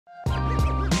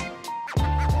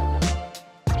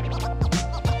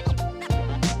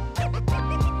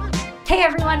Hey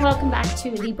everyone, welcome back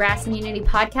to the Brass and Unity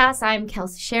podcast. I'm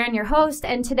Kelsi Sharon, your host,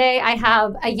 and today I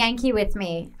have a Yankee with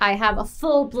me. I have a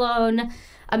full-blown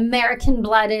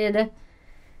American-blooded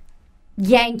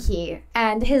Yankee,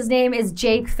 and his name is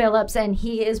Jake Phillips, and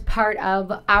he is part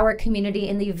of our community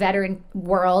in the veteran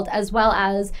world, as well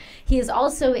as he is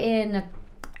also in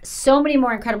so many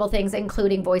more incredible things,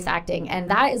 including voice acting,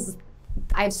 and that is...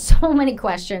 I have so many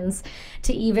questions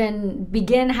to even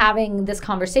begin having this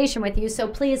conversation with you. So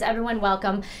please, everyone,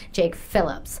 welcome Jake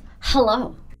Phillips.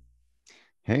 Hello.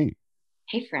 Hey.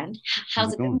 Hey, friend.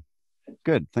 How's it going?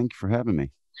 Good. Thank you for having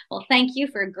me. Well, thank you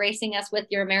for gracing us with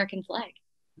your American flag.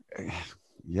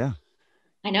 Yeah.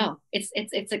 I know. It's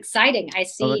exciting. I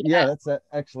see. Yeah, that's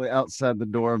actually outside the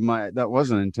door of my, that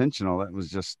wasn't intentional. That was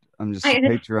just, I'm just so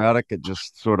patriotic. It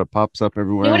just sort of pops up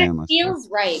everywhere you know I what, am. It feels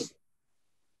right.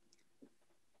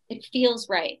 It feels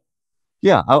right.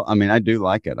 Yeah, I mean, I do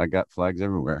like it. I got flags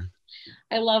everywhere.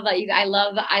 I love that. I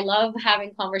love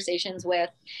having conversations with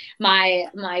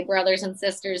my brothers and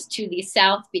sisters to the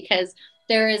South, because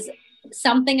there is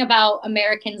something about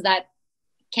Americans that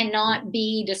cannot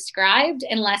be described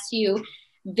unless you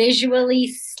visually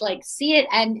like see it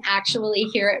and actually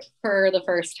hear it for the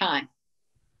first time.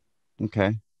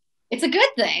 Okay. It's a good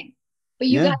thing, but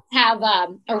you guys have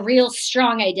a real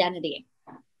strong identity.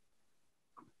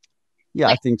 Yeah,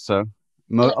 I think so.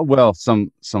 Well,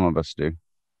 some of us do.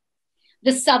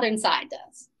 The Southern side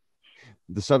does.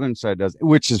 The Southern side does,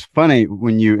 which is funny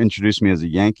when you introduced me as a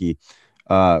Yankee.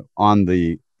 On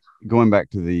the going back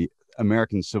to the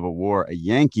American Civil War, a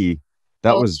Yankee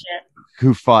that was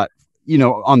who fought,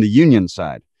 on the Union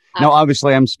side. Now,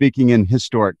 obviously, I'm speaking in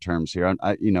historic terms here.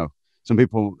 Some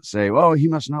people say, "Oh, he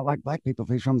must not like black people if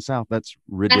he's from the South." That's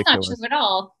ridiculous. That's not true at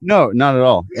all. No, not at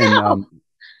all. No. And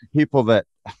people that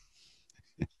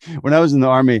when I was in the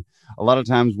Army, a lot of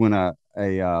times when a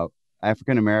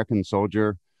African American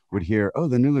soldier would hear, "Oh,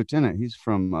 the new lieutenant, he's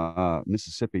from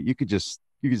Mississippi," you could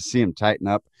see him tighten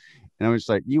up, and I was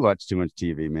like, "You watch too much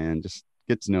TV, man. Just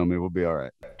get to know me. We'll be all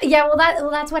right." Yeah,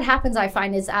 that's what happens. I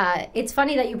find is it's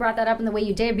funny that you brought that up in the way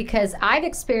you did, because I've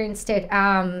experienced it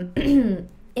in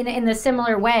a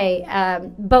similar way,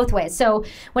 both ways. So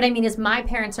what I mean is my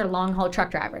parents are long haul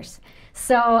truck drivers.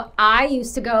 So I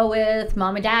used to go with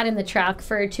mom and dad in the truck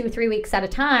for 2-3 weeks at a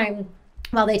time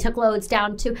while they took loads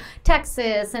down to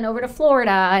Texas and over to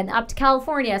Florida and up to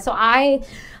California. So I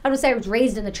don't say I was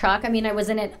raised in the truck. I mean, I was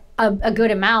in it a good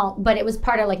amount, but it was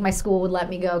part of like my school would let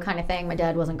me go kind of thing. My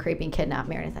dad wasn't creepy and kidnap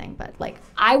me or anything, but like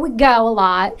I would go a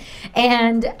lot.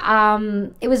 And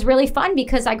it was really fun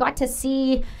because I got to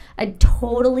see a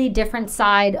totally different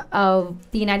side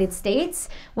of the United States.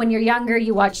 When you're younger,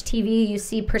 you watch TV, you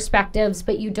see perspectives,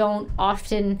 but you don't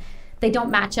often, they don't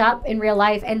match up in real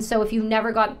life. And so if you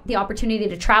never got the opportunity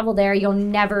to travel there, you'll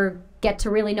never get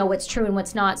to really know what's true and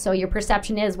what's not. So your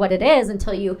perception is what it is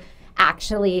until you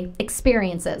actually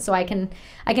experience it. So I can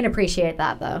appreciate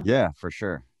that though. Yeah, for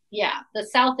sure. Yeah. The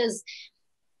South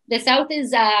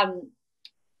is an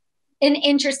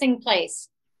interesting place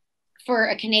for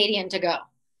a Canadian to go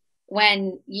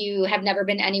when you have never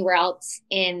been anywhere else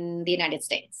in the United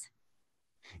States.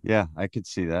 Yeah, I could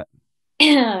see that.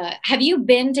 Have you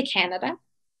been to Canada?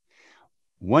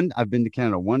 I've been to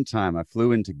Canada one time. I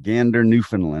flew into Gander,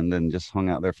 Newfoundland, and just hung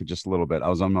out there for just a little bit. I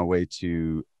was on my way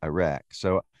to Iraq.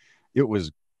 So it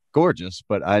was gorgeous,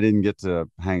 but I didn't get to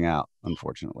hang out,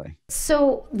 unfortunately.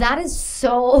 So that is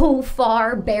so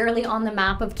far barely on the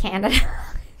map of Canada.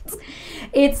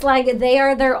 It's like they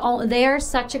are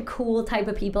such a cool type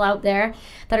of people out there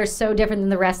that are so different than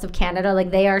the rest of Canada.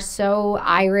 Like they are so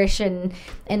Irish in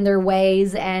their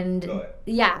ways, and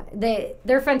yeah,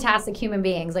 they're fantastic human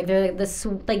beings. Like they're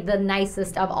the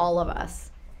nicest of all of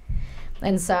us.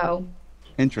 And so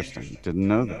interesting. Didn't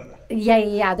know that.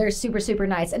 Yeah, they're super, super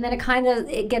nice. And then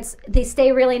they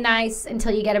stay really nice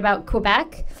until you get about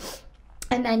Quebec,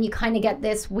 and then you kind of get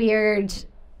this weird,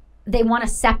 they want to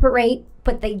separate,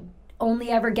 but they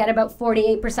only ever get about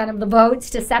 48% of the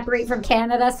votes to separate from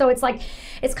Canada. So it's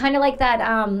kind of like that,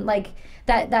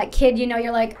 that kid,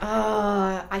 you're like,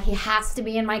 oh, he has to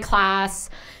be in my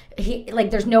class.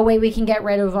 There's no way we can get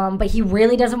rid of him, but he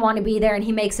really doesn't want to be there. And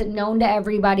he makes it known to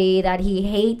everybody that he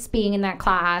hates being in that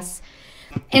class.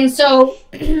 And so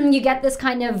you get this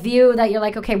kind of view that you're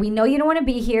like, okay, we know you don't want to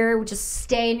be here. Just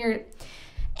stay in your,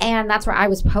 and that's where I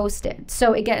was posted.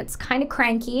 So it gets kind of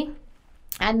cranky.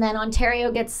 And then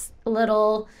Ontario gets a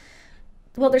little,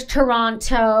 well, there's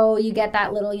Toronto. You get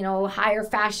that little, higher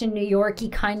fashion, New York-y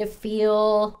kind of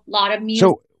feel. A lot of music.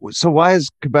 So why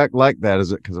is Quebec like that?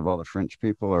 Is it because of all the French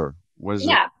people, or was it?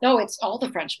 Yeah, no, it's all the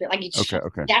French people. Like, it's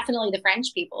okay. definitely the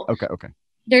French people. Okay.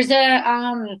 There's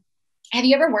a Have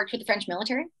you ever worked with the French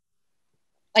military?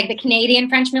 Like the Canadian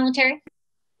French military?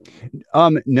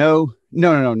 No,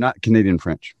 no, not Canadian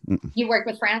French. You worked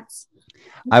with France?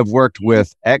 I've worked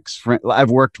with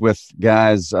I've worked with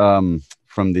guys from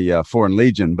the Foreign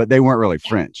Legion, but they weren't really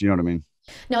French. You know what I mean?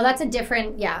 No, that's a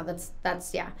different. Yeah,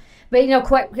 that's yeah. But you know,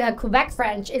 Quebec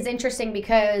French is interesting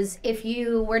because if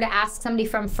you were to ask somebody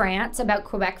from France about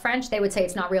Quebec French, they would say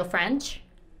it's not real French.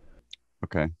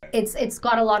 Okay. It's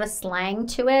got a lot of slang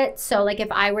to it. So like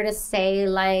if I were to say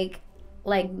like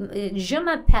je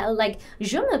m'appelle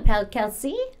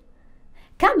Kelsi.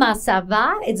 Comment ça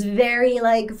va? It's very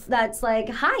like that's like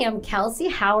hi, I'm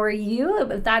Kelsi. How are you?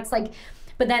 But that's like,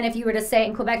 but then if you were to say it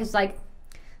in Quebec, it's like,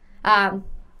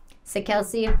 c'est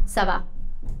Kelsi, ça va.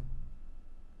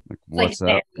 Like what's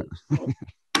up?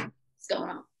 What's going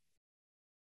on?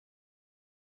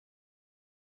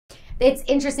 It's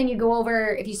interesting. You go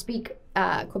over if you speak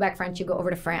Quebec French, you go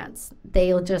over to France.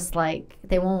 They'll just like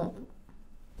they won't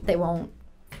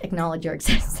acknowledge your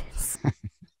existence.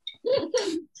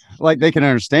 Like they can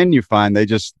understand you fine. They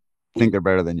just think they're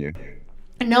better than you.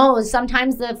 No,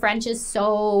 sometimes the French is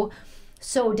so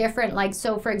different. Like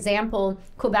so, for example,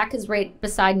 Quebec is right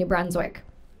beside New Brunswick,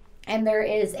 and there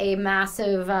is a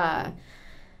massive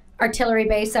artillery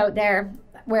base out there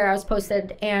where I was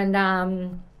posted.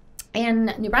 And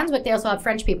in New Brunswick, they also have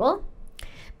French people,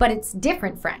 but it's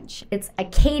different French. It's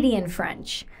Acadian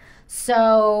French.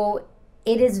 So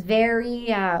it is very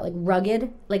like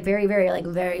rugged, like very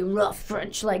rough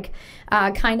French. Like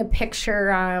kind of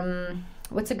picture.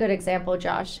 What's a good example,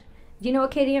 Josh? Do you know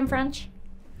Acadian French?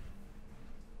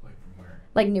 Like from where?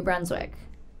 Like New Brunswick.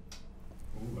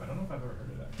 Ooh, I don't know if I've ever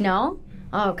heard of that. No?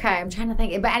 Okay, I'm trying to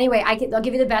think. But anyway, I'll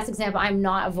give you the best example. I'm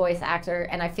not a voice actor,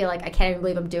 and I feel like I can't even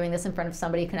believe I'm doing this in front of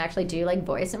somebody who can actually do like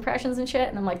voice impressions and shit.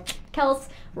 And I'm like, Kels,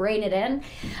 rein it in.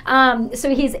 So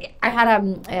I had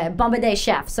a bombardier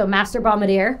chef, so master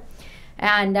bombardier,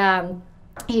 and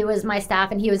he was my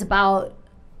staff, and he was about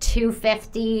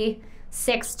 250,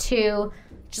 6'2",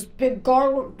 just big guy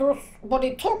like this, but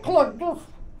he talked like this.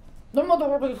 The mother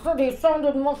what he said, he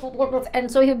sounded muffled like this, and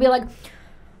so he'd be like,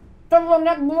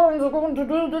 next morning is going to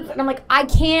do this. And I'm like, I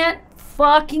can't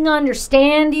fucking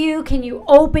understand you. Can you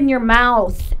open your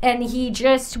mouth? And he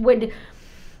just would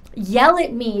yell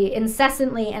at me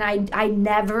incessantly. And I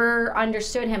never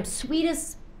understood him.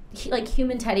 Sweetest, like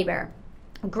human teddy bear.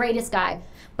 Greatest guy.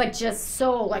 But just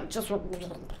so, like, just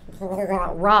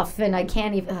rough. And I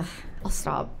can't even, I'll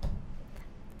stop.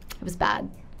 It was bad.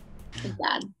 It was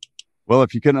bad. Well,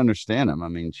 if you couldn't understand him, I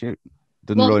mean, shoot.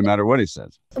 Didn't really matter what he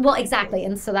says. Well, exactly.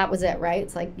 And so that was it, right?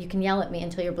 It's like you can yell at me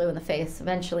until you're blue in the face.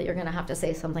 Eventually, you're going to have to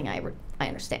say something I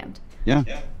understand. Yeah.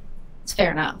 It's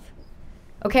fair enough.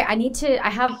 Okay, can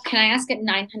I ask it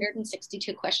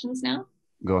 962 questions now?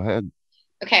 Go ahead.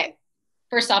 Okay.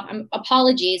 First off,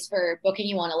 apologies for booking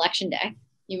you on election day.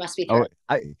 You must be thrilled.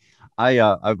 Oh,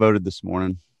 I voted this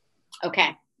morning.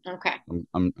 Okay.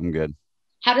 I'm good.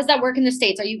 How does that work in the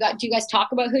States? Do you guys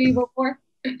talk about who you vote for?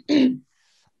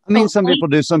 I mean, some people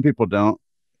do, some people don't.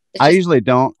 I usually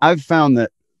don't. I've found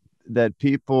that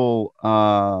people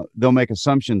they'll make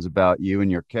assumptions about you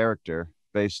and your character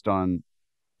based on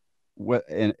what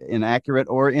an inaccurate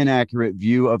or inaccurate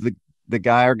view of the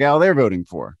guy or gal they're voting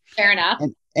for. Fair enough.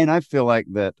 And I feel like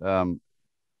that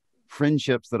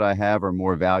friendships that I have are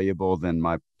more valuable than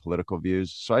my political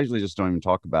views. So I usually just don't even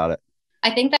talk about it. I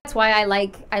think that's why I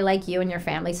like you and your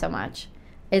family so much.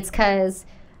 It's because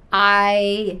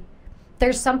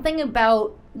there's something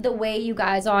about the way you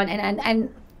guys and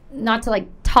not to like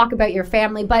talk about your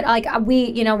family, but like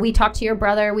we talk to your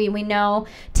brother, we know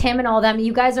Tim and all them.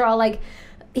 You guys are all like,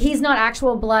 he's not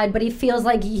actual blood, but he feels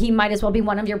like he might as well be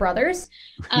one of your brothers.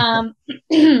 And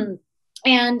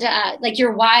like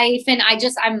your wife and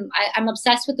I'm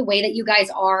obsessed with the way that you guys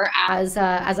are as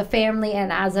a family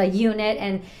and as a unit,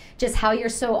 and just how you're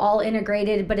so all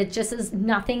integrated. But it just is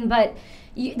nothing but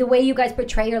the way you guys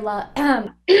portray your love.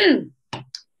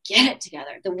 Get it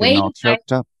together. The way all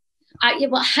choked up. You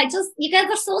guys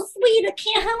are so sweet. I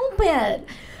can't help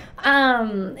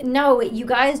it. No, you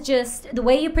guys just the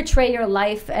way you portray your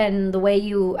life and the way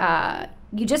you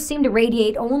just seem to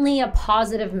radiate only a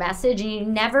positive message, and you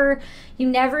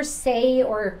never say,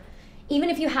 or even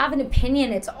if you have an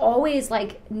opinion, it's always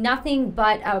like nothing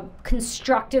but a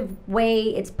constructive way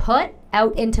it's put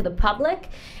out into the public.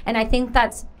 And I think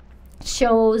that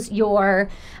shows your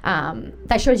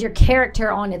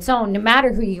character on its own, no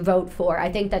matter who you vote for.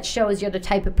 I think that shows you're the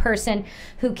type of person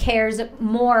who cares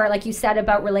more, like you said,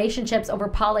 about relationships over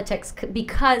politics,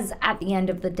 because at the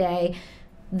end of the day,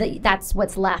 that's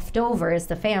what's left over is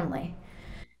the family.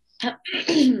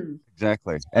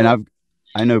 Exactly. And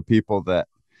I know people that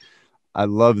I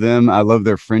love them. I love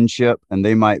their friendship, and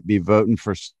they might be voting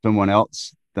for someone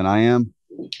else than I am.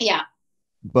 Yeah.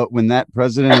 But when that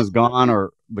president is gone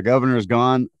or the governor is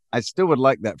gone, I still would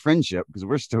like that friendship because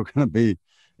we're still going to be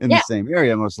in the Yeah. same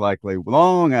area, most likely,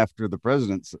 long after the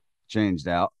president's changed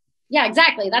out. Yeah,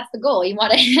 exactly. That's the goal. You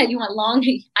want to, you want long.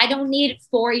 I don't need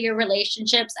 4-year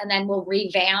relationships and then we'll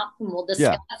revamp and we'll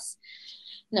Yeah. discuss.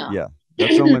 No. Yeah.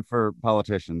 That's only for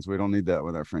politicians. We don't need that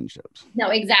with our friendships. No,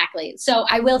 exactly. So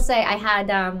I will say I had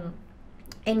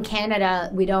in Canada,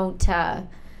 we don't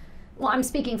well, I'm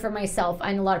speaking for myself.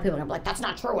 I know a lot of people are like, that's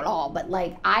not true at all. But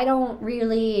like, I don't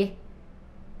really,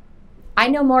 I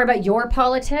know more about your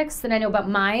politics than I know about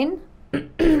mine.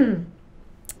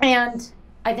 And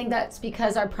I think that's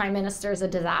because our prime minister is a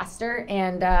disaster.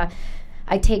 And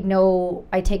I take no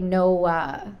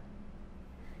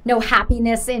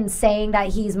happiness in saying that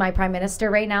he's my prime minister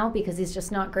right now because he's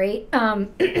just not great.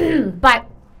 But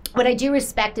what I do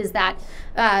respect is that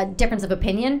difference of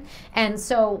opinion. And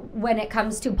so when it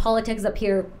comes to politics up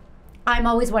here, I'm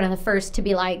always one of the first to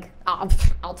be like,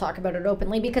 I'll talk about it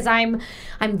openly because I'm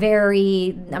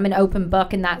an open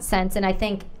book in that sense. And I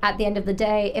think at the end of the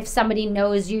day, if somebody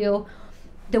knows you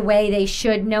the way they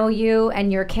should know you and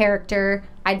your character,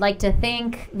 I'd like to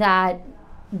think that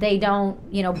they don't,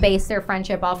 base their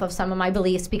friendship off of some of my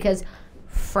beliefs because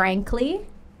frankly,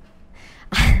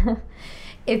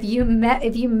 if you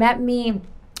met me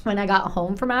when I got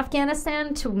home from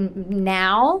Afghanistan to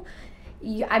now,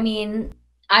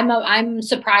 I'm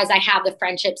surprised I have the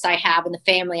friendships I have and the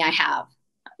family I have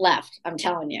left. I'm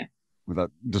telling you.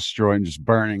 Without destroying, just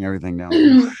burning everything down.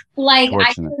 Like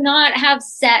I could not have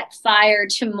set fire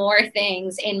to more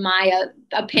things in my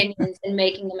opinions and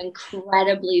making them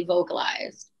incredibly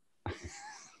vocalized.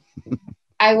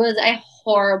 I was a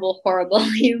horrible, horrible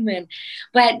human,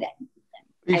 but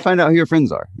you find out who your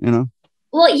friends are,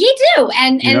 Well, you do.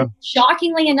 And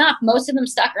shockingly enough, most of them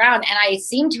stuck around and I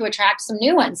seem to attract some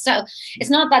new ones. So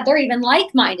it's not that they're even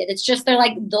like-minded. It's just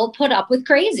they'll put up with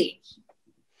crazy.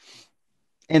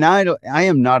 And I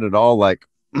am not at all like,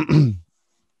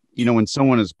 when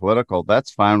someone is political,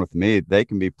 that's fine with me. They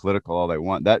can be political all they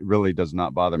want. That really does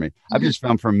not bother me. Mm-hmm. I've just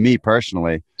found for me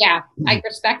personally. Yeah, I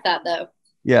respect that though.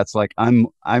 Yeah, it's like I'm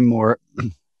more,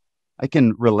 I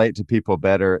can relate to people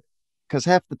better because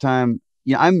half the time,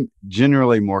 I'm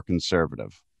generally more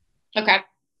conservative. Okay.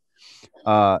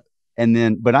 But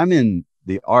I'm in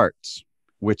the arts,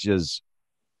 which is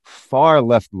far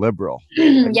left liberal.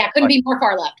 Yeah, couldn't be more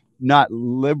far left. Not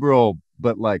liberal,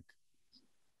 but like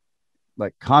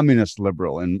communist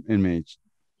liberal in many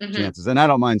chances. And I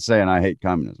don't mind saying I hate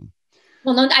communism.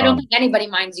 Well, no, I don't think anybody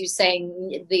minds you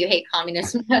saying that you hate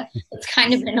communism. It's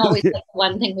kind of been always like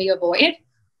one thing we avoid.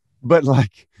 But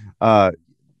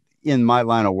in my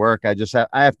line of work, I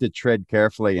have to tread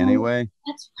carefully anyway.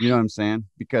 That's right. You know what I'm saying?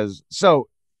 Because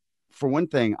for one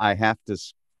thing, I have to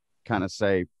kind of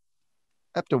say,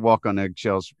 I have to walk on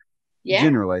eggshells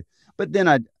generally. But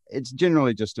then it's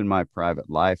generally just in my private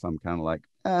life. I'm kind of like,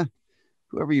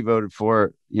 whoever you voted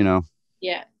for, Yeah.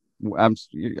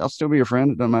 I'll still be your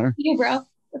friend. It doesn't matter. You, bro.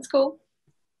 That's cool.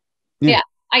 Yeah.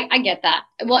 I get that.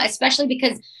 Well, especially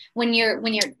because when you're,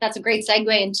 that's a great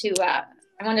segue into, I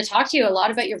want to talk to you a lot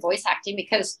about your voice acting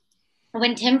because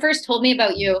when Tim first told me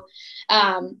about you,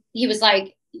 he was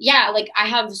like, yeah, I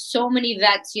have so many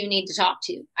vets you need to talk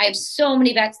to. I have so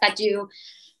many vets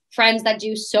friends that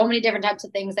do so many different types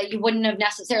of things that you wouldn't have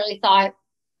necessarily thought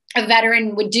a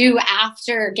veteran would do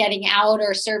after getting out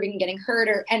or serving and getting hurt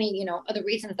or any, other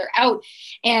reasons they're out.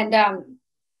 And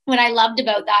what I loved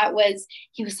about that was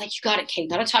he was like, you got it, Kate,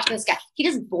 got to talk to this guy. He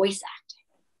does voice acting.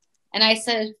 And I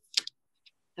said,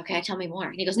 okay, tell me more.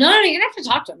 And he goes, no, you're gonna have to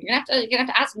talk to him. You're gonna have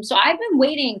to ask him. So I've been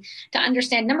waiting to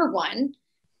understand, number one,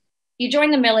 you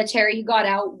joined the military, you got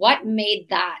out. What made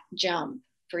that jump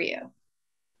for you?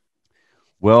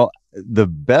 Well, the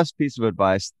best piece of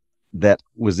advice that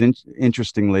was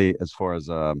interestingly, as far as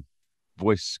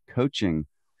voice coaching,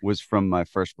 was from my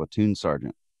first platoon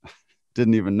sergeant.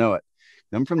 Didn't even know it.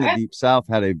 I'm from the Deep South,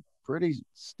 had a pretty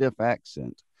stiff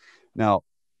accent. Now,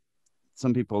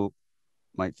 some people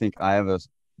might think I have a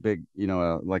big,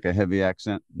 like a heavy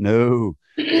accent. No,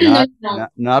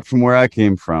 not from where I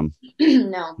came from.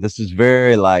 No, this is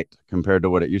very light compared to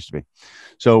what it used to be.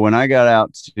 So when I got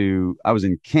out I was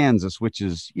in Kansas, which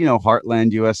is,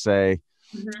 Heartland, USA.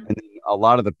 Mm-hmm. And a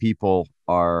lot of the people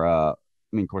are, of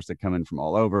course they come in from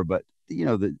all over, but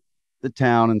the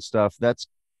town and stuff, that's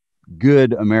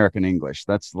good American English.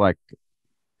 That's like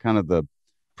kind of the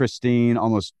pristine,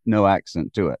 almost no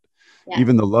accent to it. Yeah.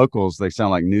 Even the locals, they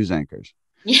sound like news anchors.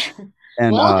 Yeah.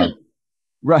 And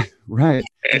Right, right.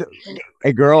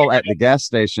 A girl at the gas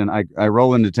station, I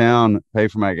roll into town, pay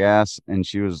for my gas, and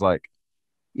she was like,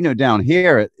 down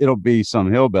here it'll be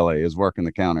some hillbilly is working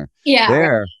the counter. Yeah. Right.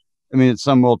 There, I mean, it's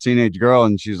some little teenage girl,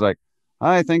 and she's like,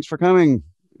 "Hi, thanks for coming.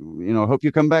 Hope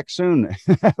you come back soon."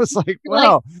 I was like,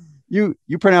 "Wow, you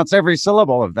pronounce every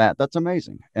syllable of that. That's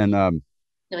amazing." And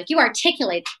you're like, you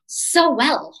articulate so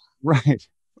well. Right,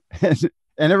 and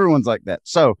everyone's like that.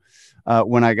 So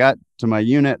when I got to my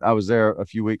unit, I was there a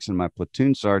few weeks, and my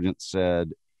platoon sergeant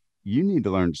said, "You need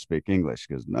to learn to speak English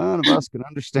because none of us can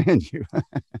understand you."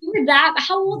 You were that.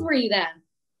 How old were you then?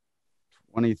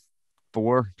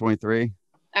 24, 23.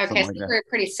 Okay, so you were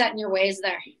pretty set in your ways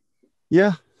there.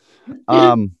 Yeah.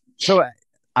 So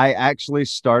I actually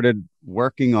started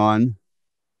working on,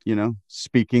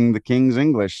 speaking the King's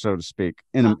English, so to speak,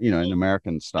 in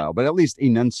American style, but at least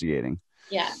enunciating.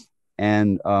 Yeah.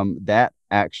 And that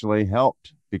actually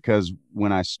helped because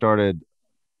when I started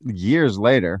years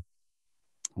later,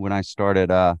 when I started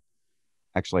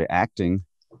actually acting,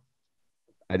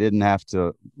 I didn't have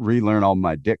to relearn all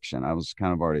my diction. I was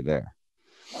kind of already there.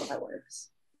 Oh, that works.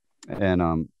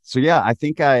 And so yeah, I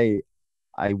think I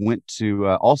went to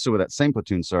also with that same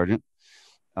platoon sergeant.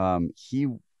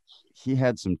 He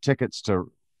had some tickets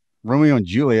to Romeo and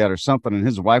Juliet or something, and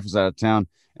his wife was out of town,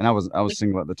 and I was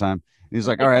single at the time. And he's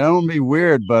like, "All right, I don't want to be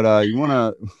weird, but you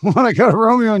want to go to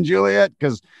Romeo and Juliet?"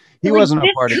 Because he wasn't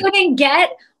a party. Couldn't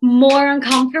get more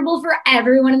uncomfortable for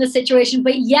everyone in the situation,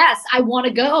 but yes, I want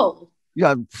to go.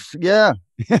 Yeah,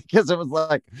 because it was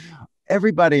like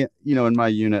everybody, in my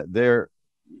unit, they're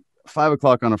 5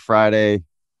 o'clock on a Friday,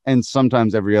 and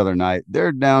sometimes every other night,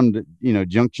 they're down to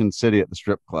Junction City at the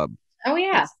strip club. Oh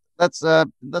yeah, that's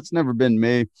never been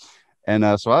me, and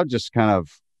so I just kind of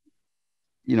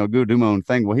go do my own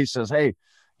thing. Well, he says, hey,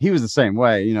 he was the same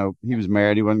way. He was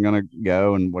married, he wasn't gonna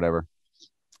go and whatever.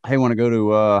 Hey, want to go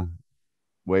to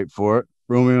wait for it,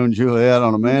 Romeo and Juliet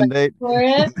on a mandate? For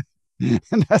it.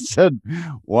 And I said,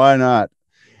 why not?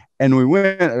 And we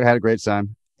went, had a great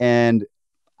time, and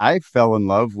I fell in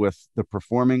love with the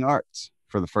performing arts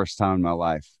for the first time in my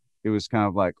life. It was kind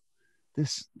of like,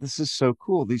 this is so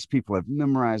cool. These people have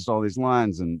memorized all these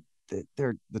lines, and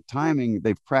they're the timing,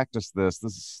 they've practiced this.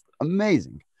 This is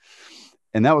amazing.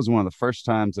 And that was one of the first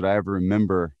times that I ever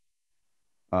remember.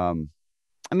 I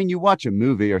mean, you watch a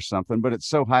movie or something, but it's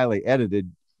so highly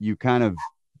edited, you kind of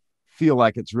feel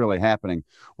like it's really happening.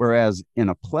 Whereas in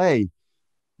a play,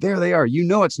 there they are.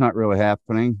 It's not really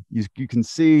happening. You can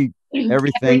see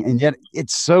everything, and yet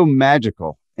it's so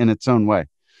magical in its own way.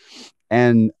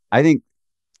 And I think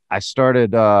I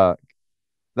started, that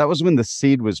was when the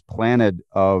seed was planted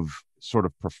of sort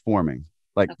of performing,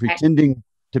 like pretending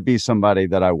to be somebody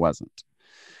that I wasn't,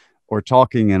 or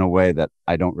talking in a way that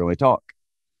I don't really talk.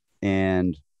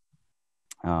 And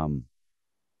so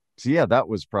yeah, that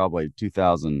was probably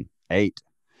 2008.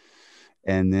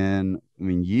 And then, I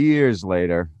mean, years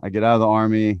later, I get out of the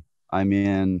Army. I'm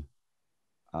in,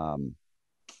 what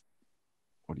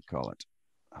do you call it?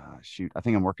 I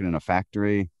think I'm working in a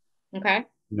factory. Okay.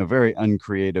 Very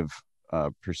uncreative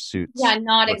pursuits. Yeah,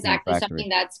 not exactly something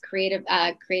that's creative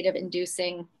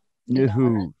inducing.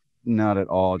 Not at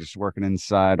all. Just working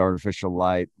inside, artificial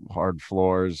light, hard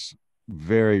floors,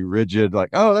 very rigid. Like,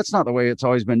 oh, that's not the way it's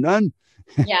always been done.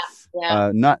 Yeah,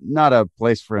 yeah. Not a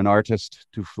place for an artist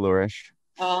to flourish.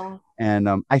 Oh. And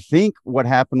I think what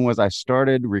happened was I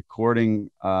started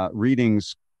recording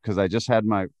readings because I just had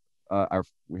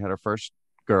we had our first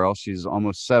girl. She's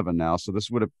almost 7 now, so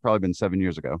this would have probably been 7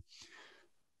 years ago.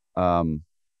 I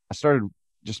started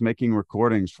just making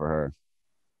recordings for her,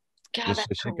 God, just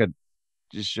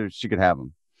so she could have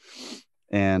them.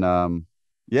 And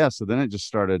yeah, so then it just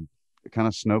started. It kind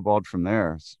of snowballed from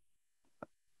there.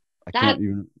 That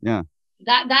in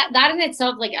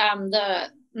itself, like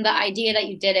the idea that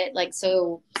you did it like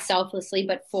so selflessly,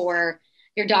 but for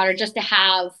your daughter, just to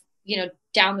have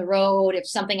down the road, if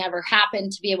something ever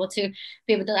happened, to be able to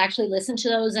actually listen to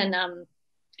those and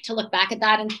to look back at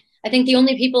that. And I think the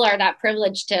only people are that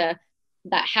privileged that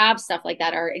have stuff like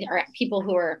that are people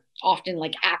who are often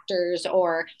like actors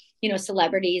or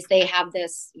celebrities. They have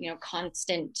this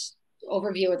constant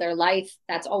overview of their life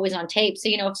that's always on tape, so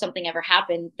if something ever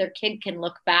happened, their kid can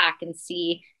look back and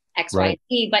see X, right.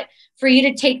 Y, Z. But for you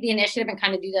to take the initiative and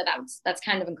kind of do that's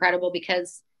kind of incredible,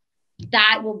 because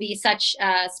that will be such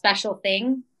a special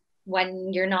thing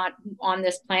when you're not on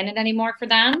this planet anymore for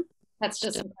them. That's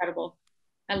just incredible.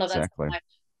 I love that so much.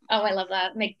 Oh, I love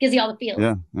that. Gives you all the feels.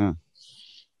 Yeah.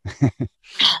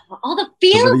 All the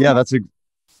feels. Yeah,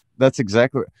 that's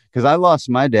exactly, because I lost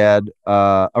my dad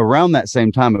around that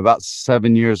same time, about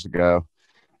 7 years ago,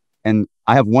 and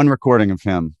I have one recording of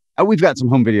him. we've got some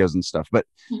home videos and stuff, but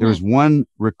there was one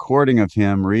recording of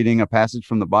him reading a passage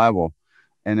from the Bible,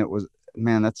 and it was,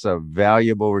 man, that's a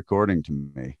valuable recording to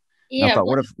me. Yeah. And I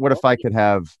thought, what if I could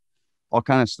have all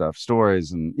kind of stuff,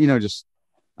 stories, and just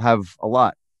have a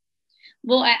lot.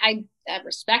 Well, I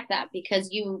respect that,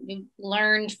 because you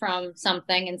learned from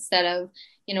something instead of,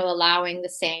 allowing the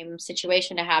same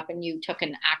situation to happen. You took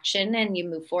an action and you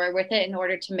move forward with it in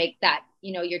order to make that,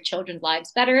 your children's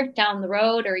lives better down the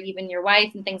road, or even your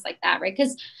wife and things like that. Right.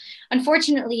 Because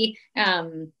unfortunately,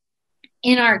 in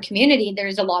our community,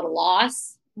 there's a lot of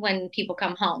loss when people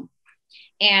come home.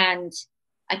 And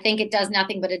I think it does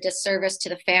nothing but a disservice to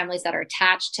the families that are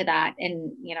attached to that.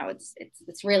 And,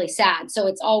 it's really sad. So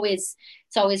it's always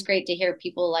great to hear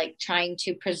people like trying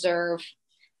to preserve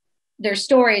their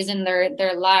stories and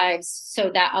their lives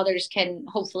so that others can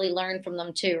hopefully learn from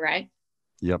them too. Right.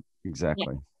 Yep,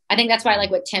 exactly. Yeah. I think that's why I like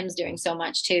what Tim's doing so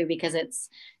much too, because it's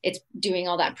doing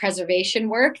all that preservation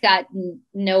work that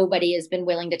nobody has been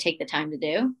willing to take the time to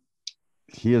do.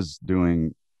 He is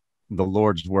doing the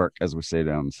Lord's work, as we say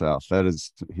down south.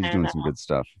 He's doing some good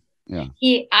stuff. Yeah.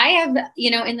 I have,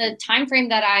 in the time frame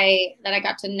that I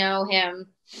got to know him,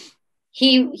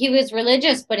 he was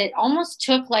religious, but it almost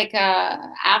took like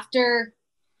after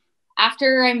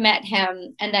I met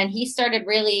him, and then he started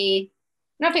really,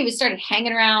 I don't know if he started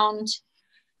hanging around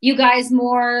you guys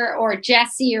more, or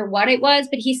Jesse, or what it was,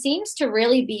 but he seems to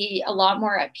really be a lot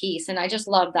more at peace. And I just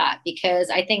love that, because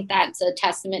I think that's a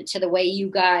testament to the way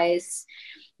you guys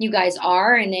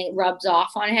are, and it rubs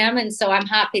off on him. And so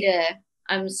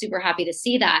I'm super happy to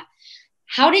see that.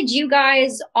 How did you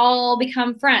guys all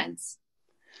become friends?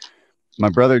 My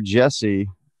brother Jesse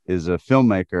is a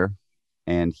filmmaker,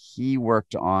 and he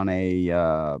worked on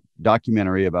a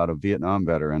documentary about a Vietnam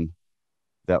veteran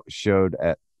that was showed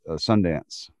at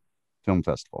Sundance Film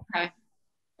Festival. Okay.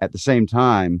 At the same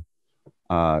time,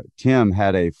 Tim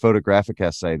had a photographic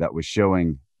essay that was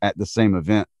showing at the same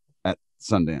event at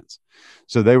Sundance.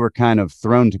 So they were kind of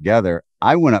thrown together.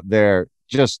 I went up there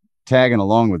just tagging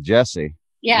along with Jesse.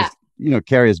 Yeah. Just,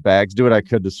 carry his bags, do what I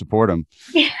could to support him.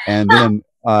 And then,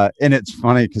 and it's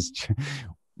funny because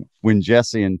when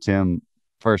Jesse and Tim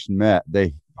first met,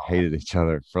 they hated each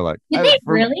other for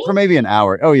for maybe an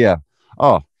hour. Oh, yeah.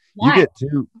 Oh, why? You get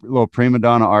two little prima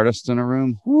donna artists in a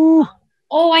room. Woo.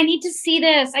 Oh, I need to see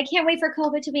this. I can't wait for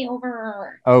COVID to be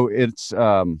over. Oh, it's,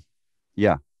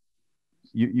 yeah.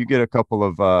 You get a couple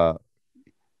of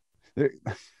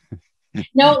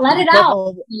no, let it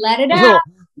out. Let it out.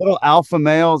 Little alpha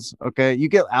males. Okay. You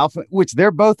get alpha, which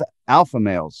they're both alpha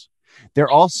males. They're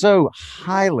also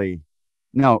highly,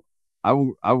 no, I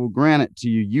will grant it to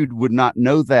you. You would not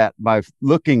know that by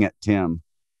looking at Tim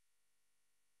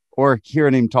or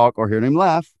hearing him talk or hearing him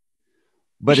laugh.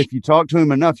 But if you talk to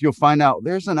him enough, you'll find out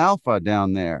there's an alpha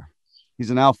down there. He's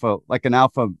an alpha, like an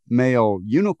alpha male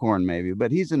unicorn, maybe,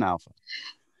 but he's an alpha,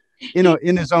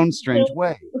 in his own strange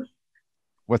way.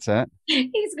 What's that?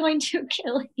 He's going to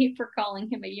kill you for calling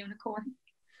him a unicorn.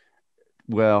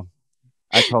 Well,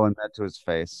 I call him that to his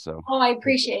face. So. Oh, I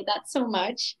appreciate that so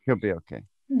much. He'll be okay.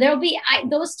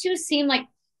 Those two seem like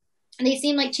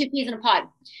two peas in a pod.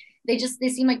 They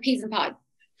seem like peas in a pod.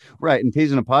 Right. And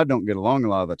peas in a pod don't get along a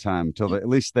lot of the time until at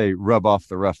least they rub off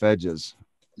the rough edges.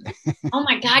 Oh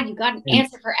my God, you got an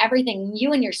answer for everything.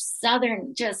 You and your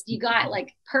Southern, you got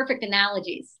like perfect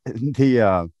analogies. And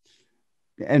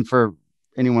for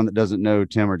anyone that doesn't know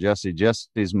Tim or Jesse,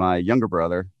 Jesse's my younger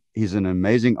brother. He's an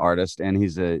amazing artist, and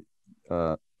he's a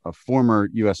former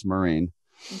U.S. Marine.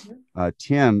 Mm-hmm.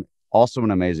 Tim, also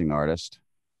an amazing artist,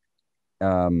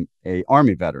 a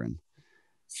Army veteran.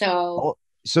 So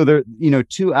they're,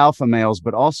 two alpha males,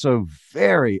 but also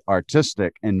very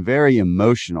artistic and very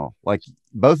emotional. Like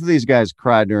both of these guys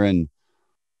cried during,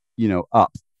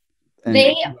 Up. And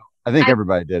I think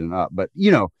everybody did an Up, but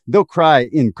they'll cry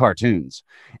in cartoons.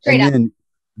 And then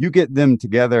you get them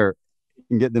together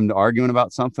and get them to arguing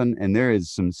about something, and there is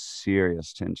some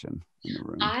serious tension in the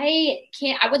room. I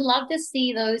would love to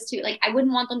see those two. Like, I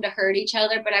wouldn't want them to hurt each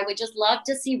other, but I would just love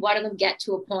to see one of them get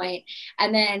to a point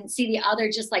and then see the other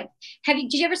just like,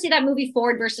 did you ever see that movie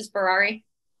Ford versus Ferrari?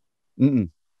 Mm-mm.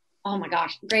 Oh my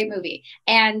gosh, great movie.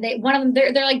 And one of them,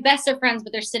 they're like best of friends,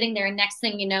 but they're sitting there, and next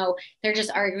thing you know, they're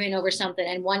just arguing over something,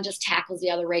 and one just tackles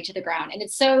the other right to the ground. And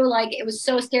it's so it was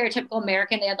so stereotypical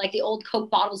American. They had like the old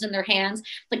Coke bottles in their hands,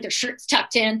 like their shirts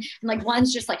tucked in, and like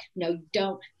one's just like, no, you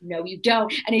don't, no, you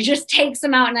don't. And he just takes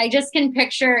them out. And I just can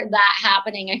picture that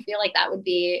happening. I feel like that would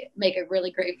make a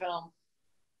really great film.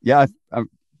 Yeah,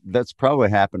 that's probably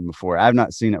happened before. I've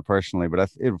not seen it personally, but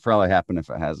it would probably happen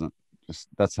if it hasn't. Just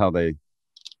that's how they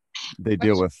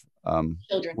deal with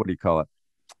children. What do you call it?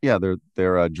 Yeah,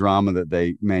 they're a drama that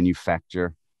they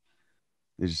manufacture.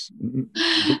 There's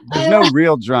no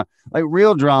real drama. Like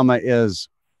real drama is,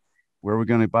 where are we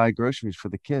going to buy groceries for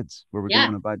the kids? Where are we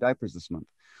going to buy diapers this month?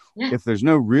 Yeah. If there's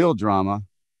no real drama,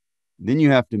 then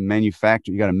you have to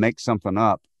manufacture. You got to make something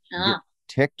up, get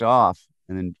ticked off,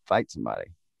 and then fight somebody.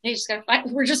 You just gotta fight.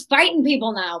 We're just fighting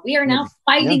people now. We are now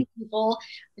fighting people.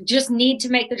 Just need to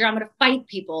make the drama to fight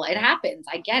people. It happens.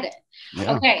 I get it.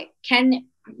 Yeah. Okay.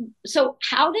 So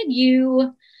how did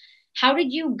you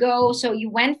go? So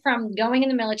you went from going in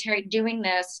the military, doing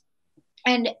this,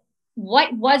 and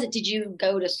what was it? Did you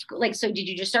go to school? Like, so did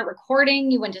you just start recording?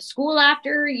 You went to school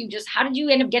after? How did you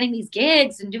end up getting these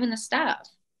gigs and doing this stuff?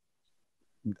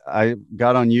 I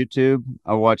got on YouTube.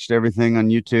 I watched everything on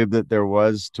YouTube that there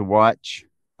was to watch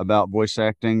about voice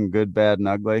acting, good, bad, and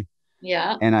ugly.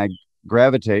 Yeah. And I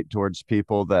gravitate towards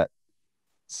people that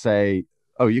say,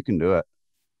 oh, you can do it.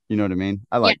 You know what I mean?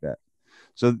 I like that.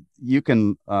 So you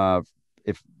can,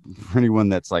 if for anyone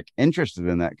that's like interested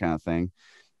in that kind of thing,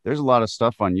 there's a lot of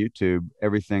stuff on YouTube,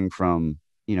 everything from,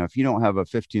 if you don't have a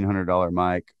 $1,500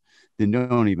 mic, then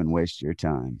don't even waste your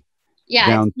time.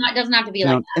 Yeah. It doesn't have to be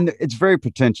like that. And it's very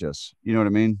pretentious. You know what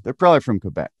I mean? They're probably from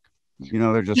Quebec.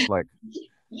 They're just like,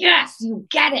 yes, you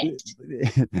get it.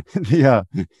 Yeah.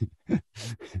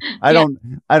 I don't,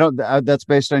 that's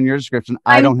based on your description.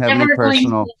 I don't have any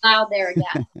personal. Loud there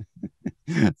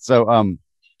again. So,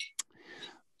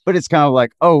 but it's kind of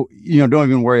like, oh, don't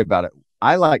even worry about it.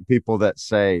 I like people that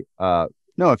say, no,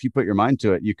 if you put your mind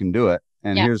to it, you can do it.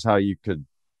 And here's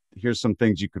some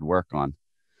things you could work on.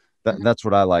 That's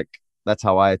what I like. That's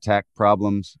how I attack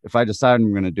problems. If I decide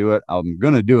I'm going to do it, I'm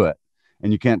going to do it.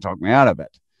 And you can't talk me out of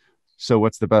it. So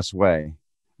what's the best way?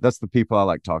 That's the people I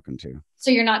like talking to. So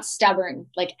you're not stubborn,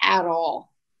 like, at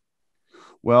all?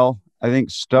 Well, I think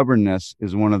stubbornness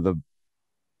is one of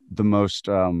the most,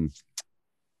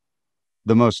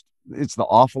 it's the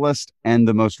awfulest and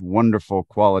the most wonderful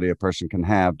quality a person can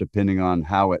have, depending on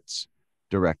how it's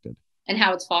directed. And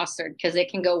how it's fostered, because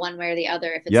it can go one way or the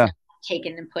other if it's not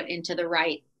taken and put into the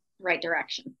right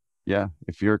direction. Yeah.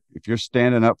 If you're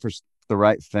standing up for the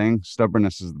right thing,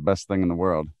 stubbornness is the best thing in the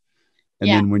world. And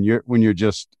then when you're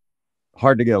just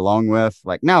hard to get along with,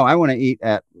 like, no, I want to eat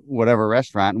at whatever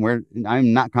restaurant and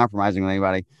I'm not compromising with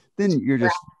anybody, then you're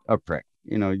just a prick.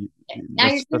 Now you're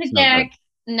the dick.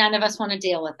 None of us want to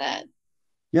deal with it.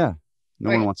 Yeah. No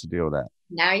one wants to deal with that.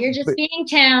 Now you're just being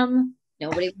Tim.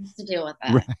 Nobody wants to deal with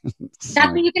that. Right.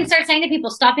 That's what you can start saying to people.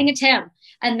 Stop being a Tim.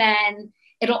 And then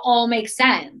it'll all make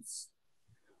sense.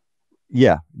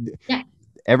 Yeah.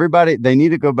 Everybody, they need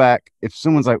to go back. If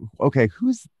someone's like, okay,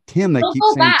 who's Tim? They keep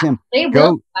saying Tim. They will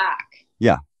go back.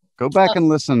 Yeah. Go back and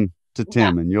listen to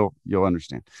Tim and you'll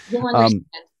understand. You'll understand.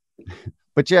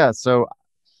 But yeah, so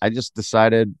I just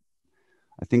decided,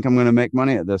 I think I'm going to make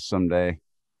money at this someday.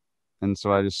 And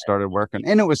so I just started working.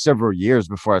 And it was several years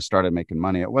before I started making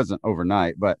money. It wasn't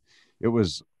overnight, but it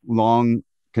was long,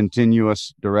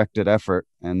 continuous, directed effort.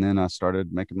 And then I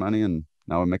started making money and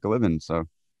now I make a living. So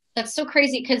that's so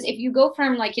crazy. Because if you go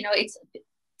from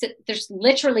there's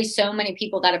literally so many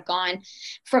people that have gone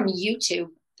from YouTube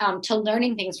to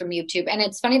learning things from YouTube. And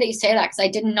it's funny that you say that, because I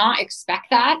did not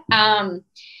expect that.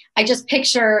 I just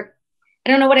picture, I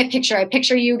don't know what I picture. I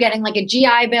picture you getting like a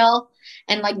GI Bill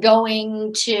and like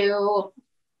going to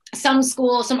some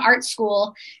school, some art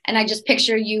school. And I just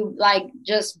picture you like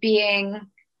just being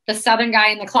the Southern guy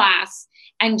in the class,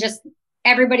 and just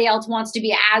everybody else wants to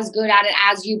be as good at it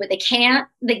as you, but they can't.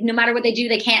 Like, no matter what they do,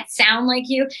 they can't sound like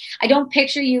you. I don't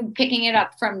picture you picking it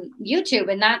up from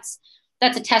YouTube. And that's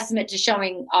a testament to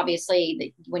showing, obviously,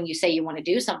 that when you say you want to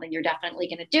do something, you're definitely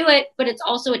going to do it. But it's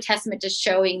also a testament to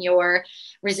showing your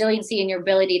resiliency and your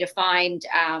ability to find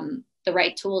the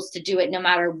right tools to do it, no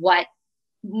matter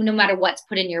what's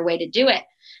put in your way to do it.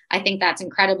 I think that's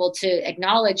incredible to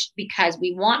acknowledge, because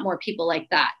we want more people like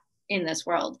that in this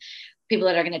world. People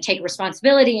that are going to take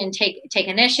responsibility and take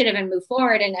initiative and move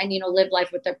forward and live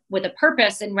life with a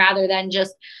purpose, and rather than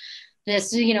just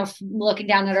this, looking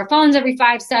down at our phones every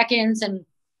 5 seconds and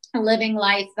living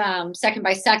life second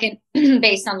by second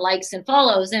based on likes and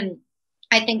follows. And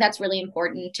I think that's really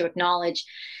important to acknowledge.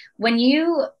 When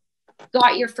you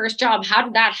got your first job, how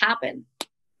did that happen?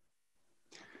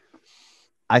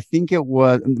 I think it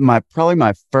was probably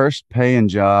my first paying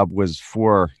job was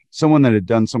for someone that had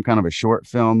done some kind of a short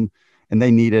film, and they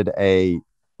needed a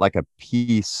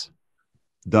piece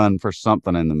done for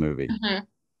something in the movie. Mm-hmm.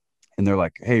 And they're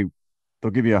like, hey,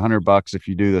 they'll give you $100 if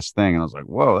you do this thing. And I was like,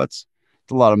 whoa, that's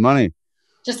a lot of money.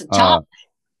 Just to talk.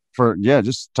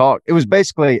 Just talk. It was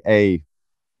basically it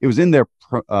was in their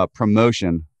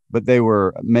promotion, but they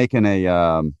were making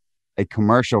a a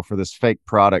commercial for this fake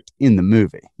product in the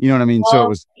movie. You know what I mean? So it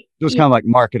was kind of like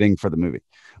marketing for the movie,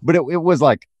 but it was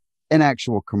like an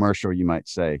actual commercial, you might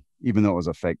say, even though it was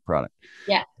a fake product.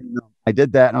 Yeah. I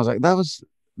did that and I was like,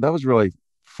 that was really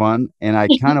fun. And I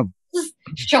kind of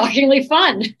shockingly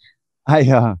fun.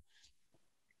 I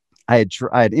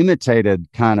had imitated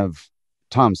kind of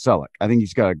Tom Selleck. I think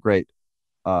he's got a great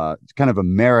kind of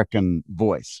American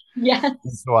voice. Yeah.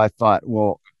 So I thought,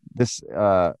 well, this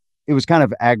it was kind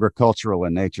of agricultural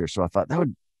in nature. So I thought that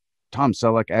would Tom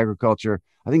Selleck, agriculture.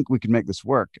 I think we could make this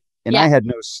work. And I had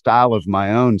no style of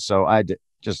my own, so I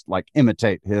just like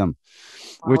imitate him,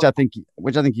 which I think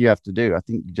you have to do. I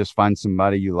think you just find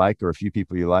somebody you like or a few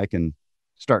people you like and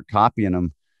start copying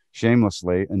them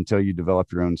shamelessly until you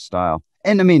develop your own style.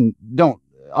 And I mean, don't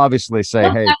obviously say,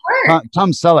 hey,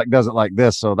 Tom Selleck does it like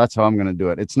this, so that's how I'm going to do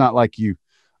it. It's not like you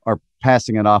are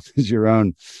passing it off as your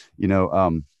own,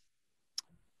 No,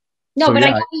 so, but I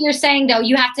know what you're saying, though.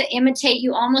 You have to imitate.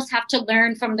 You almost have to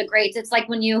learn from the greats. It's like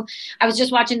when I was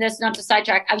just watching this, not to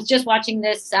sidetrack, I was just watching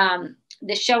this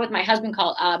this show with my husband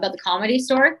called about the Comedy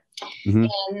Store in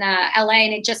LA,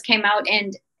 and it just came out.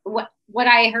 And what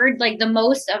I heard, like the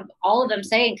most of all of them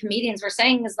saying, comedians were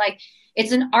saying, is like,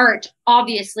 it's an art,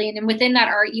 obviously. And then within that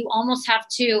art, you almost have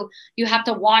to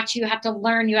watch, you have to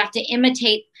learn, you have to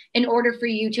imitate in order for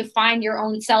you to find your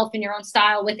own self and your own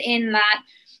style within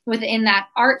that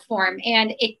art form.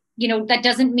 And it, that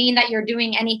doesn't mean that you're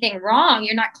doing anything wrong.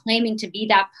 You're not claiming to be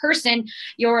that person.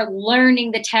 You're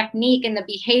learning the technique and the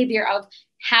behavior of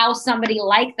how somebody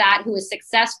like that who is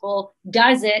successful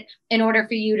does it in order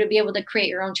for you to be able to create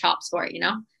your own chops for it,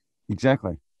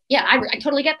 Exactly. Yeah, I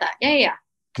totally get that. Yeah.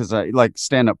 Because I like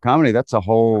stand-up comedy. That's a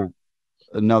whole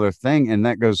another thing. And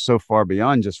that goes so far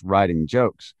beyond just writing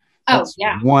jokes. That's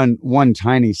one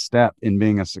tiny step in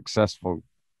being a successful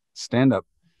stand-up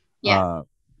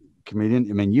comedian.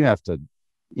 I mean, you have to,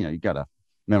 you got to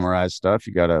memorize stuff.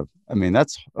 You got to,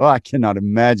 I cannot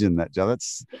imagine that, Joe.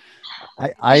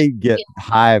 I get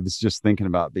hives just thinking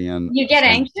about being. You get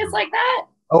anxious like that?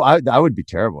 Oh, I would be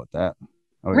terrible at that.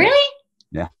 Oh, really?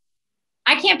 Yeah.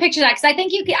 I can't picture that because I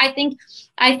think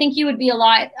you would be a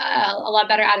lot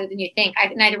better at it than you think.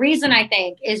 The reason I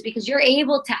think is because you're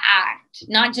able to act,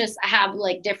 not just have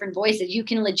like different voices. You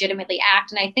can legitimately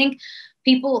act, and I think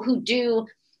people who do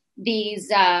these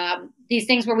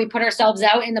things where we put ourselves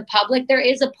out in the public, there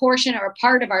is a portion or a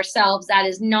part of ourselves that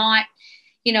is not,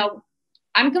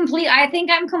 I think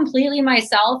I'm completely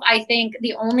myself. I think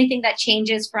the only thing that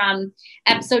changes from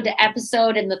episode to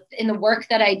episode in the work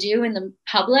that I do in the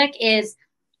public is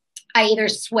I either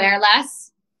swear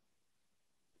less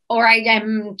or I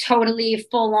am totally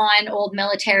full on old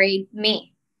military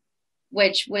me,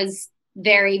 which was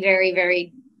very, very,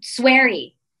 very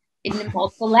sweary in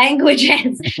multiple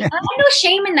languages. I have no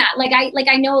shame in that.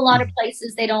 I know a lot of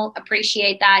places they don't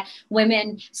appreciate that,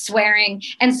 women swearing.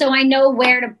 And so I know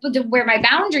where my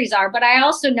boundaries are, but I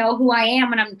also know who I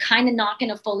am, and I'm kind of not going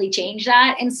to fully change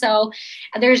that. And so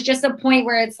there's just a point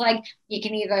where it's like, you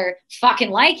can either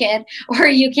fucking like it or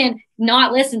you can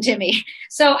not listen to me.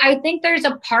 So I think there's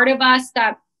a part of us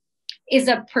that is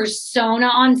a persona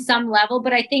on some level,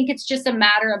 but I think it's just a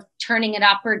matter of turning it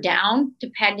up or down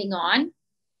depending on.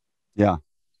 Yeah.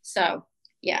 So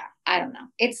yeah, I don't know.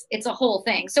 It's a whole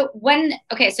thing. So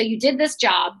so you did this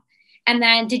job, and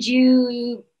then did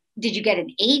you get an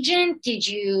agent? Did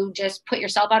you just put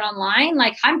yourself out online?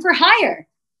 Like, I'm for hire?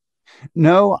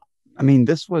 No, I mean, I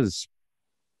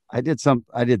did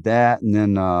that. And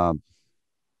then, I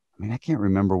can't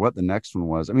remember what the next one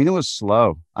was. I mean, it was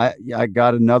slow. I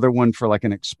got another one for like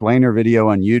an explainer video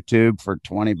on YouTube for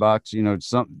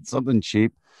 $20, something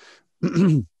cheap.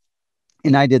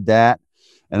 And I did that,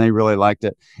 and they really liked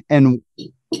it. And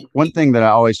one thing that I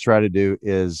always try to do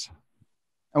is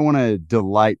I want to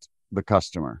delight the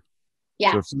customer.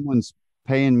 Yeah. So if someone's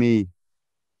paying me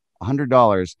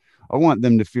 $100, I want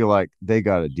them to feel like they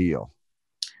got a deal.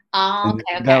 Okay.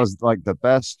 That was like the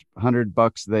best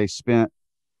 $100 they spent,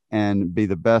 and be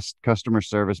the best customer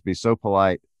service, be so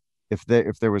polite. If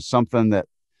there was something that,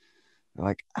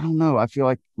 like, I don't know, I feel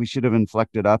like we should have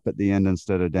inflected up at the end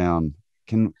instead of down.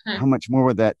 How much more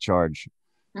would that charge?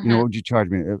 What would you charge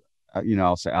me?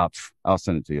 I'll say, I'll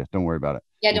send it to you. Don't worry about it.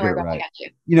 Yeah, don't worry about it. I got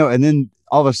you. And then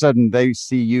all of a sudden they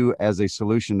see you as a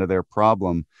solution to their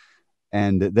problem,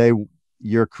 and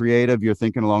you're creative, you're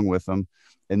thinking along with them.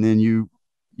 And then you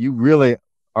really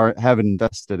have an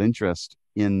invested interest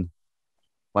in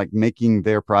like making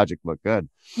their project look good.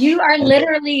 You are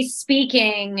literally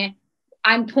speaking.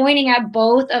 I'm pointing at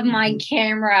both of my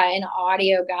camera and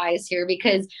audio guys here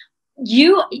because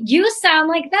you sound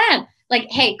like them. Like,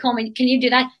 hey, Coleman, can you do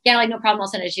that? Yeah, like, no problem. I'll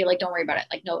send it to you. Like, don't worry about it.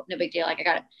 Like, no big deal. Like, I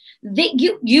got it.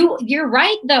 You're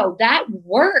right though. That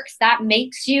works. That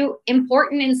makes you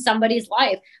important in somebody's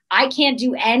life. I can't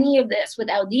do any of this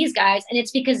without these guys. And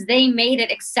it's because they made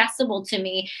it accessible to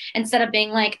me instead of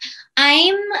being like,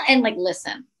 and like,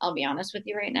 listen, I'll be honest with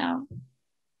you right now.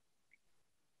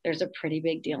 There's a pretty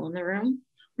big deal in the room.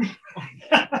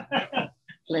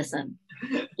 Listen,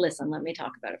 let me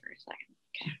talk about it for a second.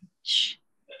 Okay. Shh.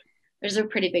 There's a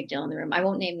pretty big deal in the room. I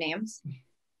won't name names,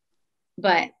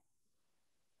 but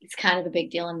it's kind of a big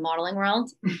deal in modeling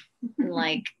world, and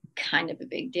like kind of a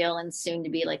big deal and soon to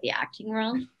be like the acting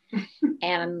world.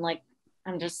 And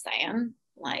I'm just saying,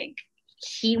 like,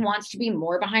 he wants to be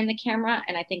more behind the camera,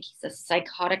 and I think he's a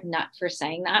psychotic nut for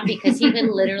saying that, because he could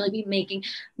literally be making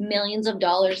millions of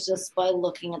dollars just by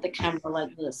looking at the camera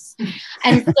like this.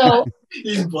 And so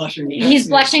he's blushing. He's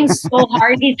blushing so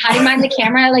hard. He's hiding behind the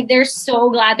camera. Like, they're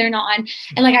so glad they're not on.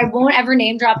 And like, I won't ever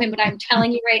name drop him, but I'm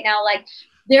telling you right now, like,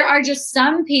 there are just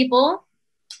some people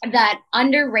that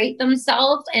underrate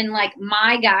themselves. And like,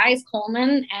 my guys,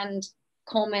 Coleman and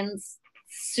Coleman's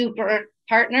super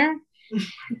partner,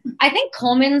 I think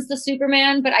Coleman's the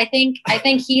Superman, but I think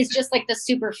he's just like the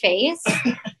super face.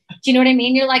 Do you know what I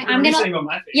mean? You're like, I'm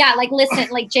gonna, yeah, like, listen,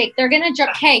 like, Jake, they're gonna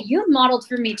jump. Hey, you've modeled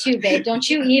for me too, babe. Don't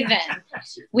you even?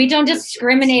 We don't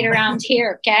discriminate around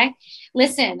here, okay?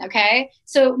 Listen, okay?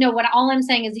 So no, all I'm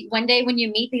saying is, one day when you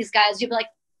meet these guys, you'll be like,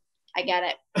 I get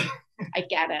it. I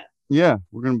get it. Yeah,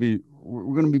 we're gonna be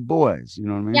boys. You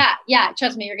know what I mean? Yeah.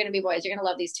 Trust me, you're gonna be boys. You're gonna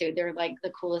love these two. They're like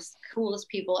the coolest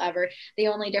people ever. The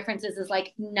only difference is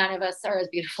like, none of us are as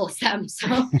beautiful as them.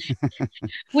 So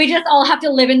we just all have to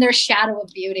live in their shadow of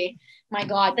beauty. My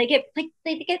God, they get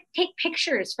take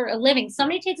pictures for a living.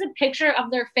 Somebody takes a picture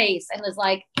of their face and is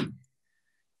like, I'm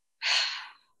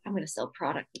gonna sell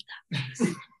product with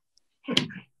that.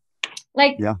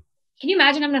 Like, yeah. Can you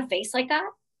imagine having a face like that?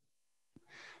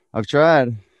 I've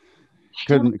tried.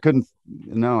 Couldn't.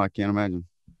 No, I can't imagine.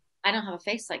 I don't have a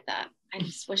face like that. I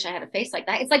just wish I had a face like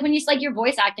that. It's like when you like your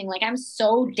voice acting. Like, I'm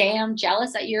so damn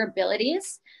jealous at your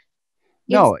abilities.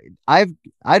 No, I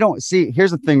don't see.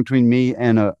 Here's the thing between me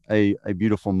and a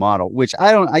beautiful model, which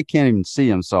I can't even see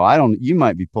him. So you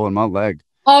might be pulling my leg.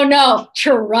 Oh no,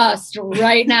 trust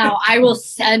right now. I will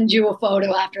send you a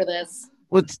photo after this.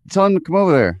 Well, tell him to come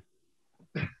over there.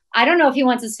 I don't know if he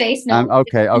wants his face. No.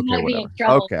 Okay, whatever.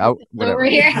 Okay,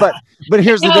 whatever. But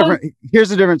here's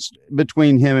the difference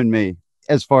between him and me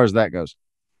as far as that goes.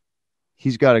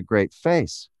 He's got a great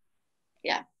face.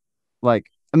 Yeah. Like,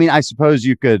 I mean, I suppose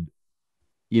you could,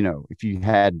 if you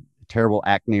had terrible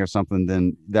acne or something,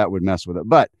 then that would mess with it.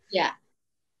 But yeah,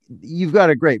 you've got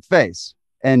a great face,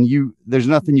 and there's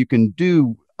nothing you can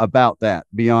do about that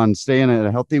beyond staying at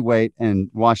a healthy weight and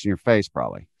washing your face,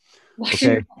 probably.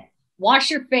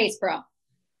 Wash your face, bro.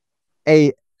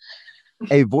 A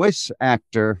voice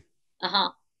actor,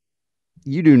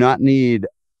 you do not need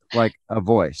like a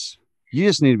voice. You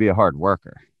just need to be a hard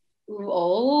worker.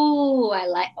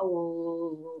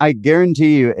 I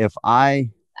guarantee you, if I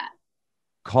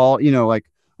call, like,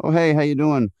 oh, hey, how you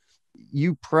doing?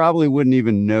 You probably wouldn't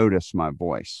even notice my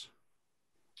voice.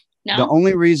 No. The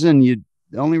only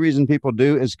reason people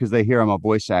do is because they hear I'm a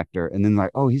voice actor, and then like,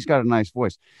 oh, he's got a nice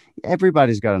voice.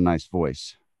 Everybody's got a nice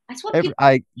voice. That's what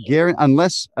I guarantee,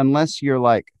 unless you're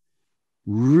like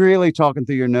really talking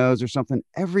through your nose or something,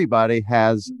 everybody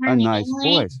has a nice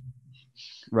voice.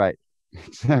 Right.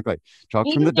 Exactly. Talk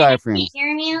from the diaphragm.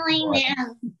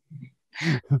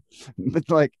 But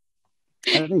like,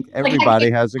 I think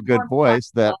everybody has a good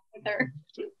voice that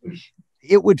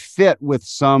it would fit with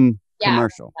some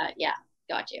commercial. Yeah.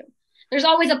 Got you. There's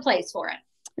always a place for it.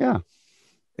 Yeah.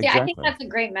 Exactly. Yeah, I think that's a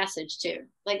great message too.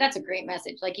 Like, that's a great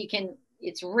message. Like,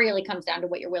 it's really comes down to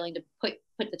what you're willing to put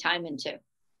the time into.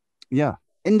 Yeah.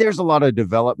 And there's a lot of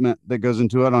development that goes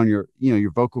into it on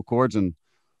your vocal cords, and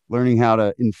learning how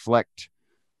to inflect,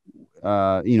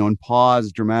 and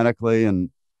pause dramatically and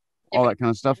all that kind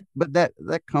of stuff. But that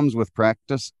comes with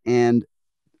practice. And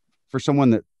for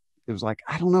someone that it was like,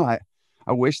 I don't know, I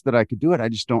wish that I could do it. I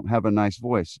just don't have a nice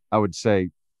voice. I would say,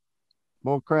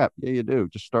 well, crap. Yeah, you do.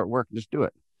 Just start working. Just do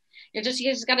it. You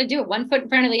just got to do it. One foot in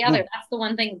front of the other. Yeah. That's the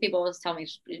one thing people always tell me.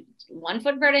 1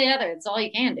 foot in front of the other. It's all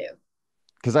you can do.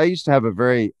 Because I used to have a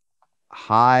very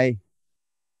high,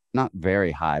 not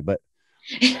very high, but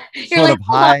you're like,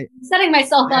 high. I'm setting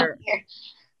myself up here.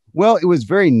 Well, it was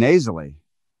very nasally.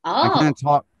 Oh. I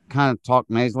kind of talk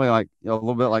nasally, like a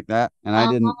little bit like that, and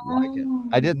I didn't like it.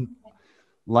 I didn't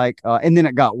like, and then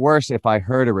it got worse if I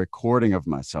heard a recording of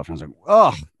myself. And I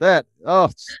was like,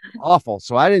 it's awful.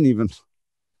 So I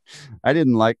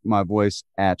didn't like my voice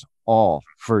at all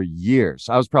for years.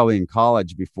 I was probably in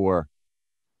college before.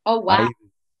 Oh, wow.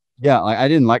 I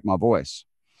didn't like my voice.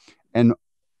 And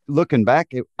looking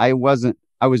back, I was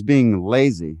being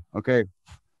lazy. Okay.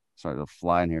 Sorry, there's a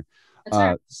fly in here.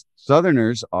 Right.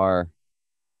 Southerners are,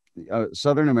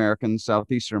 Southern Americans,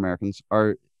 Southeastern Americans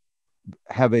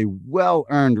have a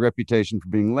well-earned reputation for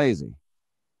being lazy.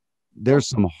 There's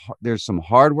some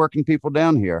hardworking people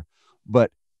down here, but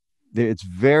it's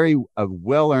a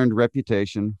well-earned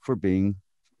reputation for being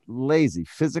lazy,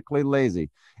 physically lazy,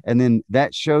 and then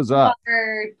that shows up.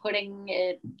 Putting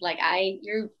it like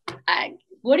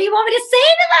what do you want me to say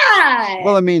to that?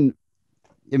 Well, I mean,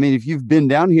 if you've been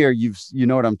down here, you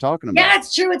know what I'm talking about. Yeah,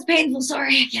 it's true. It's painful.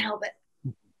 Sorry, I can't help it.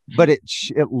 But it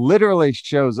literally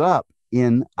shows up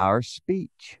in our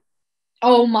speech.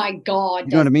 Oh my God!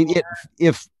 You know what I mean?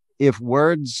 If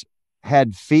words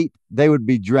had feet, they would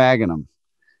be dragging them.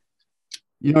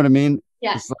 You know what I mean?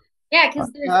 Yes. Yeah,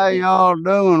 because how y'all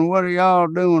doing? What are y'all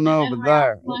doing over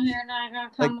there? Like,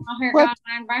 what?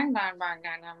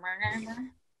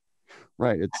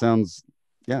 Right. It sounds,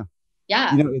 yeah.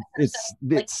 Yeah. You know,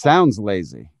 it sounds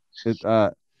lazy.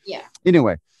 Yeah.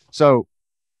 Anyway, so.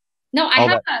 No, I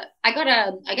got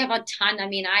a ton. I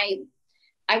mean, I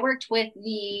worked with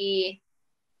the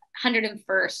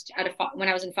 101st when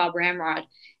I was in Fall Ramrod,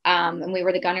 and we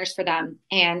were the gunners for them.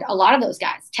 And a lot of those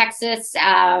guys, Texas,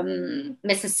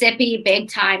 Mississippi, big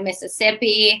time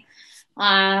Mississippi.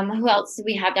 Who else did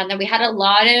we have down there? We had a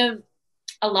lot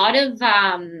of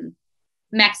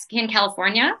Mexican,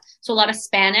 California, so a lot of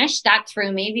Spanish. That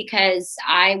threw me because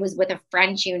I was with a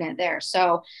French unit there,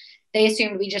 so they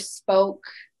assumed we just spoke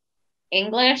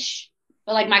English,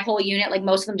 but like my whole unit, like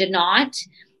most of them did not.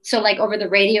 So like over the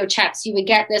radio checks, you would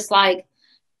get this like,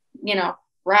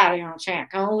 radio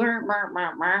check over,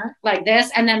 like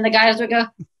this, and then the guys would go,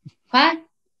 what? And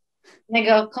they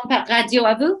go, "Compa radio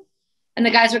à vous?" And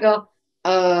the guys would go,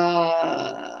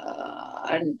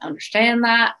 I didn't understand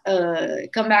that.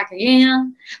 Come back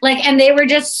again. Like, and they were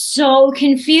just so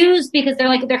confused because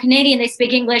they're Canadian, they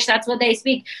speak English, that's what they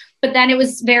speak. But then it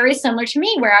was very similar to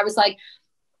me where I was like,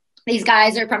 these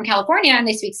guys are from California and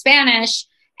they speak Spanish.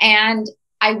 And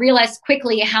I realized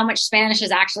quickly how much Spanish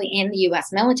is actually in the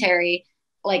US military,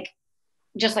 like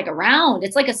just like around.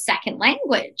 It's like a second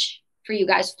language for you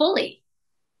guys fully.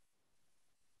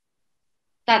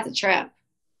 That's a trip.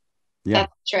 Yeah.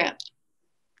 That's a trip.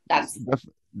 That's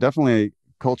definitely a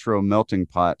cultural melting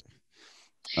pot.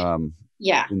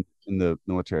 Yeah. In the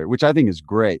military, which I think is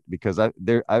great because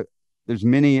there's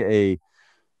many a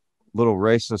little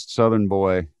racist Southern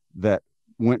boy that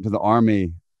went to the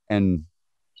Army and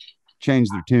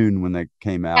changed their tune when they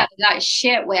came out. Yeah, they got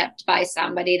shit whipped by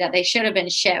somebody that they should have been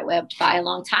shit whipped by a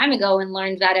long time ago and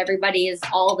learned that everybody is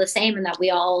all the same and that we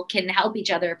all can help each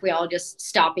other if we all just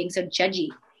stop being so judgy.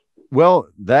 Well,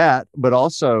 that, but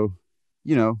also,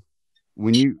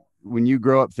 when you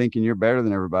grow up thinking you're better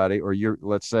than everybody, or you're,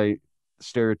 let's say,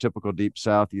 stereotypical Deep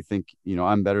South, you think,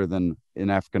 I'm better than an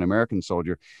African American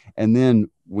soldier. And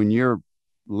then when your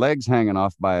legs hanging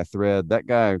off by a thread, that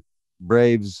guy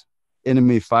braves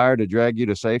enemy fire to drag you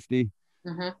to safety.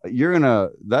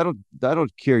 Mm-hmm. That'll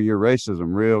cure your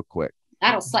racism real quick.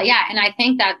 Yeah. And I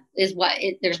think that is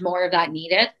there's more of that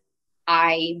needed.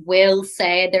 I will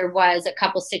say there was a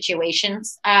couple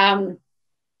situations, won't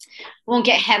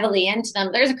get heavily into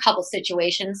them. There's a couple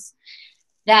situations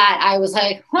that I was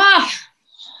like, wow,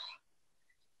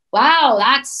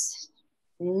 that's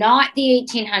not the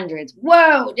 1800s.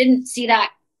 Whoa, didn't see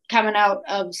that coming out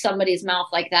of somebody's mouth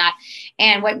like that.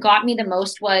 And what got me the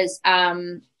most was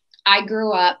I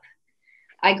grew up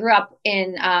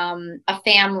in a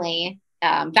family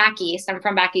back east. I'm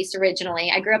from back east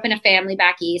originally. I grew up in a family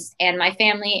back east, and my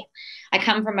family, I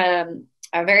come from a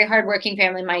very hardworking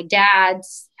family. My dad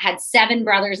had 7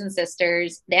 brothers and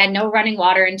sisters. They had no running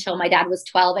water until my dad was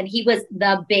 12, and he was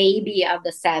the baby of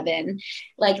the 7.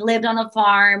 Like, lived on a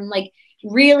farm, like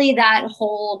really that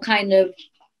whole kind of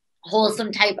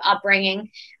wholesome type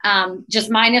upbringing, just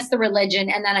minus the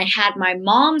religion. And then I had my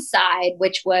mom's side,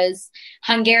 which was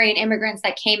Hungarian immigrants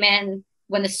that came in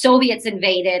when the Soviets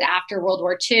invaded after World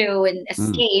War II and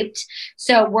escaped.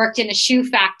 So worked in a shoe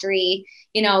factory,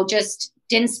 just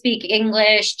didn't speak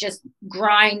English, just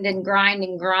grind and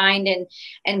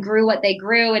grew what they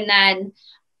grew. And then,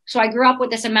 so I grew up with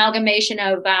this amalgamation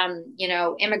of,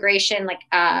 immigration. Like,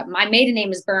 my maiden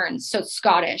name is Burns, so it's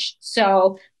Scottish.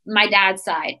 So my dad's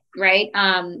side, right?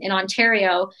 In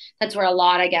Ontario, that's where a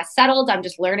lot, I guess, settled. I'm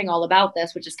just learning all about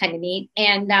this, which is kind of neat.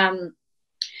 And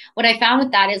what I found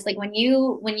with that is, like, when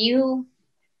you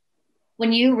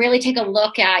really take a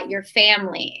look at your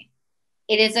family,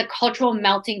 it is a cultural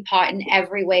melting pot in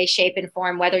every way, shape, and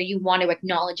form, whether you want to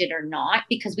acknowledge it or not,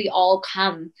 because we all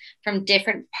come from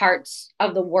different parts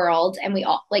of the world and we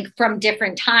all like from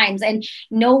different times. And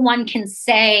no one can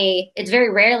say, it's very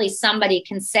rarely somebody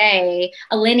can say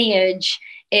a lineage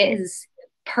is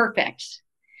perfect.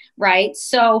 Right.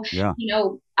 So, Yeah.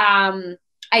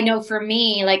 I know for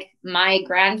me, like my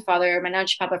grandfather, my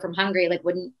Nunch Papa from Hungary, like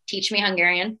wouldn't teach me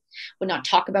Hungarian, would not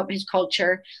talk about his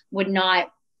culture, would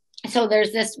not. So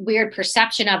there's this weird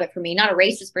perception of it for me, not a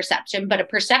racist perception, but a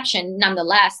perception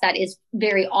nonetheless that is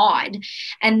very odd.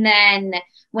 And then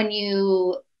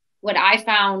what I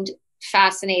found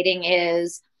fascinating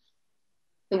is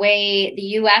the way the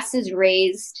US is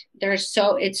raised,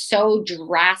 it's so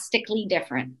drastically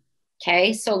different.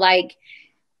 Okay. So like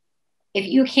if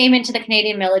you came into the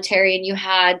Canadian military and you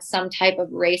had some type of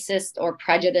racist or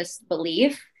prejudiced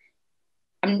belief,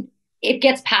 it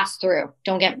gets passed through.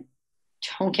 Don't get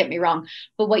me wrong.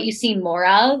 But what you see more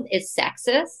of is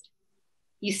sexist.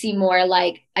 You see more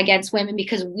like against women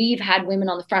because we've had women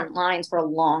on the front lines for a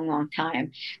long, long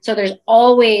time. So there's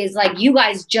always like, you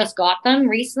guys just got them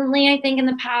recently, I think in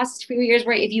the past few years,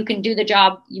 where if you can do the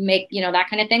job, you make, that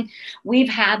kind of thing. We've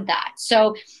had that.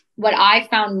 So what I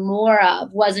found more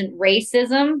of wasn't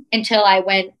racism until I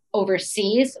went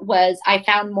overseas, was I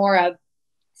found more of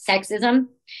sexism,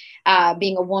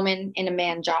 being a woman in a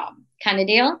man job kind of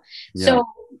deal. Yeah. So,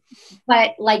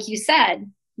 but like you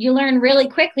said, you learn really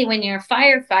quickly when you're a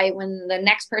firefight, when the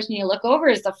next person you look over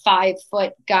is the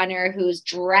 5-foot gunner who's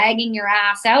dragging your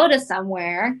ass out of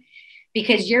somewhere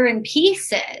because you're in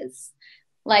pieces.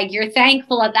 Like you're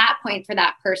thankful at that point for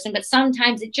that person. But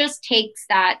sometimes it just takes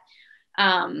that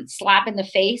slap in the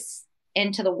face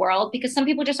into the world because some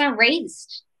people just aren't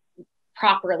raised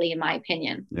properly, in my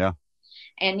opinion. Yeah.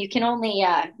 And you can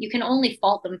only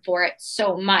fault them for it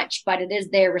so much, but it is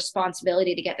their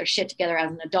responsibility to get their shit together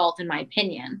as an adult, in my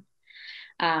opinion.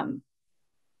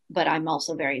 But I'm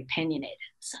also very opinionated.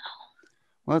 So.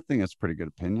 Well, I think that's a pretty good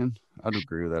opinion. I'd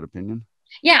agree with that opinion.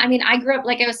 Yeah, I mean, I grew up,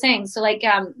 like I was saying, so like,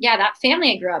 that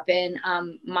family I grew up in,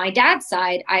 my dad's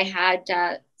side, I had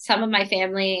some of my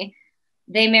family,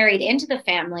 they married into the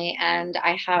family, and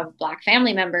I have Black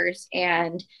family members,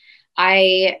 and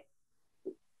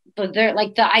but they're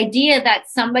like the idea that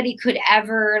somebody could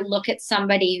ever look at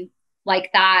somebody like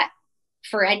that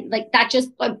like that just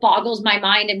like boggles my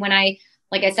mind. And when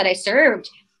like I said, I served,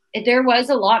 there was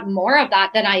a lot more of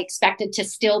that than I expected to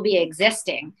still be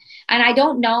existing. And I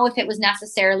don't know if it was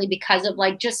necessarily because of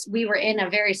like, just, we were in a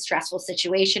very stressful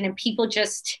situation and people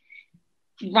just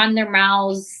run their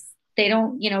mouths. They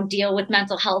don't, deal with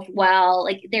mental health well.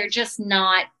 Like they're just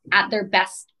not at their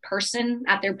best person,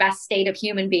 at their best state of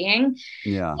human being.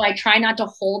 Yeah. So I try not to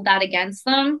hold that against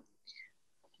them,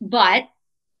 but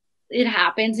it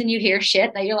happens and you hear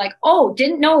shit that you're like, oh,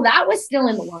 didn't know that was still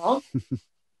in the world.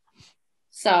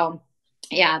 So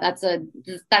yeah, that's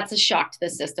a shock to the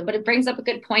system, but it brings up a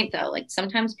good point though. Like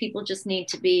sometimes people just need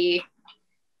to be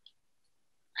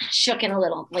shooken a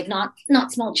little, like not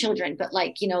small children, but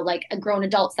like, like a grown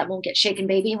adults that won't get shaken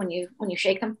baby when you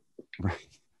shake them. Right.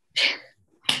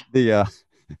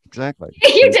 Exactly.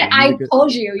 You did. I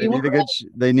told you.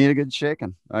 They need a good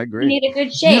shaking. I agree. You need a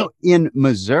good shake. In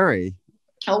Missouri.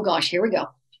 Oh gosh, here we go.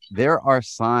 There are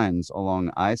signs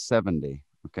along I-70.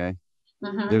 Okay.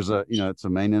 Mm-hmm. There's it's a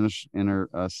main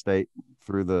interstate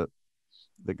through that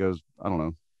goes, I don't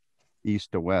know,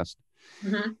 east to west.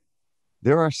 Mm-hmm.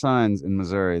 There are signs in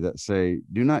Missouri that say,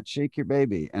 "Do not shake your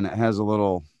baby," and it has a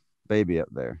little baby up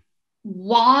there.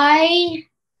 Why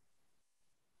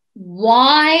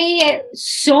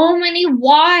so many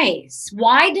whys?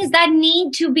 Why does that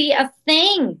need to be a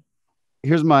thing?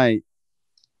 Here's my,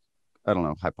 I don't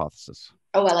know, hypothesis.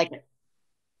 Oh, I like it.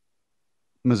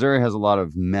 Missouri has a lot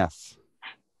of meth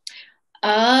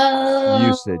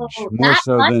usage, more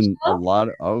so than a lot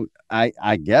of,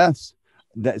 I guess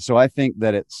that. So I think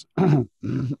that it's,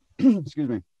 excuse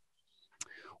me,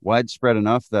 widespread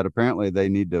enough that apparently they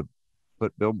need to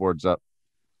put billboards up.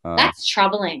 That's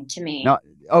troubling to me. No,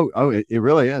 it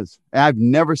really is. I've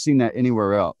never seen that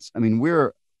anywhere else. I mean,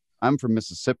 I'm from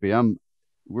Mississippi.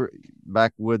 We're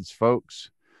backwoods folks,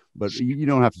 but you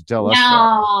don't have to tell us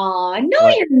that. No,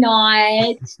 you're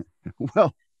not.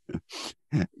 Well,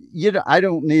 I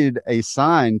don't need a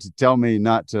sign to tell me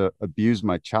not to abuse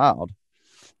my child.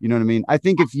 You know what I mean? I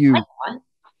think I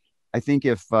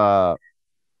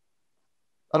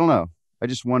don't know. I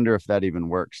just wonder if that even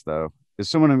works though. Is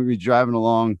someone going to be driving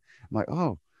along? I'm like,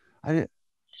 oh, I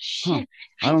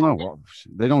don't know. Well,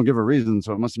 they don't give a reason,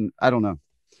 so it mustn't. I don't know.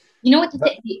 You know what?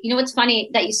 You know what's funny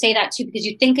that you say that too, because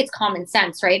you think it's common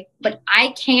sense, right? But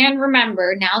I can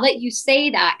remember now that you say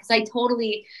that, because I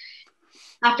totally,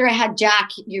 after I had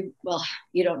Jack, you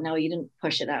don't know, you didn't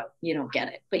push it out, you don't get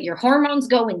it, but your hormones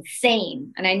go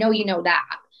insane, and I know you know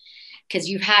that because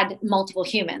you've had multiple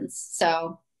humans.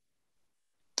 So,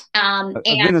 I've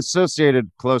been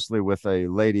associated closely with a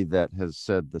lady that has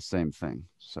said the same thing.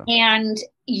 So, and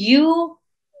you,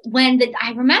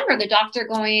 I remember the doctor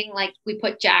going, like, we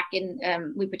put Jack in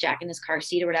his car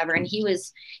seat or whatever, and he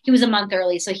was a month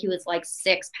early, so he was like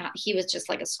 6 pounds. He was just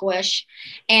like a squish,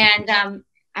 and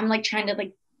I'm like trying to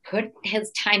like put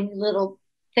his tiny little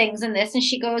things in this, and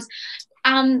she goes,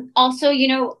 also, you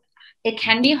know, it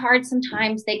can be hard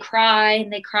sometimes. They cry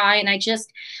and they cry, and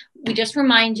we just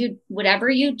remind you, whatever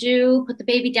you do, put the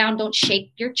baby down, don't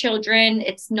shake your children.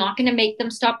 It's not going to make them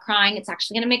stop crying. It's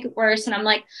actually going to make it worse. And I'm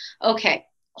like, okay,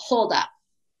 hold up.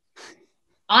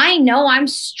 I know I'm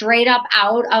straight up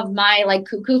out of my like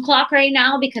cuckoo clock right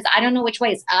now, because I don't know which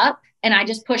way is up, and I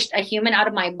just pushed a human out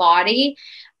of my body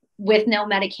with no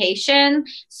medication.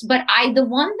 But the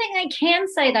one thing I can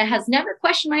say that has never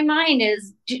questioned my mind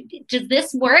is, does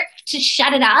this work to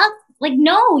shut it up? Like,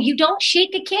 no, you don't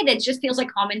shake a kid. It just feels like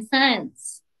common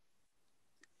sense.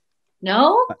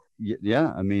 No?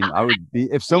 Yeah. I mean, I would be,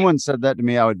 if someone said that to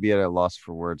me, I would be at a loss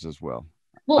for words as well.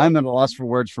 I'm at a loss for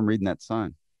words from reading that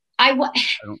sign.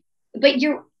 But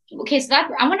you're okay. So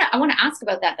that I want to ask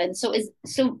about that then.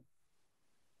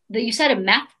 You said a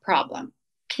meth problem.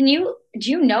 Do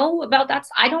you know about that?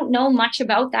 I don't know much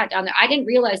about that down there. I didn't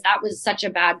realize that was such a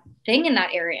bad thing in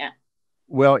that area.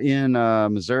 Well, in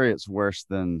Missouri, it's worse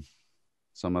than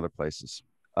some other places.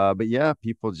 But yeah,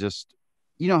 people just,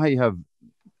 you know how you have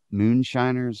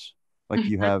moonshiners, like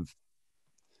you have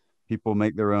people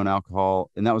make their own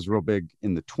alcohol, and that was real big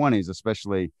in the 20s,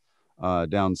 especially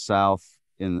down south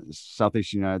in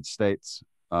southeast United States.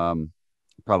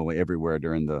 Probably everywhere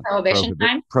during the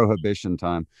prohibition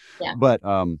time. Yeah.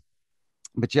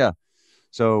 But yeah,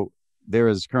 so there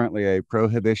is currently a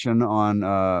prohibition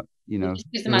on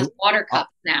use them as water cups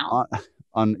now.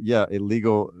 On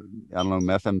illegal, I don't know,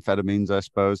 methamphetamines, I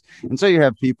suppose. And so you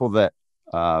have people that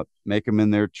make them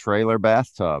in their trailer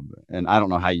bathtub, and I don't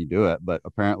know how you do it, but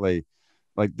apparently,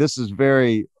 like, this is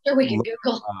very. Sure, we can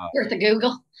Google. Worth a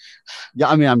Google. Yeah,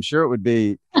 I mean, I'm sure it would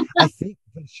be. I think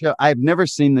the show. I've never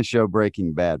seen the show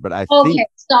Breaking Bad, but I think.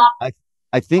 Stop.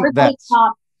 I think that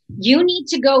you need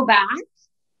to go back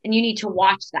and you need to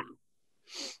watch that.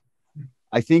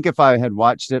 I think if I had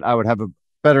watched it, I would have a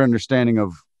better understanding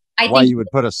of why you would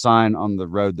put a sign on the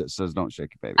road that says "Don't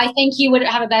shake your baby." I think you would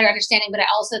have a better understanding, but I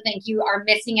also think you are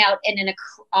missing out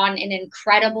on an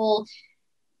incredible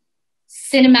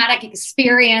cinematic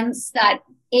experience that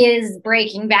is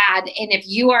Breaking Bad. And if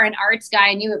you are an arts guy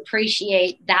and you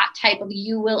appreciate that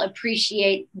you will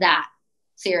appreciate that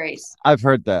series. I've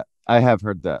heard that. I have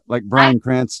heard that. Like Bryan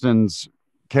Cranston's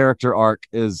character arc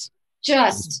is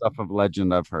just stuff of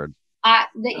legend. I've heard.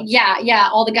 Yeah.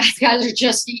 All the guys are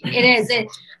just. It is.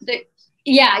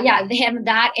 Him,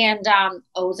 that, and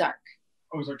Ozark.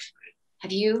 Ozark's great.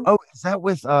 Have you? Oh, is that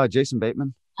with Jason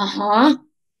Bateman?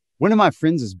 One of my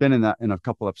friends has been in a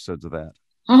couple episodes of that.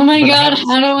 Oh my God!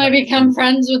 How do I become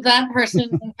friends with that person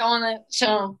and go on that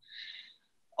show?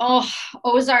 Oh,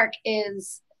 Ozark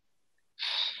is.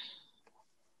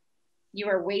 You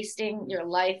are wasting your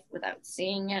life without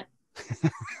seeing it.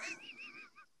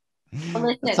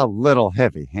 Listen, that's a little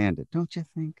heavy-handed, don't you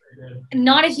think?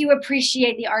 Not if you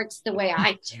appreciate the arts the way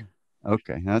I do.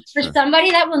 Okay, that's for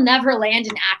somebody that will never land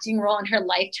an acting role in her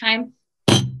lifetime.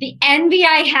 The envy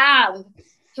I have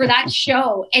for that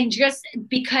show, and just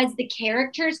because the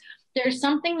characters, there's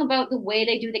something about the way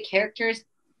they do the characters,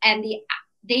 and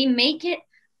they make it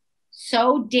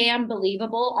so damn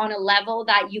believable on a level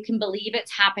that you can believe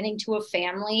it's happening to a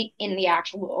family in the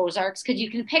actual Ozarks, because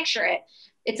you can picture it.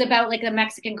 It's about like the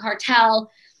Mexican cartel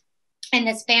and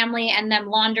this family and them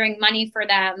laundering money for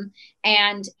them.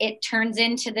 And it turns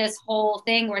into this whole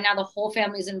thing where now the whole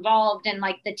family is involved, and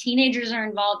like the teenagers are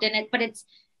involved in it, but it's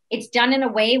done in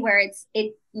a way where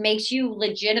it makes you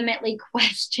legitimately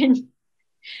question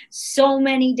so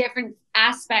many different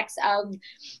aspects of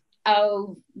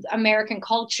American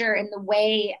culture, and the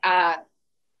way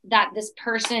that this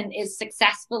person is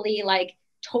successfully like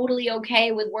totally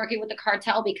okay with working with the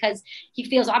cartel because he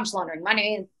feels, I'm just laundering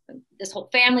money. This whole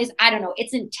family's, I don't know.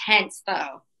 It's intense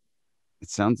though. It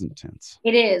sounds intense.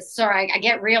 It is. Sorry, I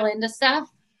get real into stuff.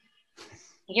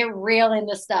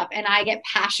 And I get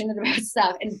passionate about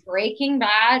stuff. And Breaking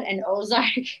Bad and Ozark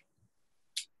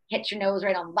hit your nose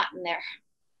right on the button there.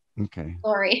 Okay.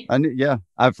 Sorry.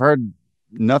 I've heard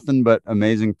nothing but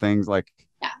amazing things. Like,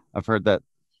 I've heard that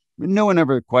No one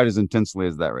ever quite as intensely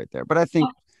as that right there. But I think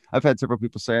I've had several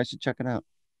people say I should check it out.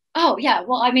 Oh yeah.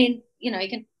 Well, I mean, you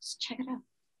can check it out.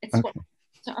 It's Okay.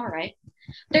 it's all right.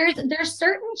 There's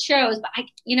certain shows, but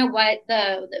you know what,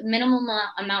 the minimum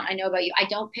amount I know about you, I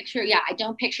don't picture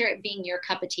it being your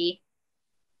cup of tea.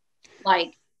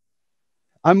 Like,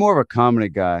 I'm more of a comedy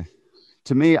guy.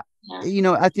 To me,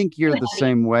 yeah. I think you're Too the heavy.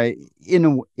 same way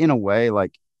in a way.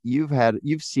 Like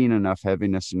you've seen enough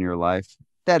heaviness in your life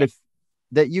that Yeah. if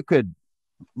that you could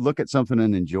look at something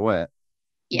and enjoy it,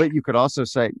 Yeah. but you could also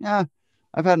say, yeah,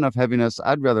 I've had enough heaviness.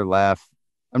 I'd rather laugh.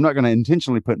 I'm not going to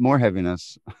intentionally put more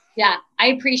heaviness. Yeah, I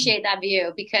appreciate that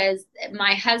view because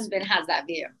my husband has that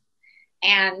view,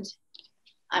 and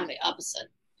I'm the opposite.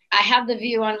 I have the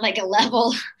view on like a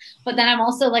level, but then I'm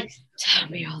also like, tell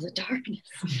me all the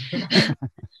darkness.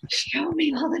 Show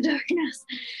me all the darkness.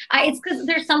 It's because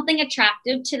there's something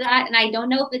attractive to that. And I don't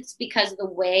know if it's because of the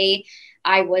way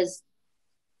I was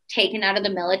taken out of the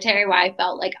military, where I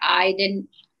felt like I didn't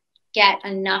get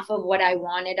enough of what I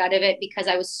wanted out of it because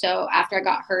I was after I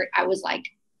got hurt, I was like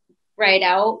right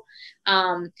out.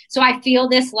 So I feel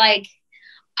this like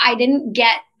I didn't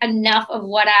get enough of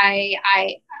what I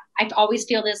always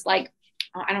feel this like,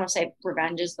 I don't want to say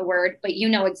revenge is the word, but you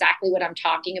know exactly what I'm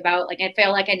talking about. Like I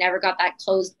feel like I never got that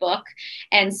closed book.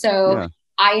 And so Yeah.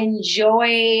 I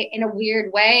enjoy in a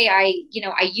weird way. I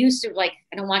used to like,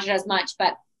 I don't watch it as much,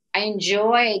 but I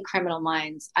enjoy Criminal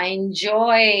Minds. I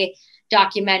enjoy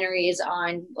documentaries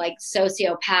on like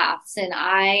sociopaths. And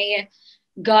I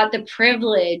got the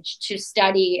privilege to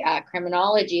study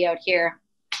criminology out here.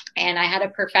 And I had a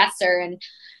professor, and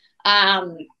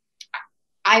um,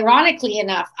 ironically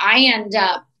enough, I end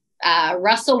up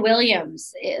Russell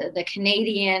Williams, the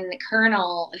Canadian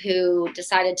colonel who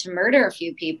decided to murder a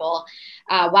few people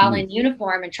while in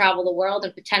uniform and travel the world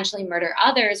and potentially murder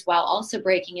others while also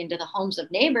breaking into the homes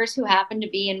of neighbors who happened to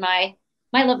be in my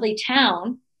lovely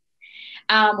town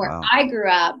where Wow. I grew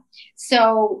up.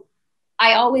 So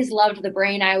I always loved the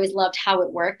brain. I always loved how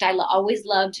it worked. I always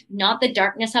loved not the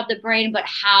darkness of the brain, but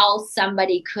how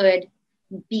somebody could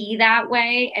be that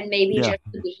way and maybe Yeah. just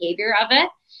the behavior of it.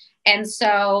 And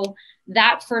so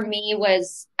that for me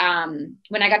was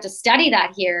when I got to study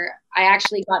that here, I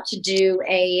actually got to do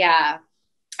a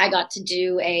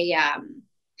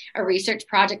research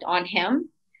project on him.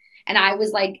 And I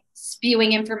was like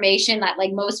spewing information that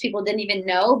like most people didn't even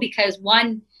know because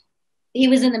one, he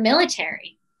was in the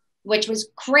military, which was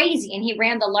crazy. And he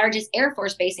ran the largest Air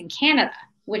Force base in Canada,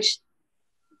 which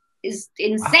is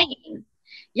insane. Wow.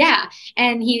 Yeah.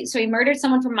 And he murdered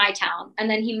someone from my town, and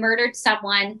then he murdered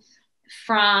someone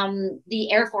from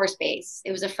the Air Force base.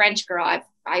 It was a French girl.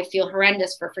 I feel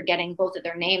horrendous for forgetting both of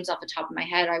their names off the top of my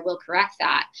head. I will correct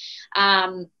that.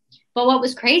 But what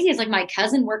was crazy is like my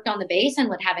cousin worked on the base and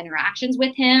would have interactions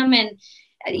with him. And,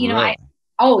 Really?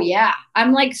 oh yeah,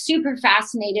 I'm like super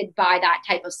fascinated by that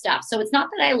type of stuff. So it's not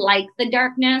that I like the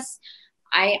darkness.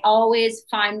 I always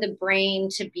find the brain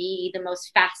to be the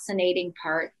most fascinating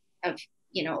part of,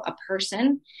 a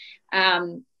person.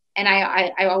 And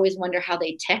I always wonder how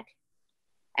they tick.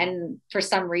 And for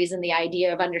some reason, the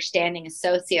idea of understanding a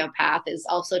sociopath is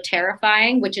also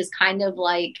terrifying, which is kind of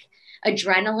like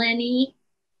adrenaline-y,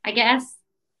 I guess.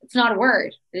 It's not a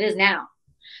word. It is now.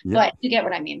 Yeah. But you get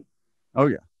what I mean. Oh,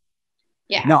 yeah.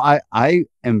 Yeah. No, I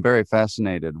am very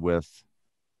fascinated with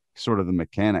sort of the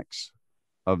mechanics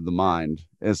of the mind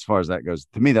as far as that goes.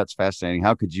 To me, that's fascinating.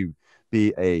 How could you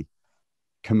be a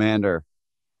commander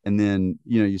and then,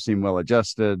 you seem well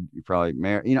adjusted, you probably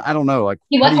married, I don't know, like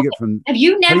how do you get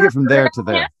from there to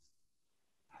there?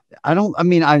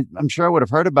 I'm sure I would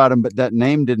have heard about him, but that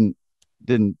name didn't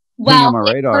ping on my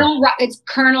radar. It's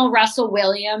Colonel Russell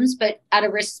Williams, but out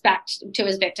of respect to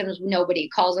his victims, nobody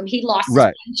calls him. He lost his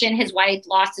pension. His wife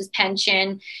lost his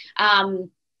pension.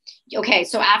 Okay,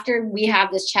 so after we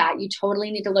have this chat, you totally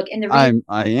need to look in the.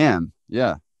 I am,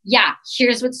 yeah. Yeah,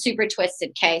 here's what's super twisted.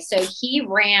 Okay, so he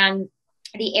ran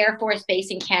the Air Force base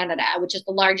in Canada, which is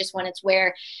the largest one. It's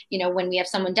where, when we have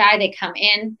someone die, they come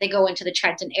in, they go into the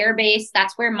Trenton Air Base.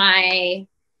 That's where my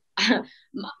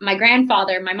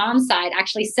grandfather, my mom's side,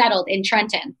 actually settled in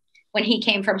Trenton when he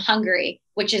came from Hungary,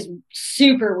 which is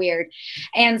super weird.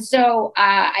 And so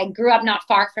I grew up not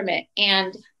far from it.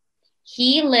 And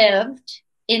he lived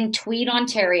in Tweed,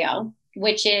 Ontario,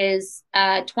 which is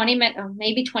 20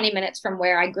 minutes from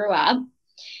where I grew up.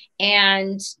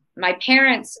 And my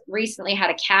parents recently had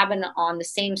a cabin on the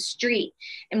same street.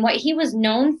 And what he was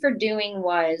known for doing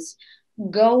was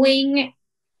going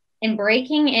and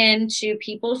breaking into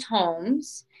people's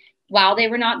homes while they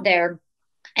were not there.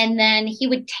 And then he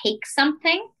would take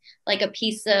something like a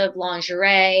piece of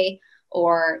lingerie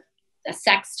or a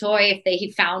sex toy if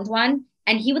he found one.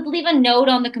 And he would leave a note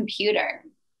on the computer,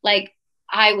 like,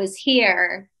 I was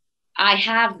here, I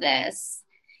have this,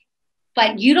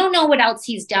 but you don't know what else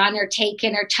he's done or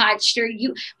taken or touched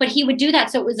but he would do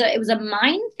that. So it was a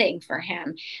mind thing for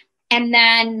him. And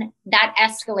then that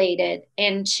escalated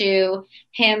into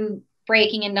him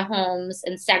breaking into homes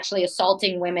and sexually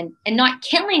assaulting women, and not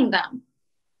killing them,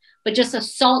 but just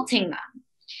assaulting them.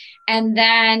 And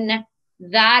then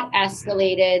that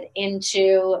escalated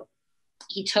into,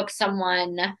 he took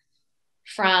someone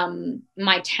from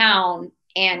my town.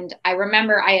 And I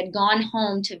remember I had gone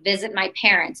home to visit my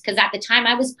parents, because at the time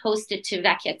I was posted to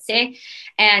Vecchiese.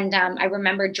 And I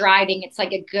remember driving. It's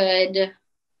like a good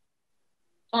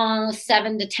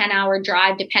 7 to 10 hour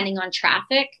drive, depending on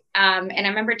traffic. And I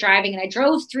remember driving, and I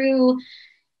drove through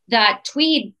that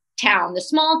Tweed town, the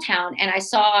small town. And I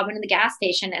went to the gas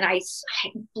station, and it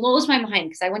blows my mind,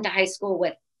 because I went to high school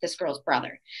with this girl's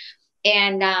brother.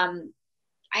 And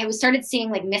I started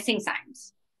seeing like missing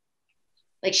signs,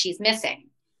 like she's missing.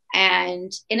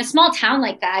 And in a small town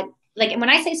like that, like, and when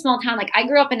I say small town, like, I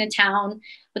grew up in a town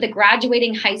with a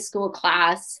graduating high school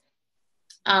class,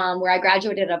 where I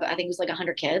graduated of, I think it was like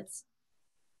 100 kids,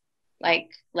 like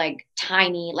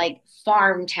tiny, like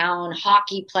farm town,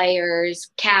 hockey players,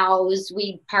 cows.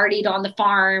 We partied on the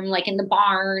farm, like in the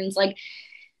barns, like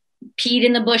peed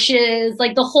in the bushes,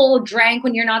 like the whole drank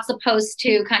when you're not supposed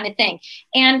to kind of thing.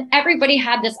 And everybody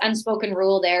had this unspoken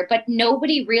rule there, but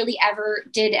nobody really ever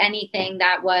did anything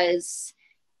that was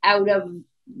out of,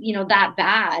 that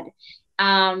bad.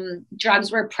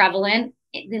 Drugs were prevalent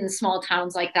in the small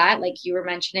towns like that. Like you were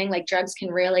mentioning, like drugs can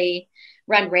really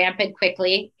run rampant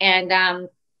quickly. And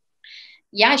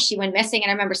yeah, she went missing.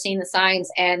 And I remember seeing the signs,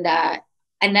 and then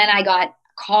I got a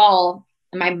call,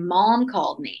 and my mom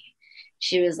called me.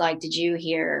 She was like, did you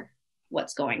hear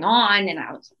what's going on? And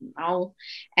I was like, no.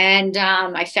 And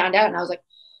I found out, and I was like,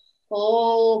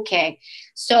 okay.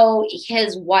 So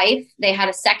his wife, they had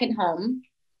a second home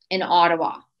in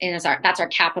Ottawa, and that's our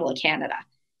capital of Canada.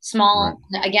 Small,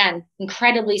 right. Again,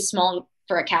 incredibly small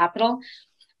for a capital.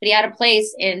 But he had a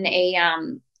place in a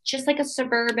just like a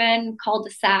suburban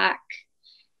cul-de-sac.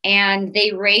 And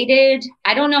they raided,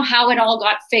 I don't know how it all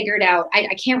got figured out.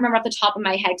 I can't remember off the top of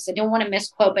my head, because I don't want to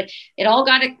misquote, but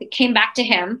it came back to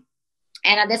him.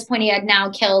 And at this point, he had now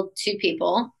killed 2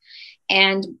 people.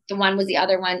 And the one was the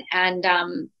other one.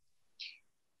 And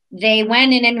they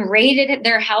went in and raided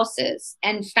their houses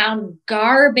and found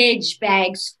garbage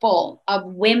bags full of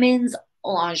women's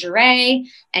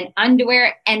lingerie and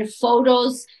underwear and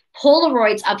photos,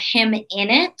 Polaroids of him in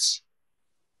it.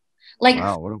 Like,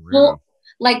 wow, what a weirdo.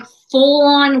 Like full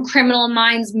on Criminal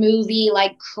Minds movie,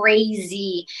 like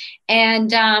crazy.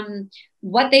 And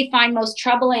what they find most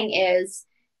troubling is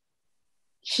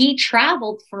he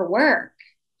traveled for work.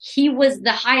 He was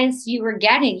the highest you were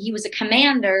getting. He was a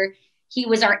commander. He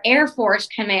was our Air Force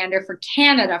commander for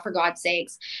Canada, for God's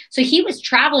sakes. So he was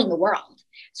traveling the world.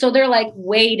 So they're like,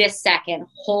 wait a second,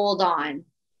 hold on.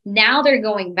 Now they're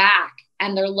going back,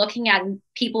 and they're looking at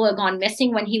people who have gone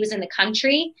missing when he was in the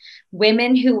country,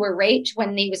 women who were raped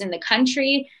when he was in the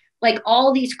country. Like,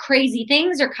 all these crazy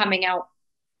things are coming out.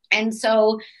 And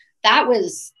so that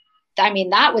was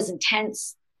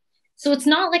intense. So it's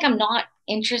not like I'm not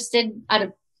interested out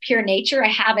of pure nature.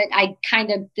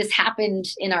 This happened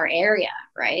in our area,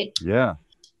 right? Yeah.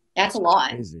 That's a lot.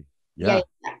 Crazy. Yeah.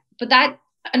 But that,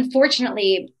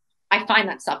 unfortunately, I find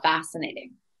that stuff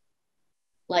fascinating.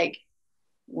 Like,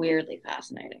 weirdly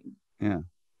fascinating. Yeah.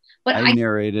 But I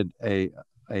narrated a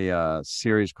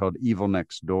series called Evil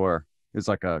Next Door. It was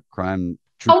like a crime.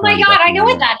 Oh my God, I know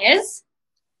what that is.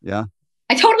 Yeah.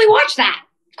 I totally watched that.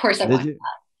 Of course I watched that.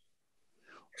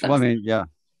 Well, I mean, yeah.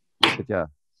 But yeah.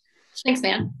 Thanks,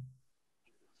 man.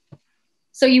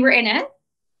 So you were in it?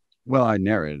 Well, I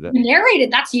narrated it. You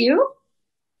narrated? That's you?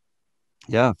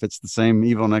 Yeah, if it's the same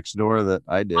Evil Next Door that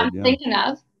I did. I'm thinking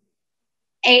of.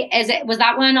 Was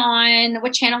that one on,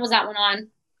 what channel was that one on?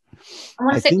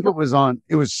 I think it was on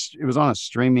a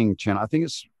streaming channel. I think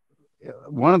it's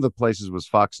one of the places was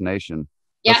Fox Nation.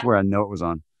 That's where I know it was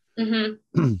on.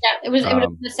 Mm-hmm. Yeah, it was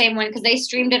the same one, because they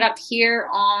streamed it up here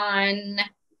on,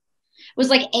 it was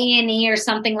like A&E or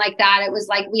something like that. It was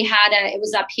like it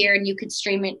was up here, and you could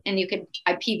stream it, and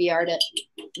I PVR'd it.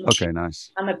 Okay,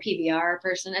 nice. I'm a PVR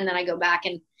person, and then I go back,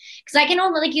 and because I can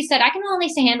only, like you said, I can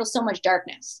only handle so much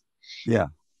darkness. Yeah.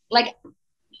 Like,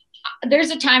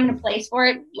 there's a time and a place for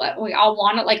it. I'll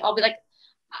want it. Like, I'll be like,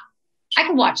 I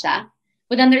can watch that.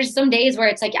 But then there's some days where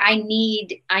it's like, I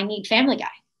need Family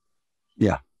Guy.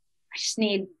 Yeah. I just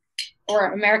need,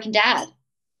 or American Dad.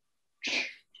 Do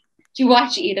you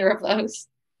watch either of those?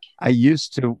 I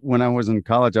used to, when I was in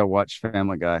college, I watched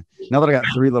Family Guy. Now that I got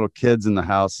 3 little kids in the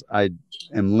house, I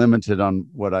am limited on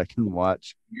what I can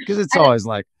watch because it's always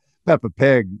like Peppa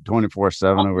Pig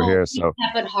 24/7 over here. So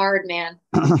Peppa hard, man.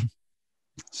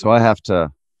 so I have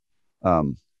to.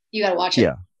 You gotta watch it.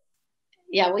 Yeah.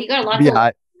 Yeah. Well, you got a lot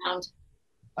Yeah, around.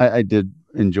 I did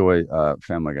enjoy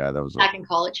Family Guy. That was Back in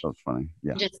college. That was funny.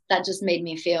 Yeah. That just made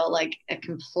me feel like a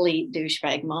complete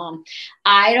douchebag mom.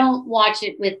 I don't watch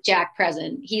it with Jack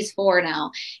present. He's 4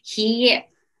 now. He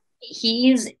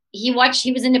was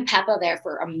into Peppa there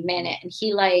for a minute, and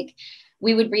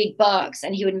we would read books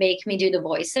and he would make me do the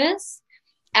voices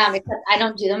because I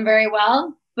don't do them very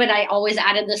well, but I always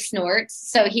added the snorts,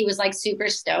 so he was like super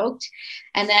stoked.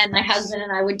 And then my husband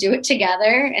and I would do it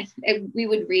together, and we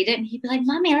would read it, and he'd be like,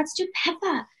 "Mommy, let's do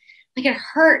Peppa, like it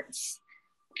hurts,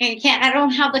 I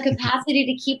don't have the capacity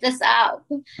to keep this up."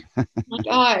 Oh my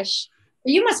gosh,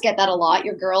 you must get that a lot,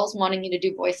 your girls wanting you to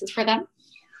do voices for them.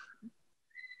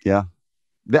 Yeah,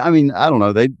 I mean, I don't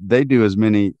know, they do as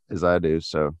many as I do,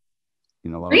 so a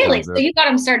lot really of so you got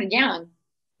them started young.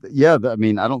 Yeah, I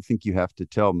mean, I don't think you have to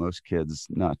tell most kids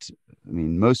not to. I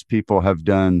mean, most people have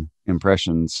done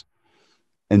impressions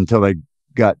until they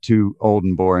got too old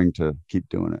and boring to keep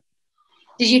doing it.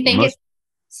 Did you think it's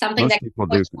something most that people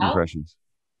do impressions?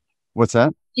 What's that?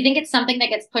 Do you think it's something that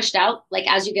gets pushed out, like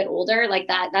as you get older, like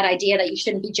that idea that you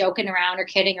shouldn't be joking around or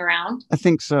kidding around? I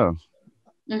think so.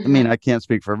 I mean, I can't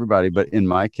speak for everybody, but in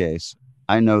my case,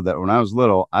 I know that when I was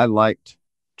little, I liked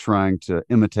trying to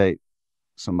imitate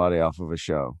somebody off of a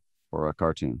show or a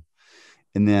cartoon.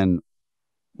 And then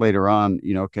later on,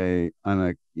 okay,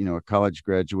 I'm a college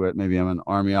graduate, maybe I'm an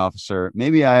Army officer,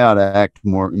 maybe I ought to act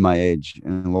more my age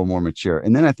and a little more mature.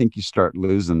 And then I think you start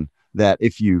losing that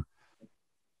if you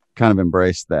kind of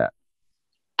embrace that.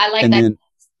 I like that. Then,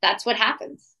 that's what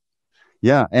happens.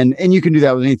 Yeah. And you can do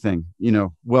that with anything,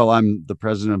 well, I'm the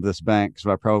president of this bank,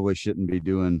 so I probably shouldn't be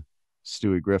doing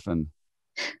Stewie Griffin.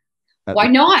 Why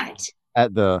not?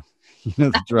 At the,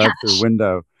 the drive-through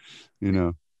window,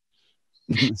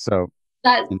 so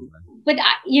that, anyway. But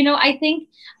I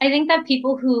think that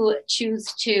people who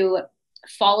choose to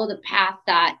follow the path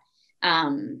that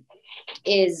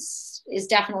is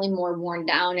definitely more worn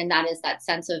down, and that is that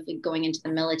sense of going into the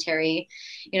military,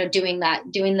 doing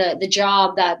the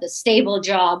job, the stable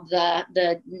job,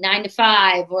 the 9 to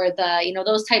 5, or the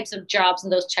those types of jobs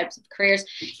and those types of careers.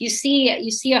 You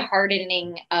see a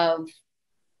hardening of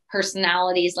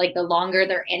personalities, like the longer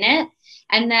they're in it.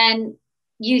 And then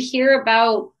you hear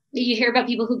about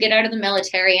people who get out of the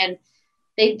military and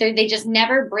they just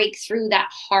never break through that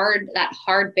hard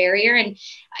barrier. And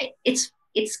it's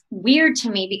weird to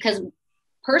me because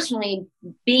personally,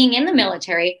 being in the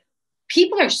military,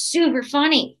 people are super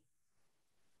funny.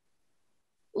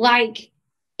 Like,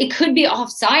 it could be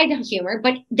offside humor,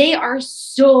 but there are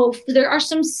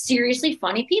some seriously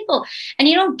funny people. And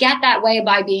you don't get that way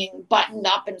by being buttoned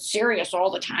up and serious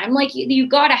all the time. Like, you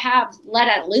got to let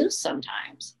it loose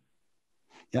sometimes.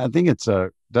 Yeah, I think it's a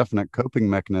definite coping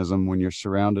mechanism when you're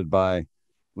surrounded by,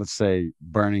 let's say,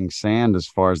 burning sand as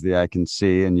far as the eye can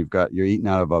see, and you're eating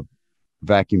out of a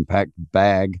vacuum packed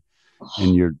bag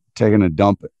and you're taking a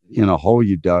dump in a hole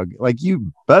you dug. Like,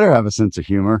 you better have a sense of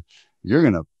humor. You're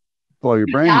going to blow your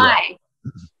brain out.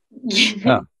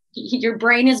 Yeah. Your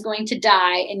brain is going to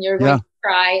die, and you're going to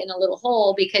cry in a little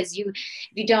hole because if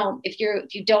you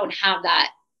don't have that,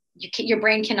 your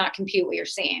brain cannot compute what you're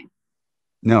seeing.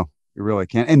 No, you really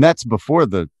can't. And that's before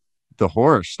the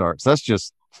horror starts. That's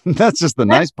just the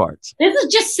nice parts. This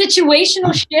is just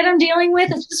situational shit I'm dealing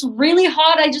with. It's just really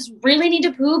hot. I just really need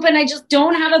to poop, and I just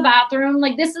don't have a bathroom.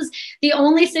 Like, this is the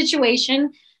only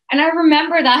situation. And I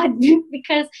remember that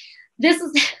because this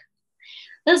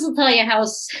will tell you how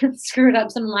screwed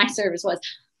up some of my service was.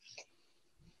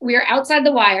 We were outside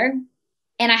the wire,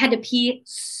 and I had to pee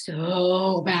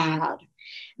so bad.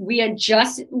 We had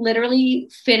just literally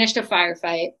finished a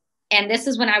firefight, and this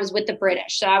is when I was with the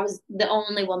British, so I was the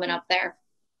only woman up there.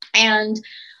 And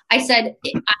I said,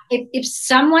 if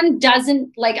someone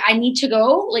doesn't, like, I need to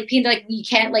go, like, people, like, you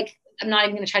can't, like, I'm not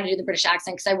even going to try to do the British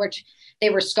accent because they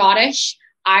were Scottish,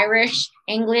 Irish,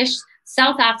 English,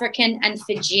 South African, and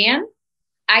Fijian.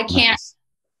 I can't. Nice.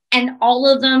 And all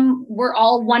of them were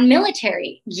all one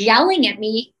military yelling at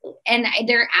me. And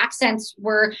their accents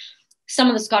some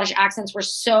of the Scottish accents were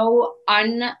so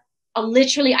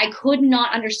literally, I could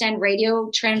not understand radio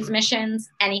transmissions,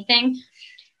 anything.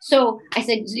 So I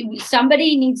said,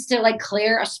 somebody needs to, like,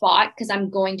 clear a spot because I'm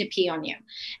going to pee on you.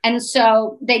 And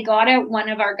so they got out one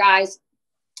of our guys,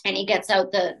 and he gets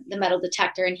out the metal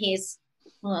detector, and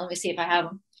let me see if I have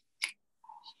him.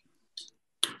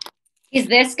 He's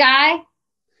this guy.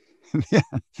 Yeah,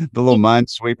 the little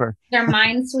minesweeper. Their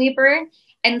minesweeper.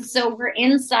 And so we're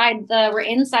inside.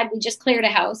 We just cleared a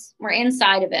house. We're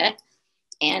inside of it.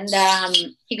 And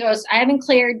he goes, I haven't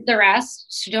cleared the rest,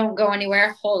 so don't go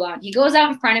anywhere. Hold on. He goes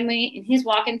out in front of me and he's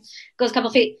walking, goes a couple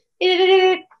feet.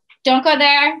 Don't go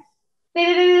there.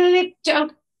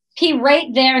 Don't pee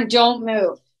right there and don't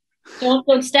move.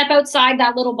 Don't step outside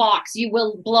that little box. You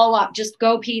will blow up. Just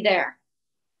go pee there.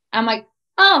 I'm like,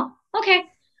 oh, okay.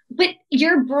 But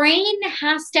your brain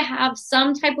has to have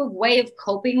some type of way of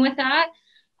coping with that,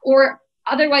 or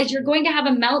otherwise you're going to have a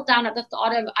meltdown at the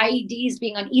thought of IEDs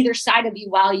being on either side of you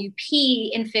while you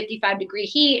pee in 55-degree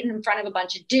heat and in front of a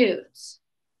bunch of dudes.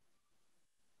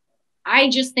 I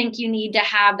just think you need to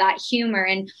have that humor.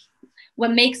 And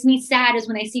what makes me sad is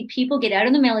when I see people get out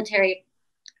of the military,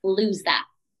 lose that.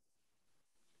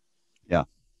 Yeah.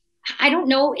 I don't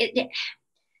know. Do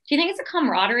you think it's a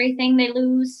camaraderie thing they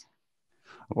lose?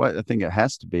 Well, I think it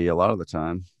has to be a lot of the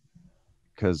time.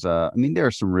 Because, I mean, there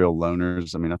are some real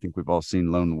loners. I mean, I think we've all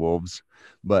seen lone wolves.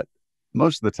 But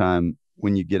most of the time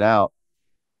when you get out,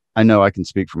 I know I can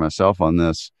speak for myself on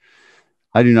this.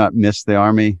 I do not miss the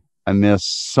Army. I miss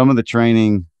some of the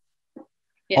training,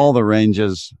 all the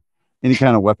ranges, any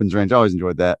kind of weapons range. I always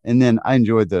enjoyed that. And then I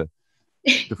enjoyed the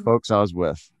folks I was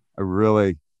with. I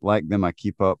really like them. I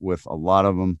keep up with a lot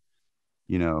of them.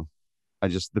 You know, I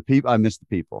miss the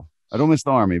people. I don't miss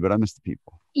the Army, but I miss the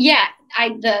people. Yeah,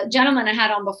 the gentleman I had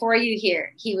on before you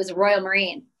here, he was a Royal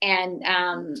Marine and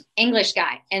English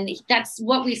guy, and that's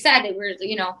what we said. It was,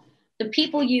 the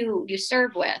people you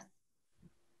serve with.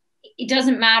 It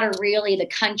doesn't matter really the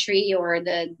country or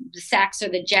the sex or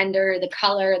the gender, or the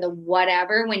color, or the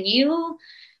whatever. When you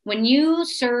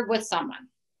serve with someone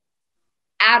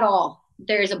at all,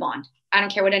 there's a bond. I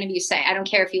don't care what any of you say. I don't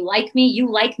care if you like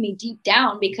me deep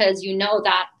down, because you know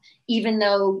that. Even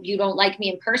though you don't like me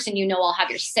in person, I'll have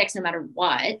your six no matter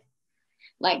what.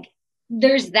 Like,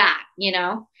 there's that,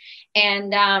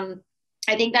 and I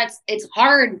think it's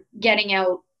hard getting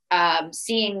out,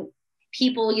 seeing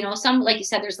people, some, like you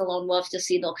said, there's the lone wolf to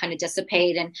see, they'll kind of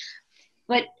dissipate.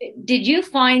 But did you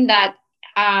find that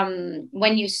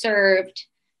when you served,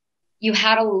 you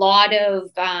had a lot of,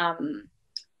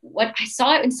 what I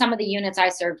saw it in some of the units I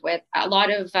served with, a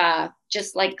lot of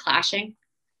just like clashing?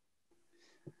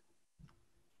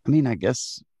 I mean, I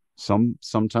guess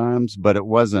sometimes, but it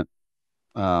wasn't,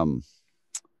 I mean,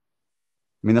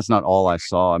 that's not all I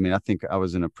saw. I mean, I think I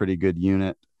was in a pretty good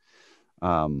unit.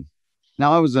 Now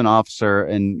I was an officer,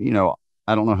 and,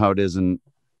 I don't know how it is in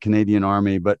Canadian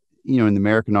Army, but, in the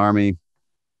American Army,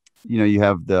 you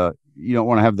don't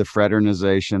want to have the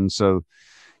fraternization. So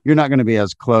you're not going to be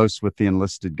as close with the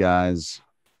enlisted guys.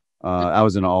 I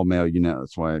was in an all-male unit.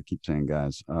 That's why I keep saying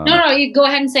guys. No, you go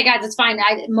ahead and say guys. It's fine.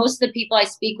 Most of the people I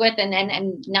speak with, and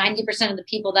 90% of the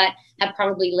people that have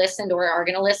probably listened or are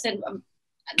going to listen,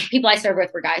 the people I serve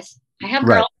with were guys. I have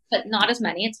girls, but not as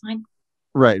many. It's fine.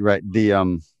 Right.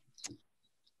 The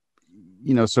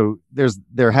so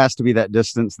there has to be that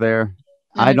distance there.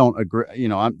 Mm-hmm. I don't agree.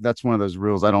 That's one of those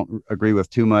rules I don't agree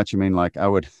with too much. I mean, like I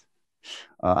would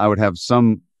have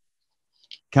some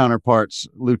counterparts,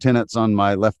 lieutenants on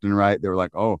my left and right. They were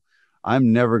like, oh,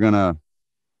 I'm never going to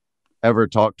ever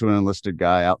talk to an enlisted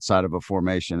guy outside of a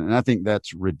formation. And I think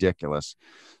that's ridiculous.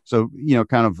 So,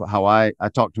 kind of how I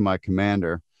talked to my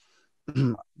commander,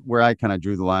 where I kind of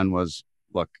drew the line was,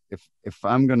 look, if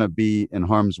I'm going to be in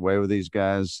harm's way with these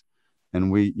guys and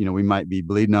we might be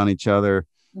bleeding on each other,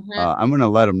 mm-hmm. I'm going to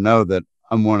let them know that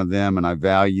I'm one of them and I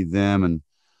value them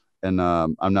and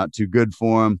I'm not too good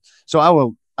for them. So I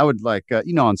would like,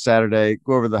 on Saturday,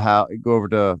 go over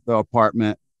to the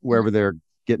apartment, wherever they're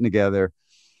getting together,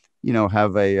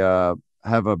 have a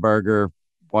burger,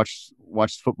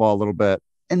 watch football a little bit.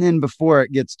 And then before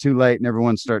it gets too late and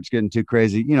everyone starts getting too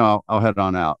crazy, I'll head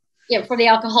on out. Yeah. Before the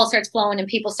alcohol starts flowing and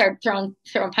people start throwing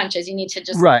punches, you need to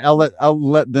just. Right. I'll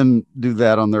let them do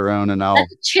that on their own, and let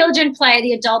the children play.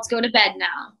 The adults go to bed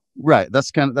now. Right.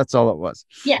 That's all it was.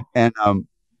 Yeah. And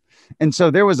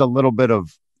so there was a little bit of,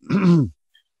 there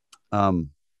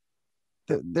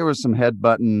was some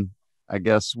headbutting, I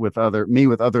guess, with other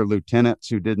lieutenants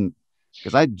who didn't,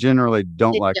 because I generally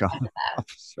don't like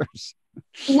officers.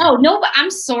 No, but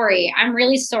I'm sorry. I'm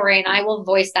really sorry. And I will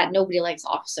voice that nobody likes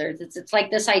officers. It's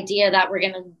like this idea that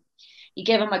you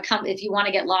give them a compass. If you want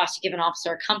to get lost, you give an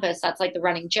officer a compass. That's like the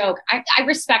running joke. I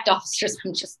respect officers.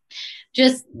 I'm just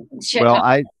shit.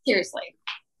 Well, seriously.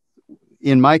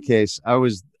 In my case, I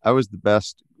was the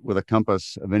best with a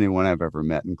compass of anyone I've ever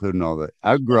met, including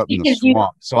I grew up in the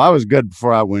swamp, so I was good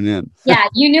before I went in. Yeah,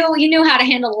 you knew how to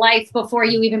handle life before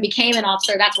you even became an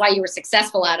officer. That's why you were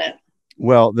successful at it.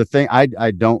 Well, the thing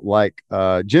I don't like,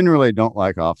 generally don't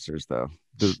like officers though.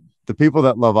 The people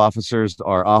that love officers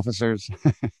are officers,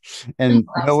 and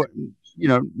no,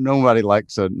 nobody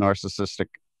likes a narcissistic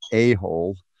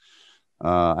a-hole.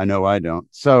 I know I don't.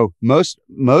 So most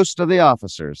of the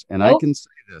officers, and I Nope. can say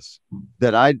this,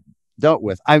 that I dealt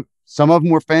with, I some of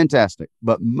them were fantastic,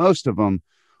 but most of them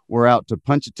were out to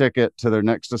punch a ticket to their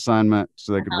next assignment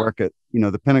so they could Uh-huh. work at,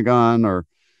 the Pentagon, or,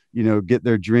 get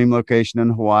their dream location in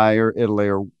Hawaii or Italy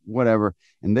or whatever.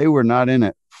 And they were not in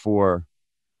it for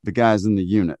the guys in the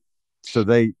unit. So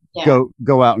they Yeah.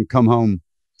 go out and come home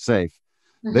safe.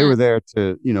 They Mhm. were there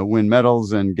to, win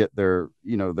medals and get their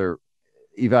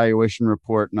evaluation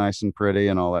report nice and pretty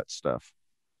and all that stuff.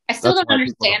 I still That's don't why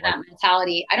people understand don't like that it.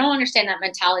 mentality. I don't understand that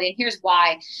mentality. And here's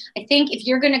why. I think if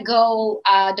you're going to go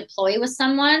deploy with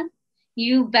someone,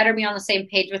 you better be on the same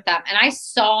page with them. And I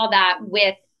saw that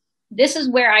this is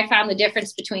where I found the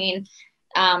difference between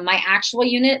my actual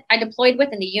unit I deployed with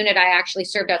and the unit I actually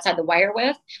served outside the wire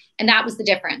with. And that was the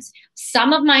difference.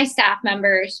 Some of my staff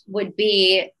members would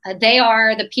be, they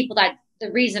are the people that,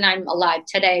 the reason I'm alive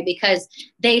today, because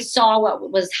they saw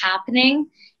what was happening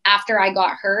after I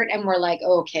got hurt and were like,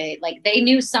 okay, like they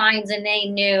knew signs and they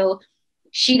knew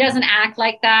she doesn't act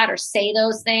like that or say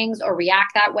those things or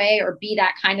react that way or be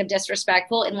that kind of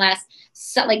disrespectful unless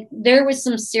like there was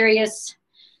some serious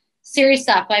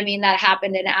stuff. I mean, that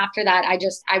happened. And after that,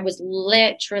 I was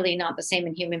literally not the same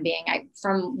in human being.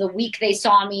 From the week they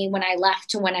saw me when I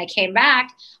left to when I came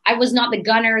back, I was not the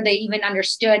gunner they even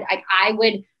understood. I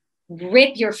would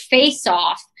rip your face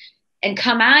off and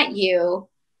come at you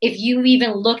if you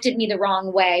even looked at me the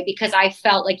wrong way because I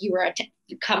felt like you were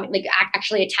coming, like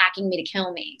actually attacking me to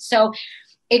kill me. So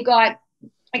it got,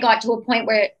 I got to a point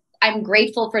where I'm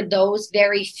grateful for those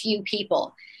very few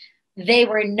people. They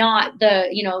were not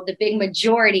the big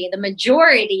majority. The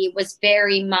majority was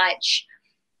very much,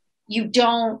 you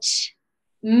don't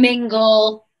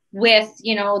mingle with,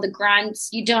 the grunts.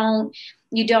 You don't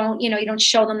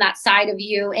show them that side of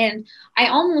you. And I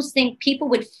almost think people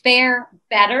would fare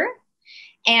better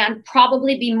and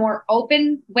probably be more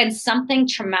open when something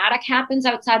traumatic happens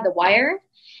outside the wire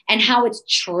and how it's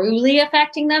truly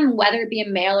affecting them, whether it be a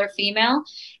male or female.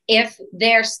 If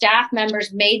their staff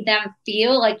members made them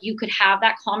feel like you could have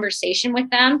that conversation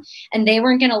with them and they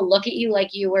weren't going to look at you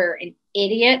like you were an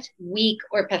idiot, weak,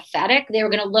 or pathetic, they were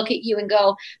going to look at you and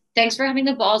go, thanks for having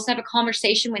the balls to have a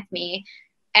conversation with me.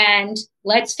 And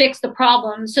let's fix the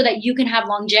problem so that you can have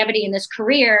longevity in this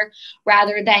career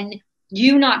rather than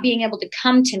you not being able to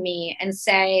come to me and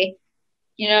say,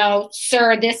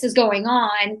 sir, this is going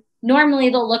on. Normally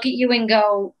they'll look at you and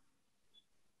go,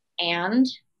 and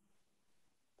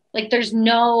like, there's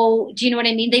no, do you know what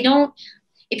I mean? They don't,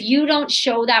 if you don't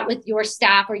show that with your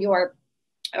staff or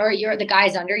the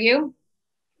guys under you,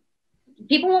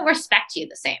 people won't respect you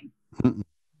the same.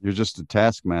 You're just a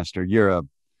taskmaster. You're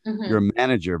a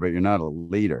manager, but you're not a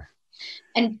leader.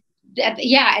 And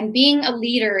yeah, and being a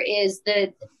leader is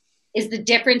the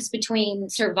difference between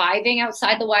surviving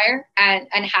outside the wire and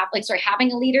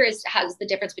having a leader has the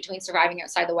difference between surviving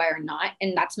outside the wire and not.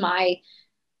 And that's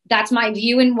my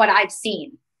view and what I've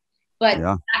seen. But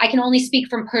yeah. I can only speak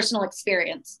from personal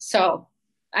experience. So,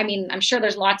 I mean, I'm sure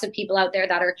there's lots of people out there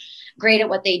that are great at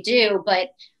what they do, but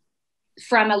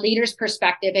from a leader's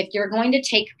perspective, if you're going to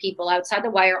take people outside the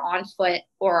wire on foot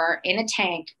or in a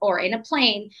tank or in a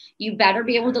plane, you better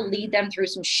be able to lead them through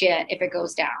some shit if it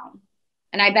goes down.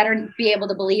 And I better be able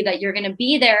to believe that you're going to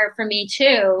be there for me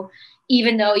too,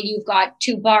 even though you've got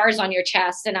 2 bars on your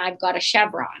chest and I've got a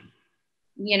chevron,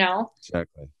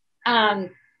 Exactly. I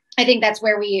think that's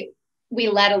where we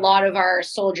let a lot of our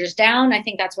soldiers down. I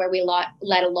think that's where we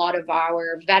let a lot of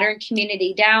our veteran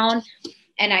community down.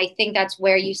 And I think that's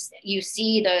where you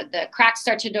see the cracks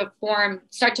start to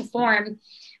form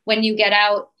when you get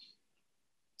out.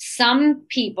 Some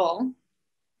people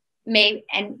may,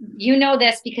 and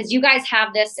this because you guys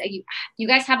have this, you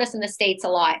guys have this in the States a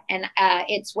lot. And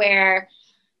it's where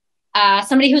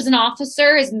somebody who's an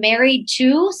officer is married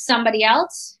to somebody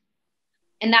else.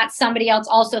 And that somebody else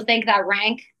also think that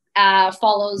rank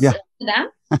follows them.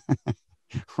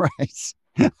 Right.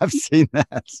 I've seen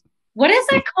that. What is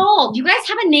that called? You guys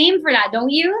have a name for that, don't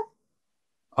you?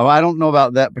 Oh, I don't know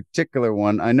about that particular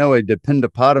one. I know a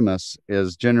dependopotamus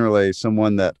is generally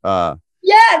someone that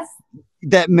yes,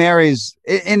 that marries,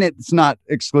 and it's not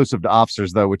exclusive to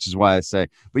officers though, which is why I say.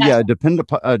 But yeah, a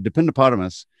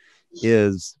dependopotamus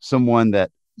is someone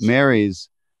that marries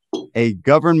a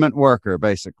government worker,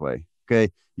 basically.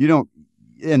 Okay, you don't,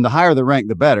 and the higher the rank,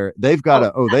 the better. They've got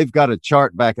a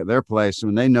chart back at their place,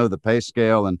 and they know the pay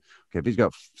scale. And okay, if he's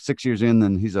got 6 years in,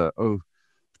 then he's a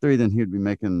 3, then he'd be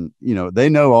making, they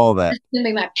know all that. It's gonna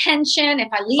be my pension. If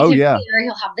I leave Oh him yeah, here,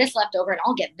 he'll have this left over and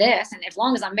I'll get this. And as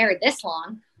long as I'm married this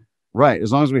long. right.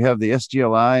 As long as we have the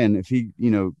SGLI, and if he,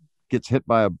 gets hit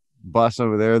by a bus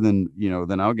over there, then,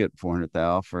 then I'll get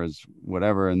 400,000 for his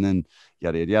whatever. And then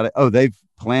yada, yada, yada. Oh, they've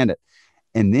planned it.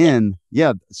 And then,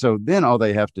 so then all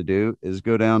they have to do is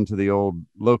go down to the old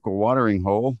local watering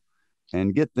hole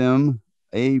and get them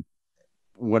a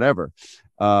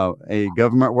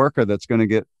government worker that's going to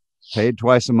get paid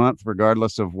twice a month,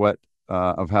 regardless of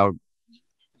of how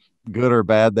good or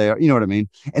bad they are. You know what I mean?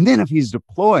 And then if he's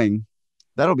deploying,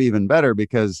 that'll be even better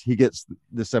because he gets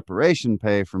the separation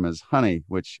pay from his honey,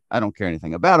 which I don't care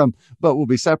anything about him, but we'll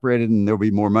be separated and there'll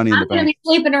be more money in the bank. I'm going to be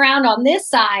sleeping around on this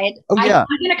side. Oh, yeah.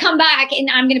 I'm going to come back and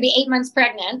I'm going to be 8 months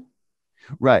pregnant.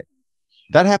 Right.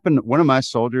 That happened. One of my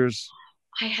soldiers.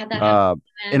 I had that happen.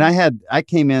 And I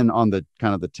came in on the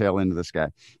kind of the tail end of this guy.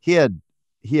 He had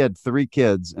 3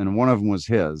 kids and one of them was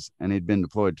his, and he'd been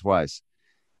deployed twice.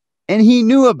 And he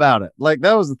knew about it. Like,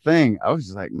 that was the thing. I was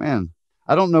just like, man,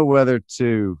 I don't know whether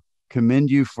to commend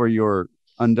you for your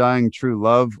undying true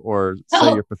love or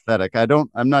say you're pathetic.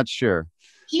 I'm not sure.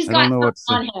 He's got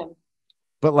something on him.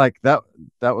 But like that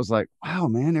was like, wow,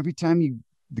 man, every time you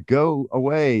go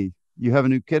away, you have a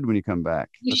new kid when you come back.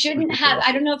 You shouldn't have.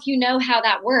 I don't know if you know how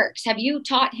that works. Have you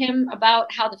taught him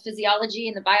about how the physiology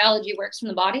and the biology works from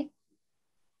the body?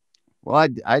 Well,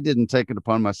 I didn't take it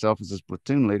upon myself as his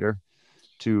platoon leader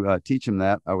to teach him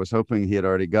that. I was hoping he had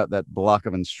already got that block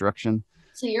of instruction.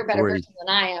 So you're a better person than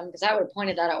I am, because I would have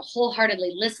pointed that out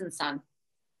wholeheartedly. Listen, son,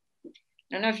 I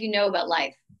don't know if you know about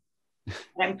life,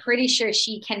 but I'm pretty sure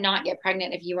she cannot get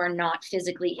pregnant if you are not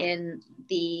physically in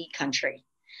the country.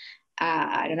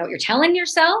 I don't know what you're telling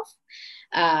yourself,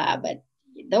 but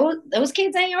those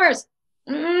kids ain't yours.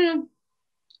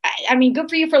 I mean, good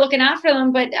for you for looking after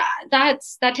them, but that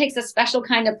takes a special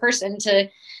kind of person to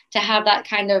have that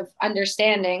kind of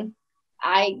understanding.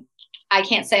 I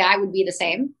can't say I would be the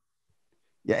same.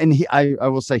 Yeah, and I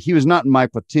will say he was not in my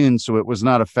platoon, so it was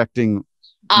not affecting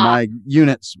my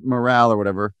unit's morale or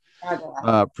whatever,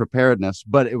 preparedness.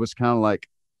 But it was kind of like,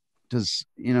 does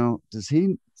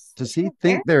he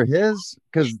think they're his?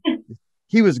 Because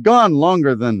he was gone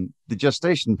longer than the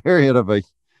gestation period of a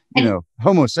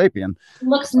Homo sapien.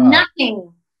 Looks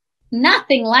nothing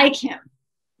like him.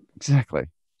 Exactly.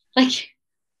 Like,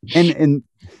 and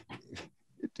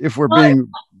if we're being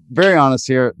very honest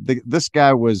here, this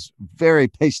guy was very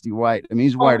pasty white. I mean,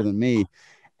 he's whiter than me.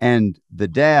 And the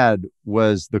dad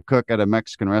was the cook at a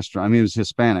Mexican restaurant. I mean, he was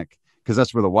Hispanic because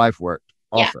that's where the wife worked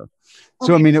also. Yeah. Okay.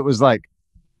 So, I mean, it was like,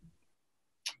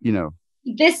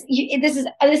 this child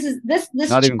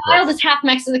is half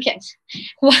Mexican.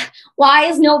 Why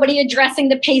is nobody addressing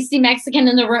the pasty Mexican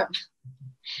in the room?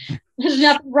 There's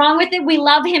nothing wrong with it. We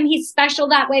love him. He's special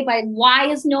that way. But why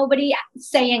is nobody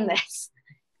saying this?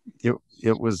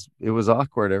 It was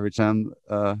awkward every time.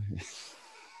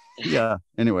 Yeah.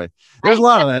 Anyway, there's a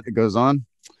lot of that goes on.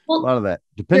 Well, a lot of that.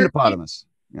 Dependopotamus.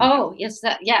 Yeah. Oh, yes.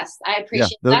 Yes. I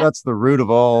appreciate that. That's the root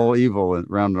of all evil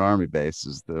around an army base,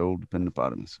 is the old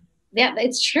dependopotamus. Yeah,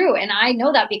 it's true. And I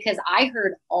know that because I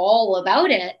heard all about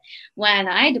it when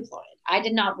I deployed. I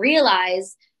did not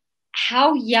realize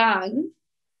how young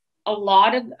a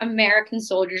lot of American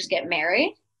soldiers get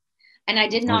married. And I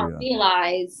did not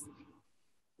realize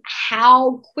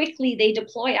how quickly they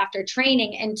deploy after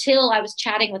training until I was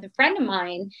chatting with a friend of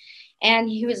mine. And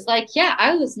he was like, yeah,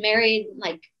 I was married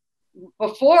like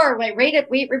before, right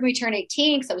when we turned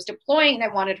 18, because I was deploying and I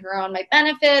wanted her on my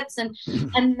benefits. And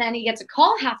then he gets a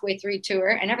call halfway through tour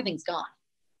and everything's gone.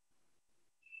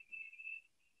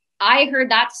 I heard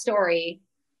that story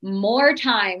more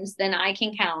times than I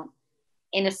can count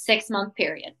in a 6-month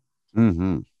period.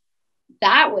 Mm-hmm.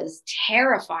 That was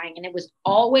terrifying. And it was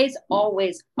always,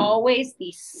 always, always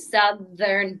the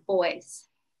Southern boys.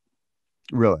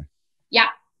 Really? Yeah.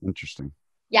 Interesting.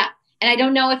 Yeah. And I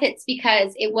don't know if it's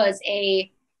because it was the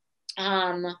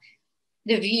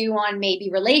view on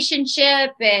maybe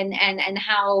relationship and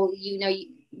how,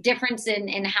 difference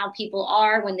in how people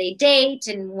are when they date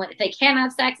and if they can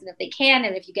have sex and if they can,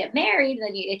 and if you get married,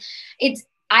 then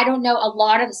I don't know.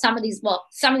 Some of these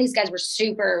guys were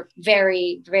super,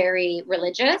 very, very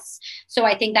religious. So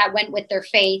I think that went with their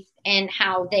faith and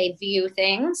how they view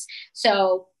things.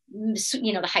 So,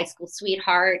 the high school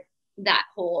sweetheart, that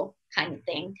whole kind of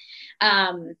thing.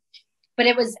 But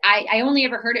it was, I only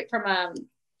ever heard it from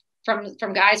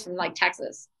guys from like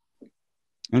Texas.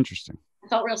 Interesting. I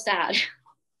felt real sad.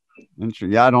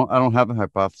 Interesting. Yeah, I don't have a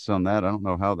hypothesis on that. I don't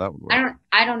know how that would work.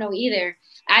 I don't know either.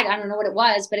 I don't know what it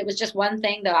was, but it was just one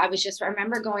thing though. I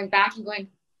remember going back and going,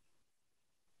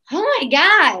 oh my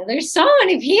God, there's so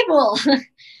many people.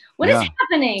 What is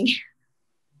happening?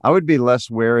 I would be less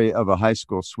wary of a high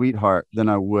school sweetheart than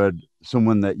I would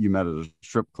someone that you met at a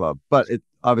strip club. But it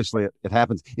obviously it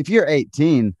happens. If you're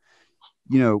 18,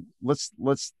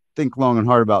 let's think long and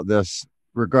hard about this,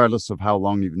 regardless of how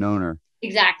long you've known her.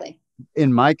 Exactly.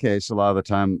 In my case, a lot of the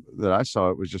time that I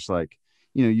saw it was just like,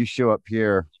 you show up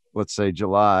here, let's say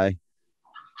July,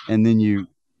 and then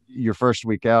your first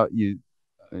week out,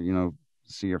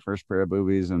 see your first pair of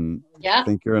boobies and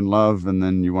think you're in love, and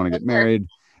then you want to get married.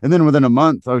 And then within a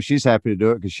month, she's happy to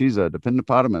do it because she's a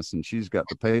dependopotamus and she's got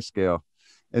the pay scale.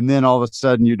 And then all of a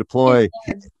sudden you deploy.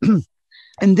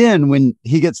 And then when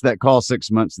he gets that call 6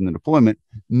 months in the deployment,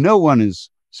 no one is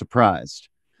surprised.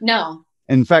 No.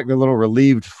 In fact, they're a little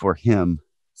relieved for him.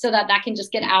 So that can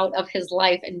just get out of his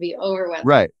life and be over with.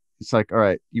 Right. It's like, all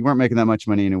right, you weren't making that much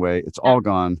money anyway. It's all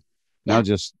gone. Now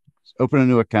just open a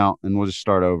new account and we'll just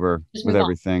start over with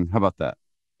everything. How about that?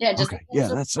 Yeah, just okay. Yeah,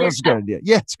 that's a good idea.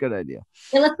 Yeah, it's a good idea.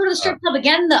 Yeah, let's go to the strip club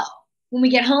again though when we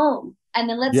get home, and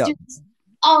then let's do this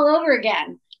all over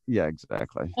again. Yeah,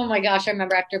 exactly. Oh my gosh, I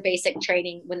remember after basic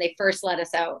training when they first let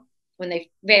us out, when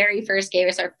they very first gave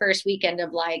us our first weekend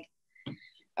of like,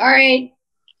 all right,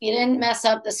 you didn't mess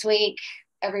up this week.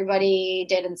 Everybody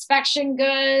did inspection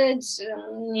goods.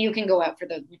 You can go out for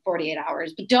the 48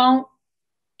 hours, but don't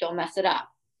mess it up.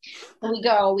 We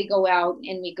go out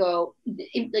and we go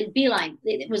like beeline.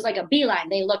 It was like a beeline.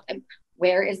 They looked,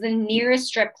 where is the nearest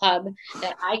strip club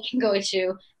that I can go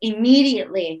to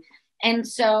immediately? And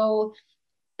so,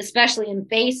 especially in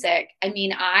basic, I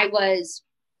mean, I was,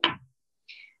 how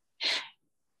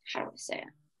do I say it?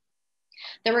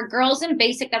 There were girls in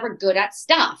basic that were good at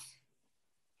stuff.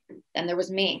 Then there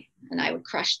was me, and I would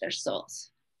crush their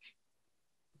souls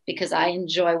because I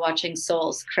enjoy watching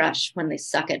souls crush when they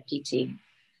suck at PT.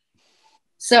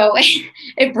 So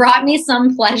it brought me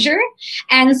some pleasure.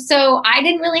 And so I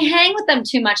didn't really hang with them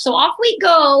too much. So off we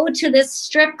go to this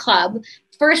strip club,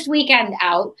 first weekend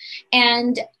out.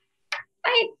 And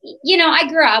I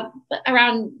grew up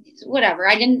around whatever.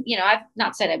 I didn't, I've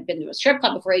not said I've been to a strip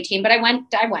club before 18, but I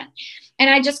went. And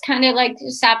I just kind of like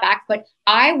sat back. But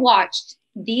I watched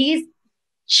these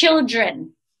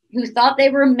children who thought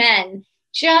they were men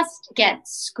just get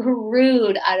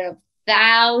screwed out of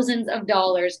thousands of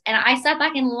dollars. And I sat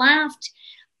back and laughed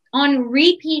on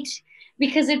repeat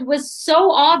because it was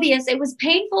so obvious. It was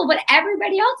painful, but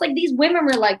everybody else, like these women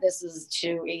were like, this is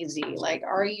too easy. Like,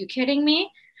 are you kidding me?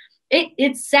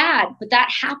 It's sad, but that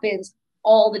happens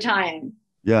all the time.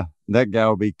 Yeah. That gal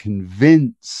will be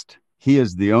convinced he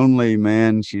is the only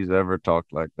man she's ever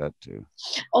talked like that to.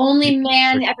 Only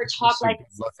man ever talked like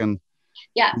this. Looking,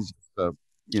 yeah. He's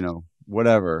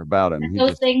whatever about him.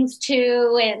 Those things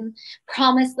too, and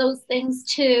promise those things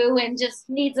too, and just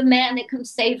needs a man that can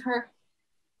save her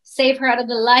out of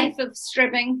the life of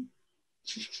stripping.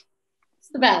 It's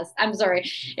the best. I'm sorry.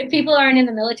 If people aren't in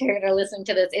the military and are listening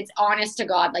to this, it's honest to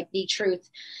God, like the truth.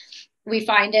 We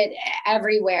find it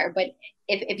everywhere. But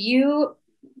and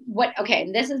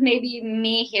this is maybe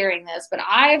me hearing this, but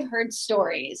I've heard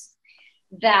stories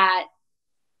that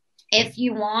if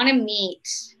you want to meet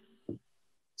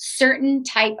certain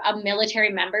type of military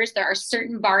members, there are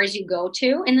certain bars you go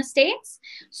to in the States.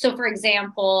 So for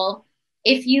example,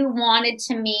 if you wanted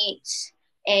to meet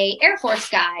a Air Force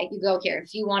guy, you go here.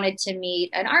 If you wanted to meet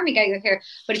an Army guy, you go here.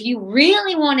 But if you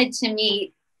really wanted to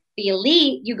meet the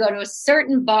elite, you go to a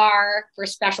certain bar for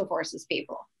Special Forces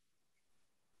people.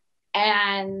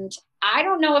 And I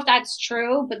don't know if that's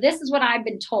true, but this is what I've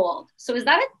been told. So is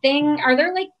that a thing? Are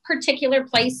there like particular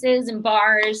places and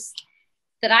bars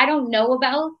that I don't know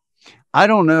about? I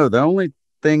don't know. The only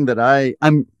thing that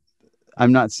I'm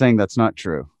not saying that's not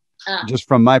true. Just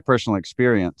from my personal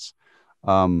experience.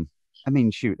 I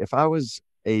mean, shoot, if I was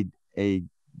a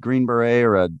Green Beret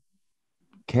or a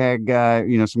CAG guy,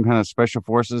 some kind of special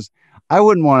forces, I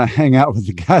wouldn't want to hang out with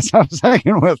the guys I was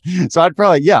hanging with. So I'd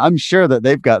probably, I'm sure that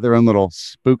they've got their own little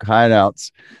spook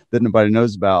hideouts that nobody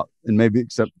knows about, and maybe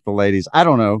except the ladies. I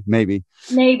don't know. Maybe.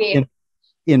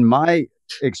 In my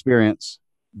experience,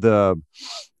 the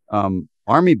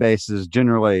Army bases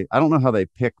generally, I don't know how they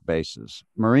pick bases.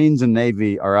 Marines and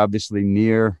Navy are obviously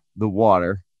near the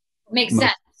water. Makes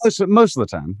sense. Most of the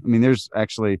time. I mean, there's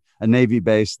actually a Navy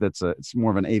base it's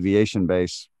more of an aviation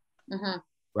base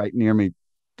right near me,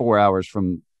 4 hours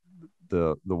from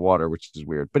the water, which is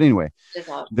weird. But anyway,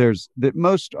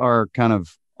 most are kind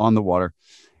of on the water.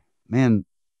 Man,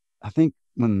 I think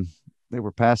when they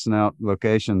were passing out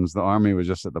locations, the Army was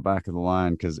just at the back of the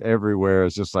line because everywhere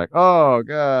is just like, oh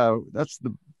God, that's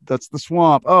the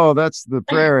swamp. Oh, that's the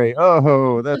prairie.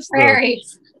 Oh, that's the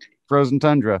frozen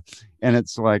tundra. And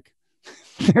it's like,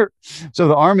 So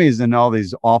the Army is in all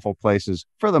these awful places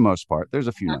for the most part. There's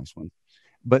a few nice ones,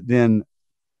 but then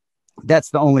that's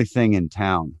the only thing in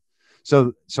town.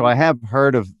 So I have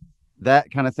heard of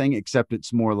that kind of thing, except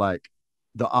it's more like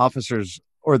the officers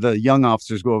or the young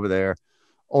officers go over there,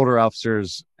 older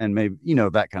officers, and maybe,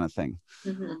 that kind of thing.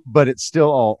 Mm-hmm. But it's still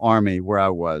all Army where I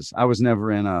was. I was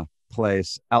never in a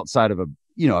place outside of a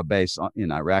base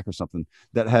in Iraq or something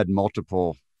that had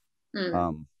multiple,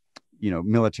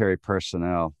 military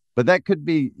personnel. But that could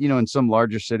be, in some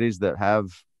larger cities that have,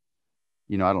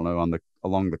 I don't know,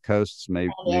 along the coasts,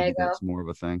 maybe that's more of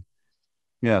a thing.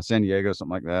 Yeah, San Diego,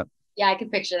 something like that. Yeah, I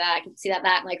can picture that. I can see that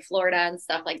in like Florida and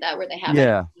stuff like that, where they have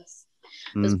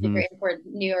those very important,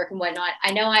 New York and whatnot.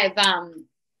 I know I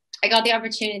got the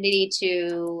opportunity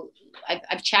to.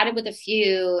 I've chatted with a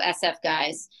few SF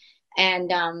guys, and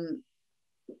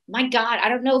my God, I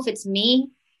don't know if it's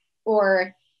me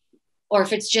or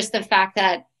if it's just the fact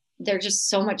that they're just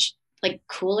so much like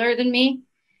cooler than me.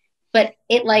 But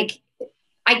it like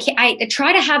I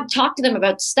try to talk to them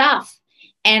about stuff.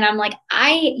 And I'm like,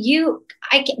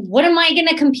 what am I going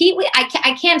to compete with?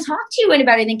 I can't talk to you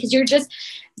about anything because you're just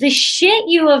the shit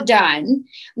you have done,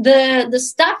 the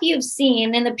stuff you've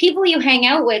seen, and the people you hang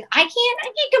out with. I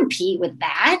can't compete with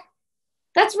that.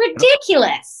 That's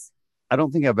ridiculous. I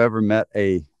don't think I've ever met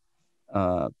a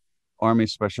Army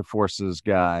Special Forces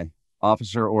guy,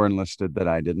 officer or enlisted, that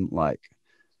I didn't like.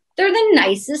 They're the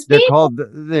nicest They're people. called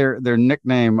their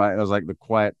nickname was like the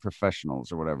quiet professionals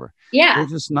or whatever. Yeah. They're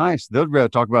just nice. They'd rather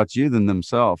talk about you than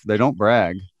themselves. They don't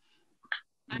brag.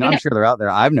 I'm sure they're out there.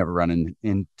 I've never run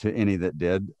into any that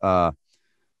did. I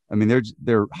mean,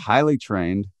 they're highly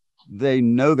trained. They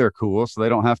know they're cool, so they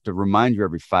don't have to remind you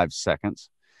every 5 seconds.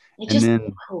 They're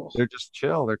just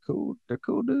chill. They're cool. They're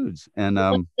cool dudes. And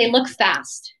they look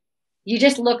fast. You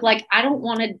just look like I don't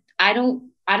want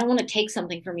to take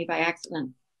something from you by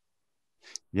accident.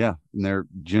 Yeah, and they're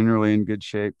generally in good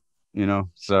shape,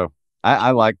 So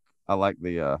I like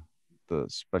the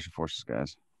Special Forces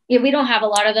guys. Yeah, we don't have a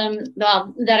lot of them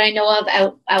that I know of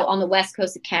out on the west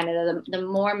coast of Canada. The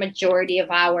more majority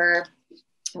of our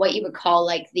what you would call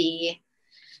like the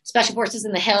Special Forces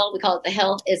in the Hill, we call it the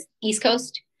Hill, is East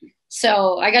Coast.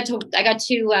 So I got to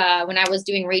when I was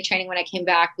doing retraining when I came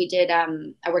back, we did I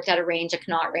worked at a range, a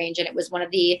Connaught range, and it was one of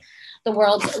the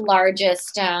world's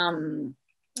largest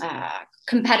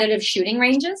competitive shooting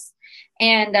ranges.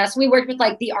 And so we worked with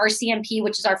like the RCMP,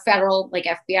 which is our federal like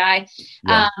FBI,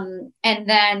 and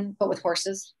then but with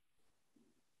horses.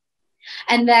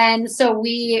 And then so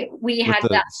we had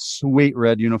that sweet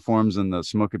red uniforms and the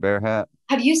Smokey Bear hat.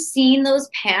 Have you seen those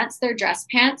pants? They're dress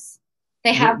pants.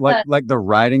 They have like the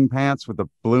riding pants with the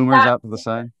bloomers out to the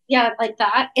side. Yeah, like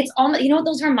that. It's almost, what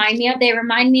those remind me of? They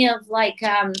remind me of like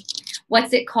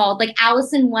what's it called? Like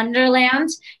Alice in Wonderland.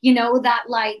 That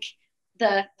like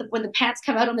the when the pants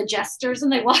come out on the jesters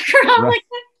and they walk around like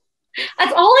that.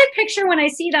 That's all I picture when I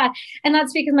see that. And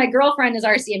that's because my girlfriend is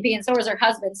RCMP and so is her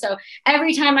husband. So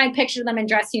every time I picture them in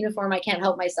dress uniform, I can't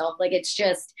help myself. Like it's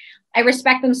just, I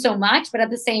respect them so much, but at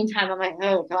the same time, I'm like,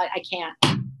 oh God, I can't.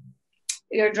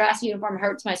 Your dress uniform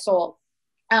hurts my soul.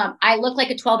 I look like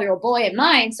a 12-year-old boy in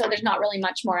mine, so there's not really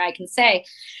much more I can say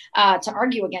to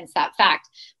argue against that fact.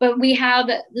 But we have,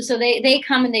 so they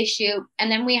come and they shoot,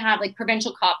 and then we have like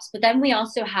provincial cops, but then we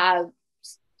also have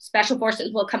Special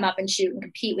Forces will come up and shoot and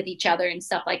compete with each other and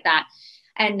stuff like that.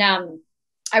 And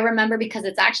I remember because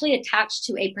it's actually attached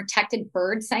to a protected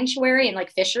bird sanctuary and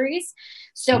like fisheries.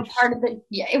 So part of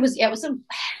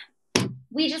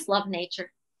we just love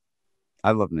nature.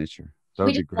 I love nature.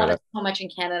 We just love it so much in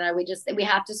Canada. We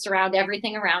have to surround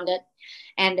everything around it,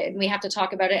 and we have to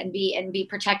talk about it and be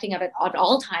protecting of it at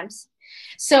all times.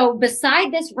 So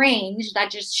beside this range that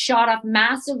just shot off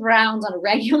massive rounds on a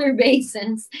regular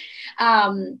basis,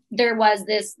 there was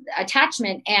this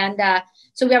attachment, and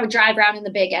so we would drive around in the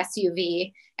big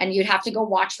SUV, and you'd have to go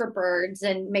watch for birds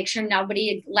and make sure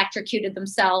nobody electrocuted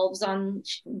themselves on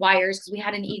wires, because we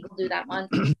had an eagle do that once.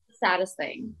 The saddest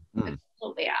thing.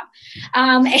 Yeah.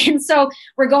 And so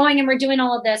we're going and we're doing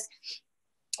all of this,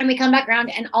 and we come back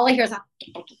around, and all I hear is, and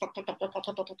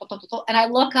I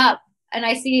look up and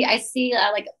I see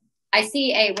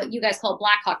a, what you guys call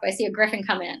Blackhawk, but I see a Griffin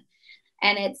come in,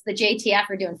 and it's the JTF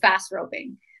are doing fast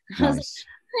roping. Nice. I was like,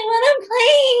 I want to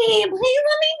play. Please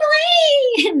let me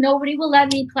play. And nobody will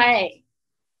let me play.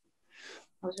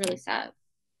 I was really sad.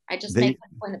 I just make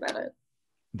a point about it.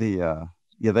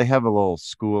 They have a little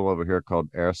school over here called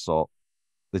Air Assault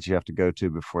that you have to go to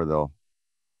before they'll.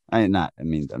 I'm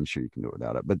sure you can do it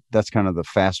without it, but that's kind of the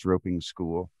fast roping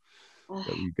school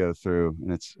that you go through,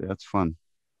 and it's fun.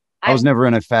 I was never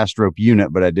in a fast rope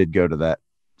unit, but I did go to that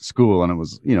school, and it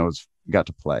was got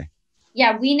to play.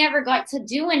 Yeah, we never got to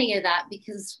do any of that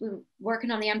because we were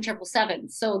working on the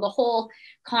M777. So the whole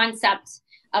concept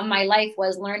of my life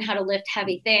was learn how to lift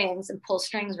heavy things and pull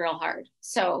strings real hard.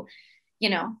 So, you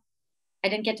know, I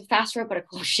didn't get to fast rope, but a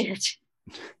cool shit.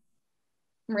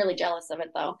 I'm really jealous of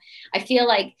it though. I feel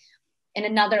like in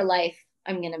another life,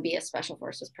 I'm going to be a special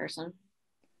forces person.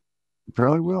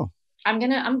 Probably will. I'm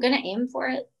going to aim for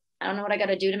it. I don't know what I got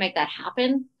to do to make that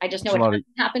happen. I just know it hasn't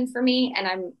happened for me. And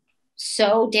I'm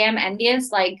so damn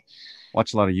envious. Like,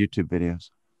 watch a lot of YouTube videos.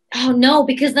 Oh no,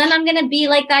 because then I'm going to be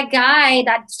like that guy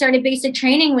that started basic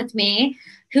training with me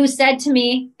who said to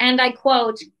me, and I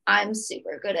quote, I'm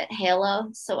super good at Halo,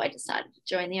 so I decided to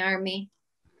join the army.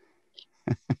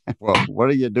 Well, what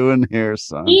are you doing here,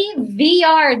 son? He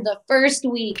VR'd the first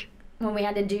week when we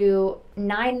had to do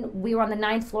we were on the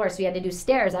 9th floor, so we had to do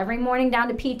stairs every morning down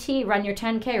to PT, run your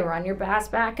 10K, run your ass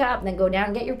back up, and then go down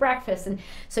and get your breakfast. And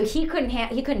so he couldn't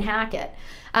hack it.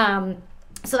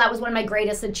 So that was one of my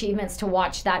greatest achievements, to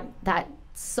watch that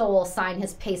soul sign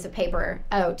his piece of paper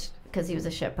out because he was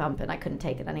a shit pump and I couldn't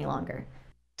take it any longer.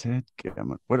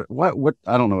 What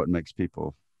I don't know what makes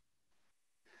people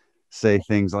say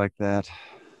things like that.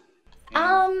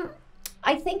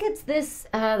 I think it's this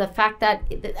the fact that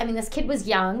this kid was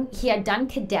young. He had done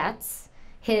cadets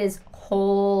his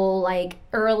whole like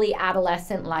early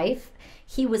adolescent life.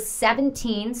 He was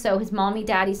 17, so his mommy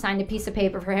daddy signed a piece of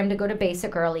paper for him to go to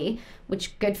basic early,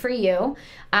 which good for you.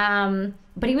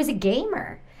 But he was a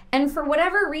gamer. And for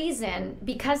whatever reason,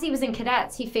 because he was in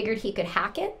cadets, he figured he could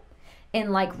hack it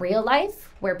in like real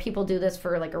life, where people do this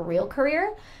for like a real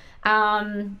career.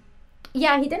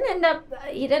 Yeah, he didn't end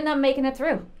up making it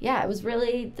through. Yeah, it was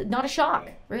really not a shock,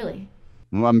 really.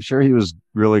 Well, I'm sure he was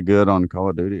really good on Call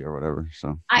of Duty or whatever.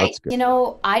 So that's good.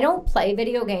 I don't play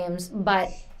video games, but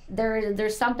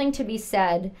there's something to be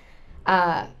said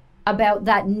about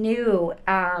that new.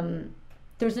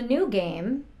 There's a new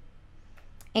game,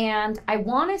 and I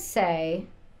want to say,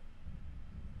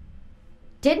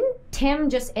 didn't Tim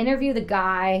just interview the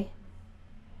guy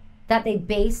that they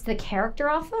based the character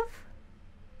off of?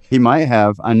 He might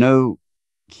have. I know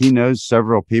he knows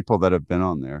several people that have been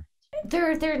on there.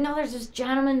 There's this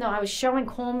gentleman though. I was showing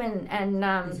Coleman and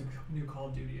New Call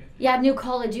of Duty. Yeah, New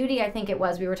Call of Duty. I think it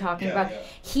was we were talking about.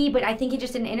 Yeah. But I think he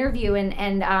just did an interview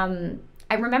and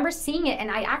I remember seeing it,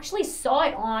 and I actually saw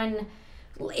it on.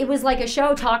 It was like a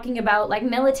show talking about like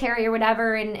military or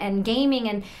whatever and gaming,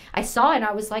 and I saw it and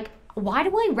I was like, why do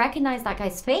I recognize that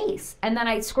guy's face? And then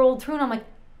I scrolled through and I'm like,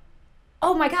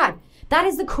 oh my God, that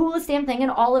is the coolest damn thing in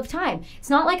all of time. It's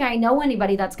not like I know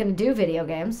anybody that's going to do video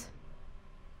games.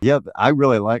 Yeah, I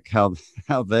really like how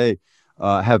they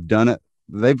have done it.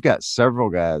 They've got several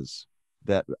guys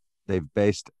that they've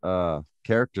based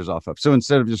characters off of. So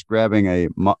instead of just grabbing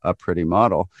a pretty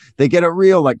model, they get a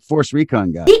real like Force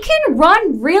Recon guy. He can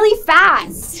run really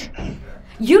fast.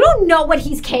 You don't know what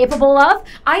he's capable of.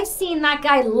 I've seen that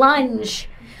guy lunge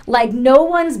like no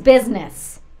one's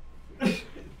business.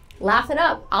 Laugh it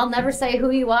up. I'll never say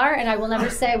who you are, and I will never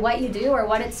say what you do or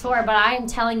what it's for, but I am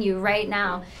telling you right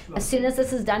now, as soon as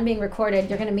this is done being recorded,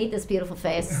 you're going to meet this beautiful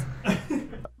face.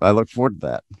 I look forward to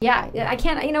that. Yeah, I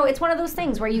can't, it's one of those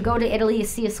things where you go to Italy, you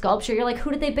see a sculpture, you're like, who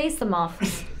did they base them off?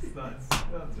 That's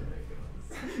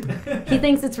ridiculous. He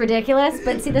thinks it's ridiculous,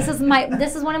 but see, this is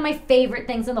one of my favorite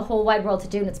things in the whole wide world to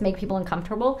do, and it's make people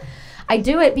uncomfortable. I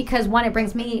do it because, one, it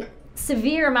brings me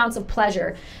severe amounts of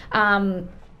pleasure.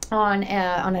 On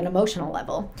an emotional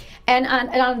level, and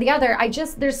on the other,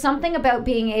 there's something about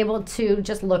being able to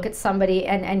just look at somebody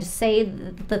and say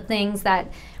the things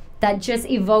that just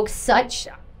evoke such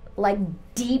like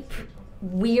deep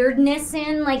weirdness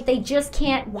in, like they just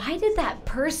can't. Why did that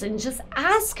person just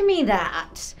ask me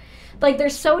that? Like they're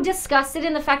so disgusted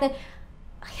in the fact that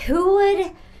who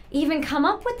would even come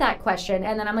up with that question,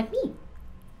 and then I'm like, me.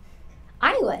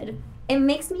 I would. It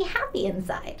makes me happy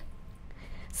inside.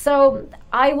 So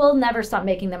I will never stop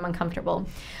making them uncomfortable.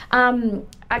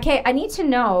 Okay, I need to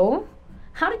know,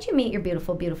 how did you meet your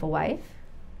beautiful, beautiful wife?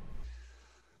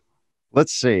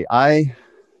 Let's see. I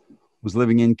was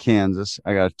living in Kansas.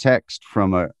 I got a text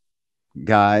from a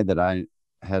guy that I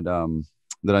had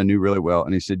that I knew really well,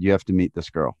 and he said, you have to meet this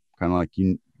girl. Kind of like,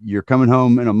 you're coming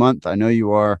home in a month. I know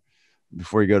you are.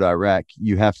 Before you go to Iraq,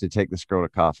 you have to take this girl to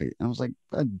coffee. And I was like,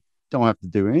 I don't have to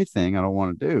do anything I don't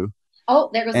want to do. Oh,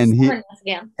 there goes the stubbornness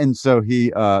again. And so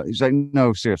he's like,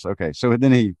 no, seriously. Okay. So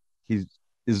then he is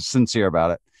sincere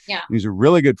about it. Yeah. He's a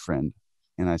really good friend.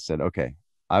 And I said, okay,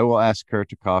 I will ask her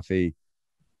to coffee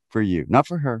for you, not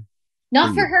for her.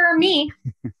 Not for her or me.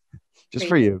 Just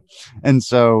for you. And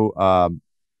so,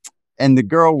 and the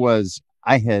girl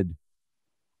I had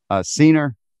seen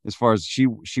her as far as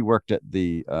she worked at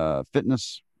the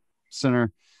fitness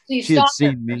center. So you She had stalked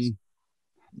her seen first.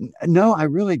 me. No, I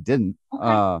really didn't.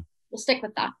 Okay. We'll stick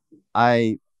with that.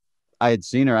 I had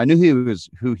seen her. I knew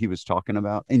who he was talking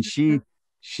about, and she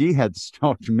had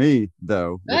stalked me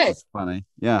though, which Good. is funny.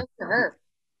 Yeah, Good for her.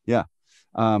 yeah.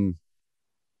 Um,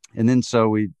 and then so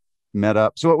we met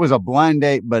up. So it was a blind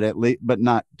date, but but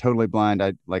not totally blind.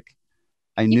 I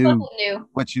You knew both knew.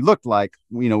 what she looked like,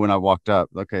 when I walked up.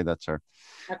 Okay, that's her.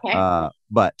 Okay.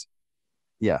 But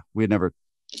yeah, we had never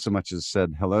so much as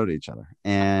said hello to each other.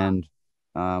 And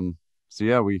so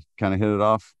yeah, we kind of hit it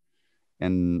off,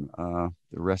 and the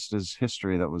rest is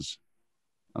history. That was,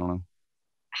 I don't know,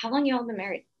 How long you all been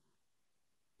married?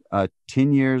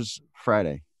 10 years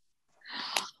Friday.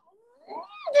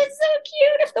 That's so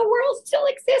cute. If the world still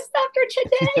exists after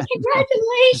today,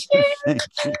 congratulations.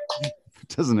 If it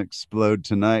doesn't explode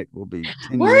tonight, we'll be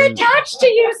 10 We're years. attached to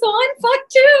you, so I'm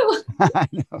fucked too. I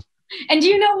know. And do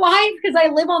you know why? Because I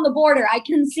live on the border. I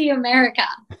can see America.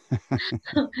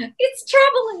 It's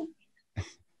troubling.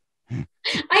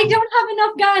 I don't have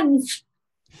enough guns.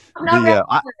 I'm not ready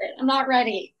for it. I'm not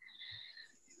ready.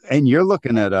 And you're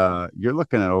looking at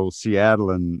old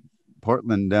Seattle and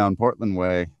Portland down Portland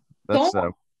way. That's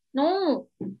no.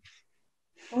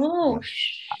 Oh,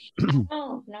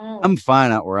 no. I'm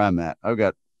fine out where I'm at. I've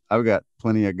got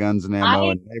plenty of guns and ammo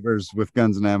and neighbors with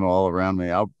guns and ammo all around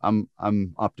me.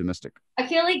 I'm optimistic. I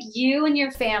feel like you and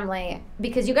your family,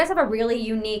 because you guys have a really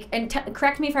unique, and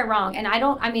correct me if I'm wrong,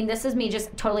 and this is me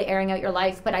just totally airing out your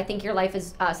life, but I think your life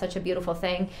is such a beautiful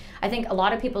thing. I think a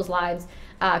lot of people's lives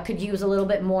could use a little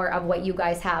bit more of what you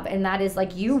guys have, and that is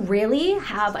like you really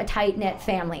have a tight-knit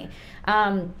family.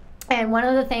 And one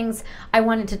of the things I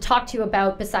wanted to talk to you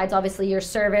about, besides obviously your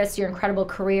service, your incredible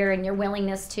career, and your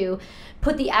willingness to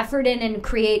put the effort in and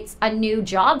create a new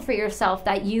job for yourself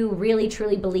that you really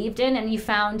truly believed in and you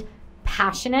found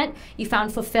passionate, you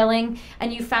found fulfilling,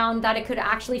 and you found that it could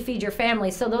actually feed your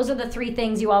family. So those are the three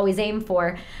things you always aim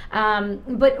for.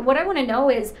 But what I want to know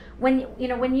is when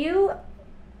you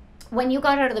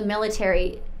got out of the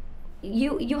military,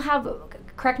 you have,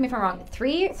 correct me if I'm wrong,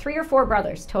 three or four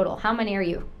brothers total. How many are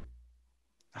you?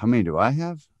 How many do I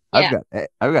have? Yeah.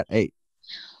 I've got 8.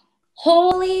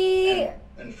 Holy.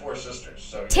 And 4 sisters.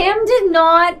 So Tim did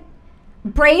not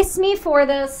brace me for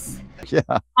this.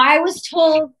 Yeah. I was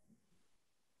told.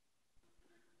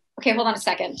 Okay, hold on a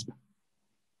second.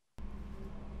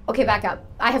 Okay, back up.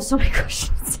 I have so many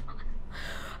questions.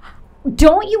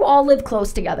 Don't you all live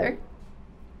close together?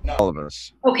 No. All of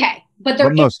us. Okay, but there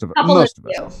most of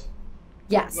us.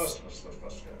 Yes. Most of us live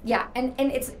close together. Yeah, and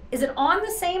is it on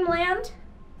the same land?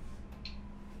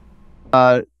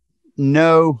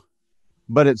 No,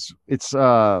 but it's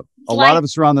a lot of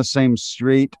us are on the same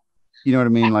street. You know what I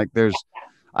mean? Like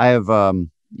I have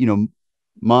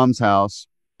mom's house,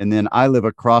 and then I live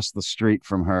across the street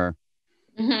from her.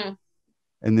 Mm-hmm.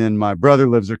 And then my brother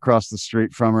lives across the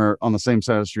street from her on the same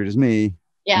side of the street as me.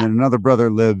 Yeah. And then another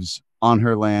brother lives on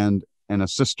her land, and a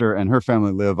sister and her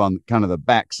family live on kind of the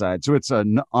backside. So it's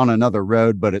on another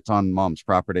road, but it's on mom's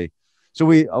property.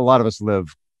 So a lot of us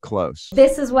live close.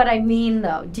 This is what I mean,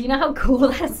 though. Do you know how cool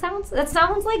that sounds? That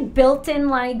sounds like built in,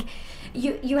 like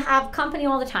you have company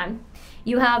all the time.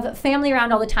 You have family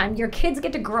around all the time. Your kids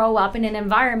get to grow up in an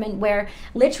environment where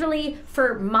literally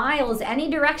for miles, any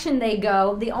direction they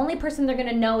go, the only person they're going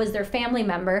to know is their family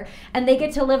member. And they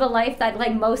get to live a life that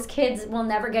like most kids will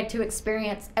never get to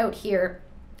experience out here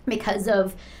because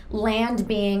of land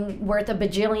being worth $1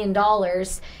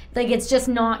 bajillion. Like it's just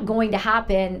not going to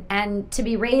happen. And to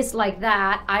be raised like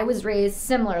that, I was raised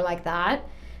similar like that.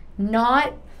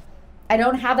 I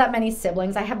don't have that many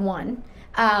siblings. I have one.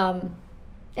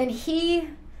 And he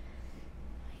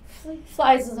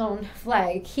flies his own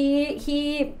flag.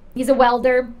 He's a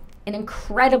welder, an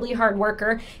incredibly hard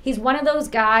worker. He's one of those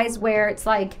guys where it's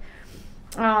like,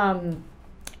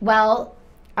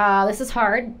 this is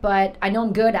hard, but I know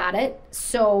I'm good at it.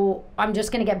 So I'm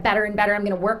just going to get better and better. I'm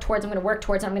going to work towards, I'm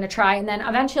going to try. And then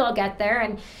eventually I'll get there.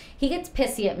 And he gets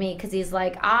pissy at me because he's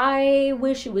like, I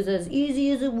wish it was as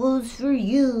easy as it was for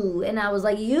you. And I was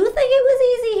like, you think it was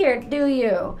easy here, do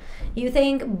you? You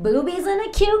think boobies and a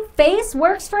cute face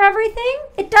works for everything?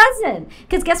 It doesn't.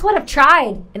 Because guess what? I've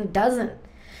tried and it doesn't.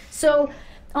 So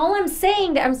all I'm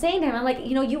saying to him, I'm like,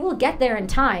 you will get there in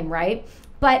time, right?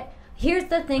 But here's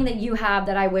the thing that you have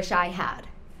that I wish I had.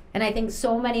 And I think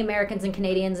so many Americans and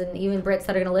Canadians and even Brits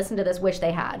that are going to listen to this wish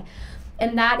they had.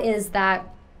 And that is that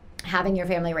having your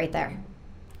family right there.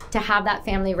 To have that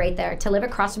family right there. To live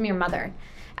across from your mother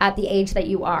at the age that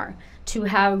you are. To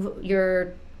have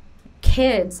your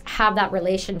kids have that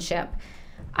relationship.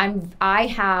 I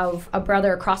have a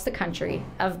brother across the country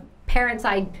of parents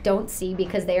I don't see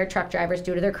because they are truck drivers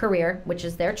due to their career, which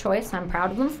is their choice. I'm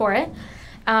proud of them for it.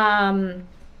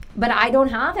 But I don't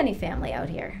have any family out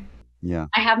here. Yeah.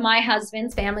 I have my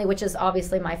husband's family, which is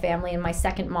obviously my family, and my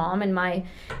second mom, and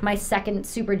my second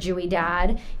super Jewy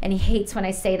dad. And he hates when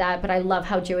I say that, but I love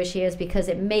how Jewish he is because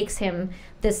it makes him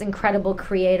this incredible,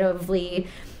 creatively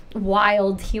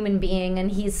wild human being,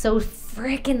 and he's so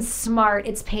freaking smart.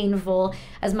 It's painful.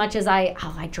 As much as I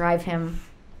drive him,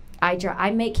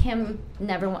 I make him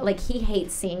never want, like, he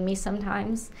hates seeing me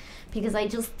sometimes because I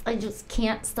just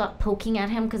can't stop poking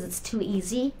at him because it's too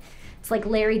easy. It's like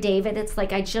Larry David. It's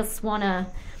like I just want to.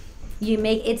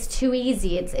 It's too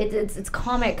easy. It's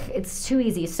comic. It's too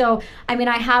easy. So I mean,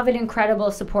 I have an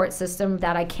incredible support system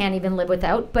that I can't even live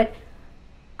without. But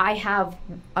I have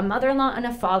a mother-in-law and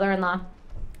a father-in-law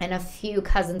and a few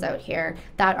cousins out here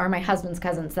that are my husband's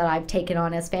cousins that I've taken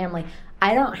on as family.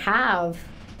 I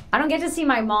don't get to see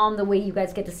my mom the way you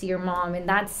guys get to see your mom, and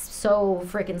that's so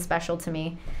freaking special to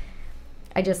me.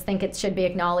 I just think it should be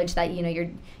acknowledged that, you know, you're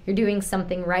doing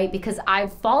something right because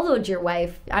I've followed your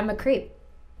wife. I'm a creep.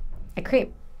 I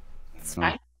creep. It's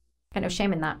fine. Kind of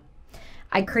shame in that.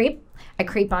 I creep. I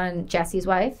creep on Jesse's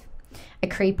wife. I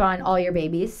creep on all your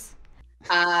babies.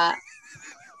 I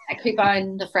creep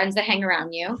on the friends that hang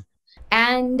around you.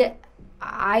 And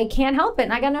I can't help it,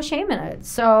 and I got no shame in it.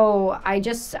 So I'm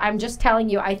just telling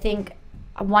you, I think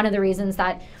one of the reasons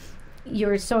that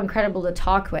you're so incredible to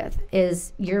talk with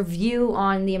is your view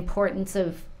on the importance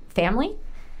of family.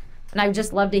 And I would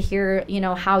just love to hear, you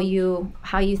know, how you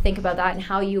think about that and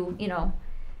how you know,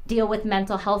 deal with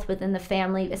mental health within the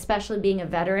family, especially being a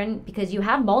veteran, because you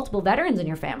have multiple veterans in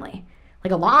your family,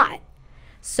 like a lot.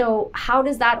 So how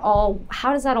does that all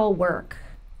work?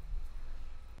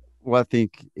 Well, I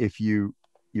think if you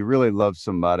really love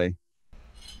somebody.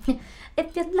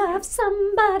 If you love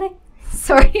somebody.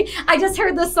 Sorry, I just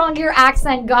heard the song. Your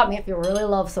accent got me. If you really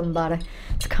love somebody.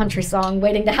 It's a country song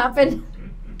waiting to happen.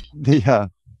 Yeah.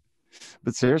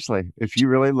 But seriously, if you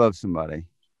really love somebody,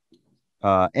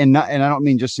 and I don't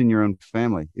mean just in your own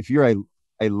family, if you're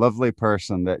a lovely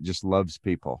person that just loves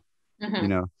people, you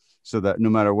know, so that no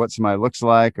matter what somebody looks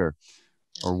like or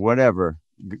whatever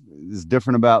is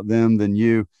different about them than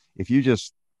you, if you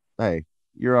just, hey,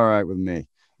 you're all right with me.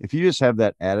 If you just have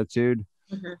that attitude,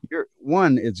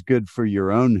 it's good for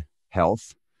your own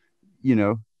health, you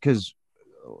know, because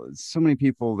so many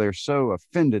people, they're so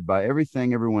offended by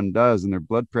everything everyone does and their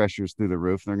blood pressure's through the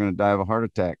roof. And they're going to die of a heart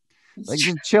attack. Like,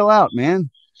 just chill out, man.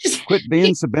 Quit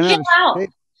being so bent out of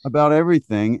shape about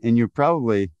everything. And you're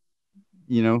probably,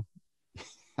 you know,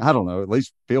 I don't know, at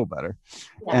least feel better.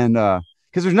 Yeah. And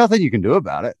because there's nothing you can do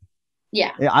about it.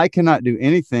 Yeah. I cannot do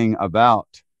anything about,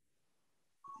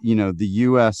 you know, the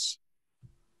U.S.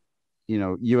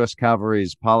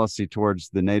 cavalry's policy towards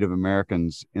the Native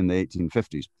Americans in the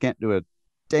 1850s. Can't do a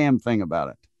damn thing about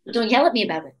it. Don't yell at me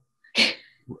about it.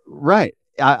 Right.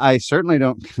 I certainly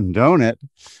don't condone it.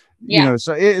 Yeah. You know,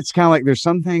 so it's kind of like there's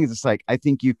some things it's like I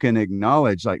think you can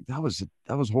acknowledge, like that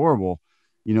was horrible.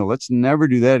 You know, let's never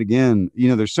do that again. You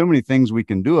know, there's so many things we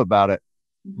can do about it,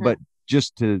 but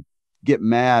just to get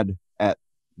mad at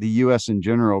the U.S. in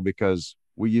general because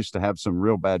we used to have some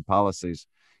real bad policies.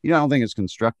 You know, I don't think it's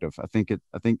constructive. I think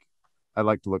I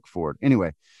like to look forward.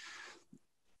 Anyway,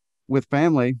 with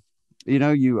family, you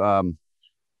know,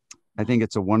 I think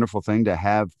it's a wonderful thing to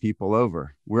have people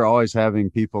over. We're always having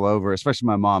people over, especially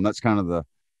my mom. That's kind of the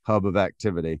hub of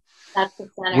activity. That's the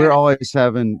center. We're always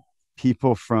having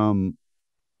people from,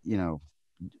 you know,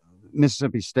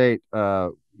 Mississippi State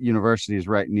University is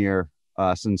right near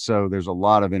us. And so there's a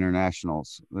lot of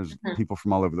internationals. There's people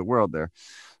from all over the world there.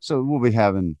 So we'll be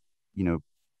having, you know,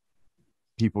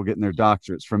 people getting their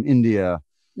doctorates from India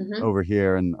over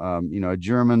here and, you know, a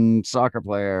German soccer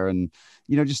player and,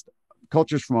 you know, just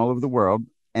cultures from all over the world.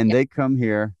 And they come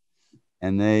here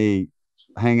and they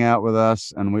hang out with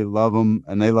us and we love them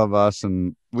and they love us.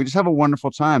 And we just have a wonderful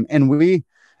time. And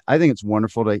I think it's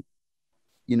wonderful to,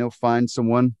 you know, find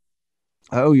someone.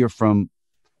 Oh, you're from,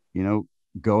 you know,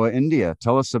 Goa, India.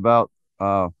 Tell us about,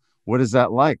 what is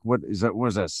that like? What is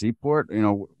that seaport? You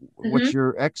know, what's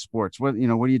your exports? What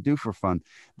do you do for fun?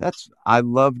 I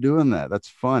love doing that. That's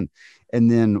fun. And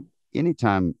then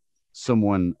anytime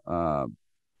someone,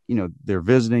 you know, they're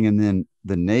visiting and then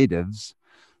the natives,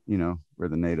 you know, we're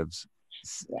the natives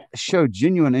show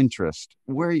genuine interest.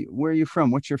 Where are you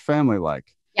from? What's your family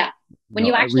like? Yeah. When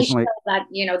you actually show that,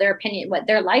 you know, their opinion, what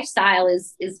their lifestyle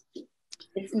is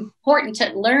it's important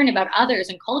to learn about others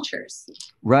and cultures.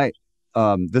 Right.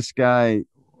 This guy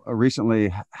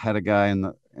recently had a guy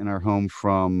in our home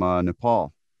from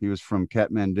Nepal. He was from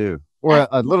Kathmandu, or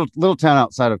a little town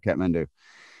outside of Kathmandu.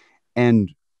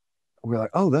 And we're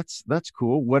like, oh, that's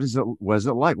cool. What is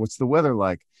it like? What's the weather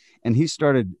like? And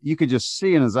you could just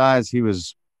see in his eyes, he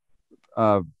was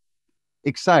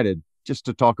excited just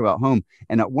to talk about home.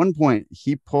 And at one point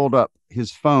he pulled up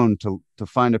his phone to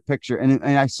find a picture, and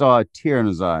I saw a tear in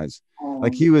his eyes.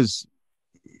 Like he was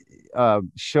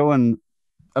showing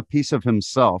a piece of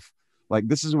himself, like,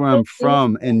 this is where I'm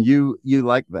from, and you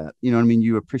like that, you know what I mean?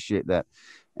 You appreciate that.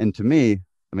 And to me,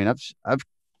 I mean, I've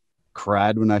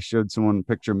cried when I showed someone a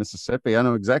picture of Mississippi. I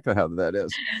know exactly how that is.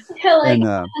 Like, and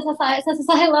I love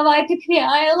IPPI.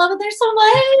 I love it there so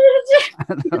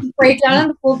much. Break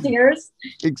down in full tears.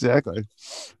 Exactly.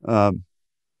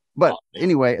 But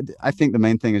anyway, I think the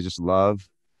main thing is just love.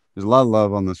 There's a lot of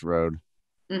love on this road.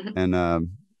 Mm-hmm. And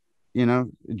you know,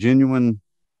 genuine,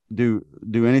 do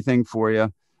anything for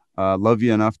you, love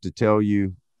you enough to tell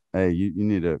you, hey, you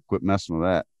need to quit messing with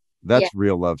that. That's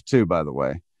real love too, by the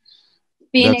way.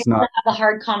 Being able to have the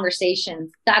hard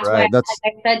conversations. That's right. Why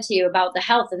I said to you about the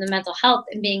health and the mental health,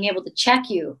 and being able to check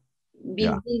you,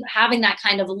 having that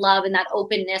kind of love and that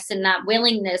openness and that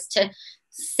willingness to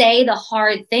say the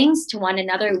hard things to one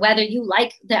another, whether you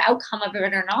like the outcome of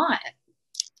it or not.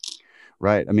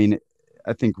 Right. I mean,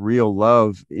 I think real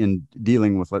love in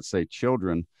dealing with, let's say,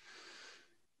 children,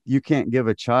 you can't give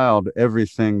a child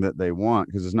everything that they want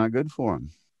because it's not good for them.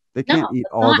 They can't eat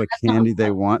all the candy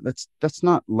they want. That's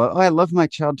not love. Oh, I love my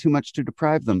child too much to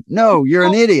deprime them. No, you're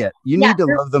an idiot. You need to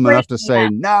love them enough to say,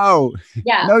 no,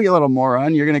 no, you little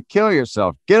moron, you're going to kill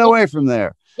yourself. Get away from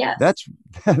there. Yeah.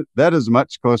 That is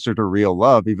much closer to real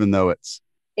love, even though it's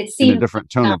in a different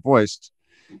tone of voice.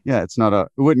 Yeah, it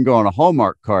wouldn't go on a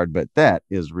Hallmark card, but that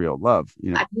is real love.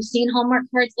 You know? Have you seen Hallmark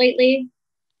cards lately?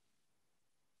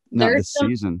 Not this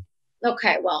season.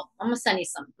 Okay, well, I'm gonna send you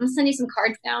some. I'm gonna send you some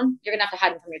cards down. You're gonna have to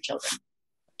hide them from your children.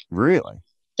 Really?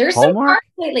 There's Hallmark? Some cards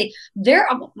lately. There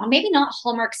are maybe not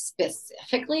Hallmark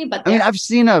specifically, but I mean, I've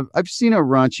seen a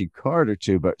raunchy card or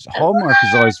two, but Hallmark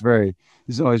is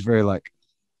always very like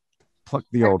pluck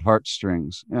the old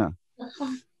heartstrings. Yeah,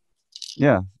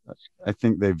 yeah. I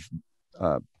think they've.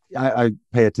 I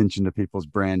pay attention to people's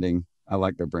branding. I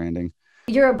like their branding.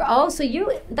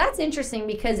 That's interesting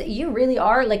because you really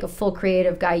are like a full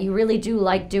creative guy. You really do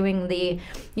like doing the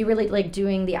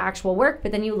actual work,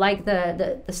 but then you like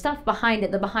the stuff behind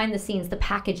it, the behind the scenes, the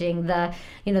packaging, the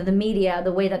media,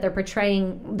 the way that they're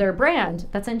portraying their brand.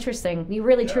 That's interesting. You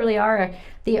really truly are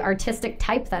the artistic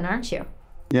type then, aren't you?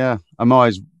 Yeah. I'm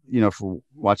always, for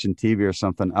watching TV or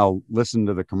something, I'll listen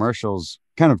to the commercials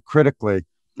kind of critically.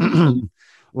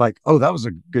 Like, oh, that was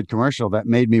a good commercial that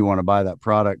made me want to buy that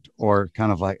product, or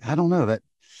kind of like, I don't know, that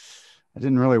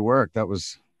didn't really work. I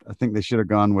think they should have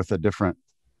gone with a different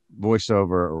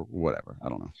voiceover or whatever. I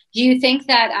don't know. Do you think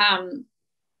that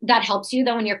that helps you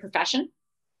though in your profession?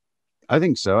 I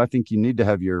think so. I think you need to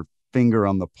have your finger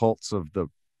on the pulse of the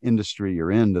industry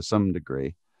you're in to some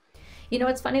degree. You know,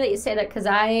 it's funny that you say that because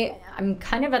I'm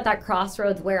kind of at that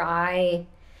crossroads where I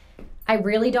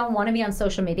really don't want to be on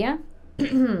social media.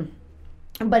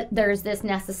 But there's this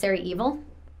necessary evil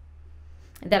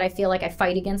that I feel like I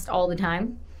fight against all the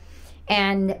time.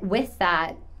 And with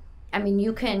that, I mean,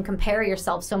 you can compare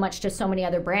yourself so much to so many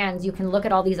other brands. You can look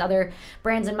at all these other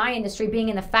brands in my industry, being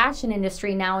in the fashion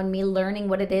industry now, and me learning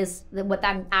what it is, what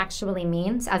that actually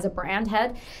means as a brand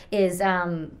head is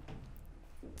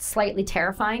slightly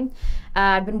terrifying.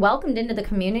 I've been welcomed into the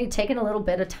community, taken a little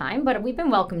bit of time, but we've been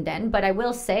welcomed in. But I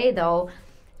will say, though,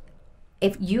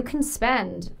 if you can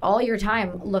spend all your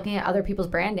time looking at other people's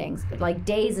brandings, like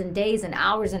days and days and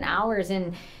hours,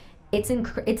 and it's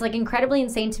like incredibly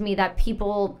insane to me that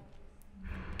people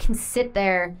can sit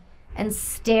there and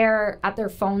stare at their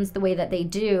phones the way that they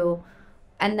do.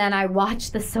 And then I watch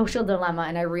The Social Dilemma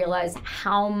and I realize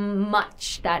how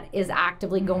much that is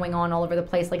actively going on all over the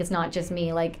place. Like, it's not just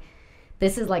me. Like,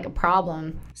 this is like a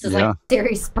problem. This is like a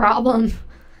serious problem.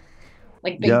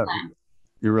 Like, big time.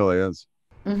 It really is.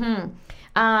 Mm-hmm.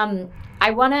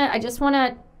 I just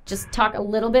want to talk a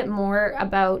little bit more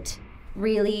about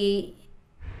really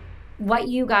what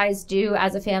you guys do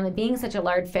as a family, being such a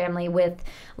large family with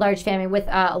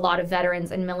a lot of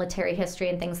veterans and military history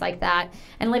and things like that,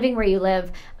 and living where you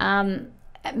live.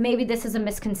 Maybe this is a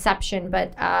misconception,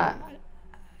 but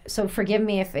so forgive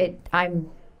me if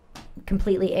I'm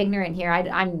completely ignorant here.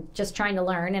 I'm just trying to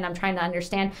learn and I'm trying to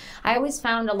understand. I always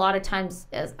found a lot of times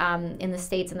in the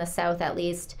States, in the South at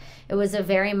least, it was a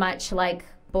very much like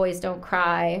boys don't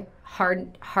cry,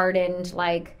 hardened,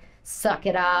 like suck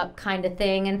it up kind of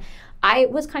thing. And I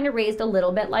was kind of raised a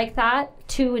little bit like that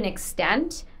to an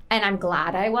extent, and I'm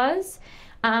glad I was.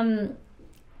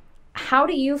 How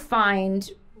do you find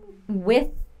with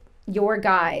your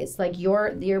guys, like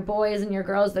your boys and your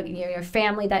girls, like your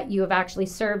family that you have actually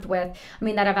served with, I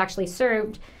mean, that have actually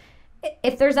served,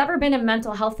 if there's ever been a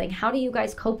mental health thing, how do you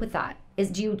guys cope with that?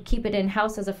 Do you keep it in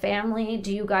house as a family?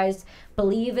 Do you guys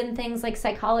believe in things like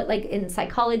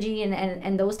psychology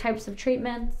and those types of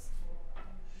treatments?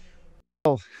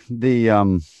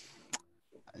 The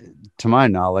to my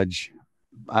knowledge,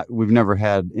 we've never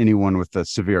had anyone with a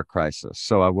severe crisis,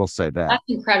 so I will say that. That's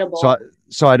incredible.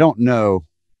 So I don't know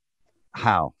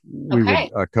how we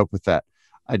would cope with that.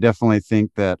 I definitely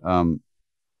think that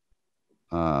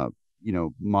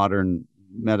modern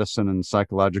medicine and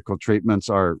psychological treatments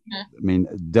are, I mean,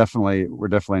 we're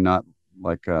definitely not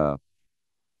like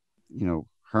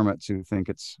hermits who think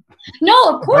it's no,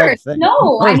 of course,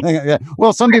 no. Yeah.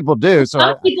 Well, some people do. So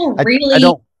some people really I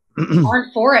don't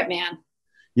aren't for it, man.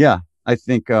 Yeah, I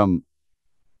think now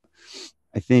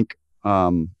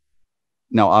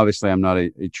obviously I'm not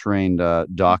a trained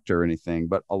doctor or anything,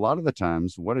 but a lot of the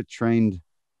times what a trained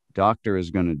doctor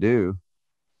is going to do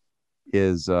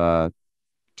is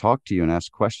talk to you and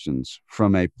ask questions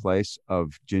from a place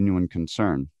of genuine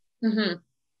concern. Mm-hmm.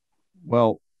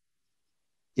 Well,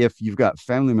 if you've got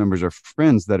family members or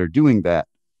friends that are doing that,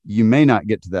 you may not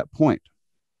get to that point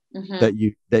that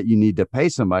you need to pay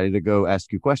somebody to go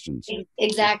ask you questions.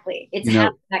 Exactly. It's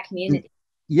having that community.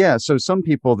 Yeah. So some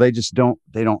people, they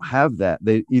don't have that.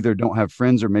 They either don't have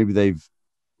friends, or maybe they've,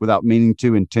 without meaning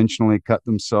to, intentionally cut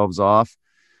themselves off.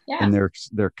 Yeah. And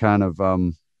they're kind of,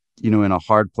 in a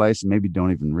hard place and maybe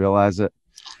don't even realize it.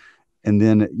 And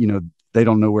then, they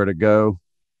don't know where to go.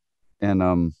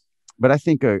 And, but I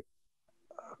think,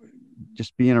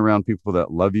 just being around people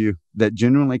that love you, that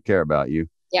genuinely care about you,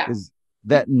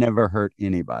 that never hurt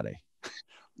anybody.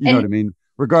 You know what I mean?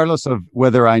 Regardless of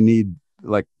whether I need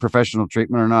like professional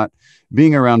treatment or not,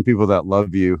 being around people that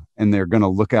love you and they're going to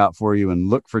look out for you and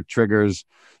look for triggers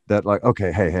that, like,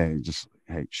 okay, hey,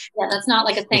 yeah, that's not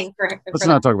like a thing let's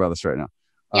not talk about this right now.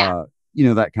 Yeah.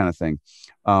 That kind of thing.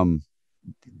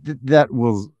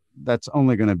 That's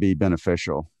only going to be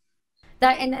beneficial.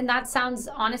 That and that sounds,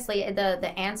 honestly,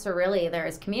 the answer really there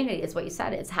is community, is what you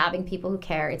said. It's having people who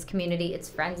care. It's community. It's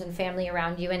friends and family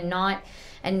around you, and not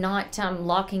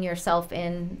locking yourself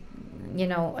in,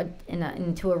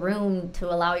 into a room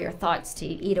to allow your thoughts to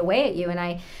eat away at you. And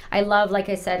I love, like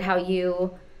I said, how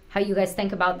you guys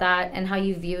think about that and how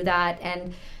you view that,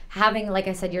 and having, like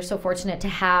I said, you're so fortunate to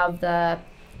have the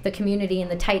community and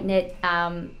the tight knit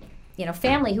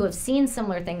family who have seen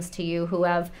similar things to you, who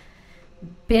have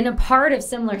been a part of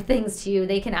similar things to you.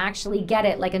 They can actually get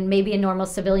it, like maybe a normal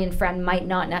civilian friend might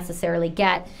not necessarily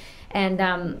get. And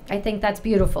I think that's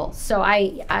beautiful. So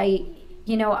I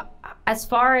as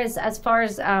far as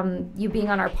you being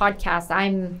on our podcast,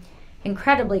 I'm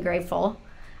incredibly grateful.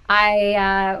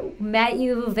 I met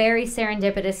you very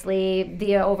serendipitously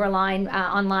via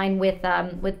online with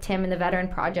Tim and the Veteran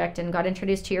Project, and got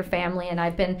introduced to your family, and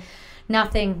I've been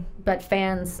nothing but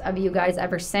fans of you guys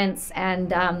ever since.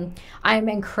 And I'm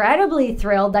incredibly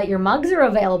thrilled that your mugs are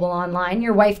available online.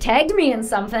 Your wife tagged me in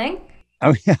something.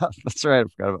 Oh yeah, that's right. I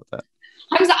forgot about that.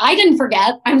 I didn't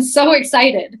forget. I'm so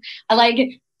excited.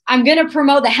 I'm gonna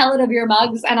promote the hell out of your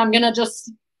mugs, and I'm gonna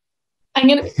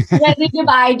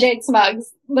buy Jake's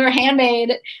mugs. They're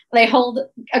handmade. They hold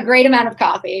a great amount of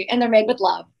coffee, and they're made with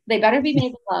love. They better be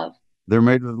made with love. They're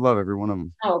made with love, every one of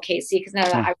them. Oh, okay. See, because now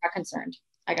I got concerned.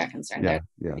 Yeah.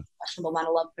 Questionable amount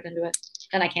of love put into it.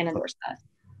 Then I can't endorse that.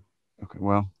 Okay.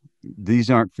 Well, these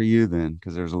aren't for you then,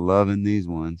 because there's love in these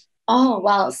ones. Oh,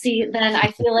 well, see, then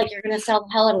I feel like you're going to sell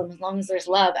the hell out of them as long as there's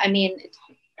love. I mean,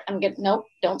 I'm good. Nope,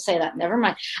 don't say that. Never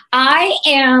mind. I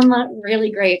am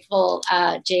really grateful,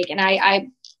 Jake.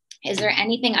 And is there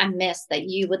anything I missed that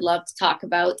you would love to talk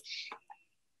about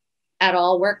at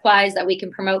all, work-wise, that we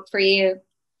can promote for you?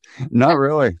 Not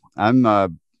really.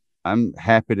 I'm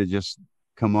happy to just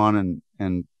come on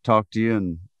and talk to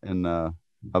you, and I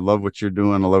love what you're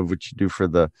doing. I love what you do for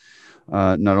the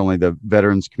not only the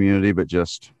veterans community, but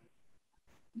just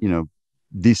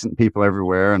decent people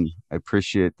everywhere, and I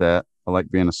appreciate that. I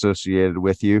like being associated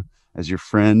with you as your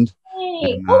friend.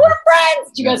 Hey, we're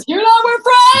friends. Do you guys hear that?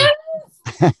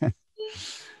 We're friends.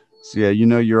 So yeah,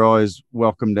 you're always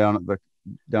welcome down at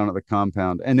the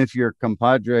compound, and if your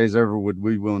compadres ever would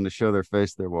be willing to show their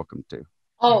face, they're welcome to.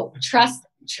 Oh, trust.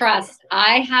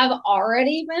 I have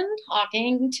already been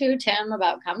talking to Tim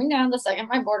about coming down the second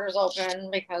my border's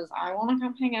open, because I want to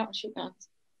come hang out and shoot guns.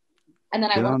 And then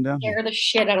I want to scare the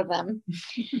shit out of them.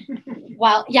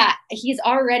 Well, yeah, he's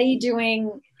already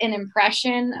doing an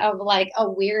impression of like a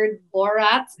weird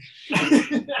Borat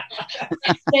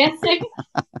dancing.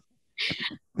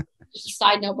 Just a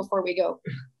side note before we go.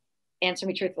 answer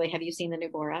me truthfully. Have you seen the new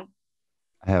Borat?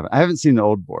 I haven't seen the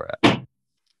old Borat.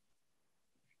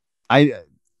 I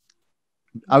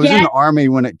was in the Army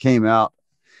when it came out.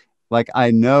 Like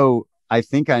I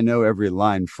think I know every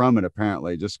line from it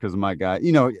apparently, just because of my guy.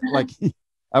 Like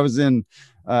I was in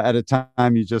at a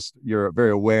time you're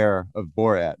very aware of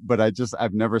Borat, but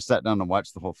I've never sat down and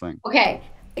watched the whole thing. Okay.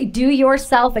 Do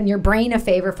yourself and your brain a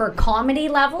favor for comedy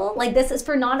level. Like, this is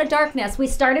for not a darkness. We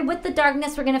started with the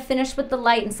darkness. We're going to finish with the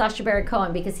light and Sacha Baron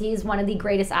Cohen because he's one of the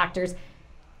greatest actors.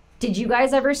 Did you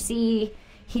guys ever see,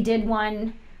 he did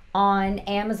one on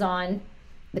Amazon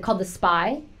called The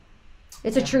Spy?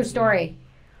 It's a true story.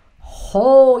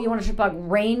 Oh, you want to talk about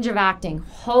range of acting?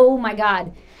 Oh my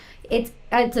God. It's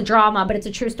a drama, but it's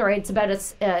a true story. It's about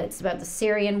the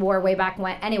Syrian war way back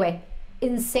when. Anyway,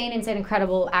 insane,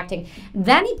 incredible acting.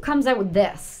 Then he comes out with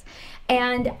this,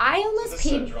 and I almost Is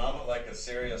this a drama, like a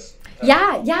serious?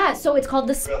 Yeah. So it's called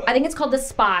Really? I think it's called The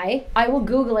Spy. I will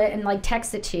Google it and like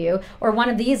text it to you, or one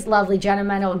of these lovely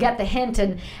gentlemen will get the hint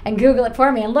and Google it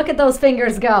for me. And look at those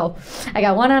fingers go. I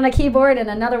got one on a keyboard and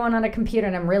another one on a computer,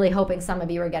 and I'm really hoping some of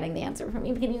you are getting the answer from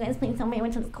me. Can you guys please tell me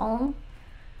which it's called?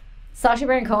 Sacha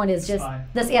Baron Cohen is just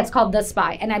this. Yeah, it's called The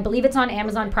Spy, and I believe it's on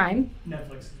Amazon Prime.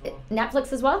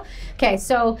 Netflix as well. Okay,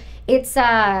 so it's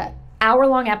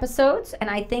hour-long episodes, and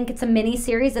I think it's a mini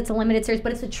series. It's a limited series,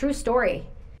 but it's a true story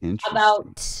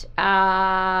about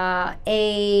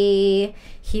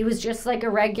he was just like a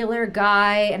regular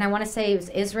guy, and I want to say he was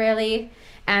Israeli,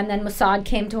 and then Mossad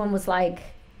came to him and was like,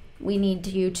 "We need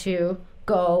you to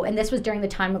go." And this was during the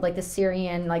time of like the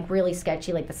Syrian, like really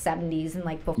sketchy, like the 70s and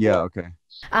like before. Yeah, okay.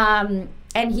 And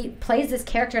he plays this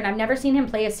character, and I've never seen him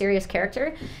play a serious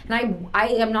character. And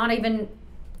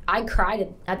I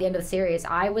cried at the end of the series.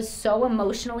 I was so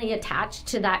emotionally attached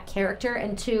to that character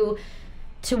and to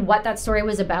what that story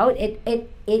was about.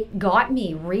 It got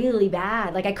me really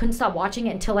bad. Like, I couldn't stop watching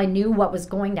it until I knew what was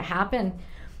going to happen,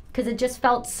 because it just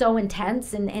felt so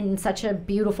intense and in such a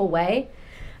beautiful way.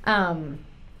 But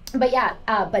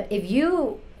if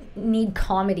you need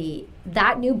comedy,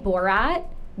 that new Borat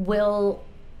will.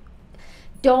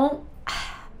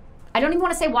 I don't even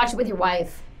want to say watch it with your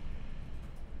wife,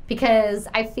 because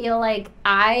I feel like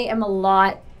I am a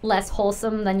lot less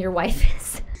wholesome than your wife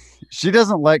is. She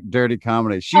doesn't like dirty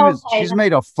comedy. She's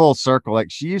made a full circle. Like,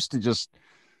 she used to just,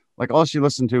 like, all she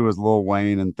listened to was Lil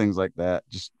Wayne and things like that.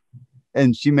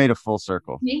 And she made a full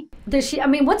circle. Does she? I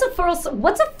mean, what's a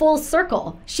full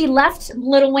circle? She left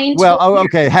Lil Wayne.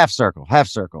 Okay, half circle.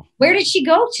 Where did she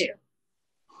go to?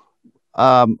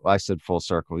 I said full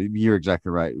circle. You're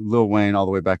exactly right. Lil Wayne all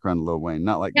the way back around to Lil Wayne.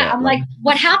 Not like that. Yeah, I'm like,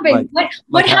 what happened?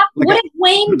 What happened? What did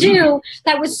Wayne do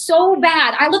that was so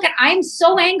bad? I'm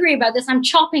so angry about this. I'm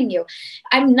chopping you.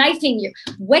 I'm knifing you.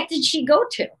 What did she go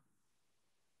to?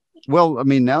 Well, I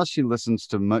mean, now she listens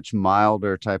to much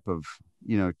milder type of,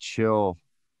 chill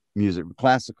music,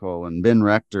 classical and Ben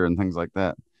Rector and things like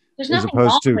that. There's nothing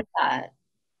wrong with that.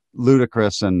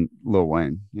 Ludacris and Lil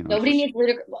Wayne. Nobody needs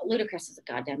Ludacris. Ludacris is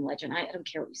a goddamn legend. I don't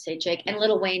care what you say, Jake. And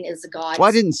Lil Wayne is a god. Well,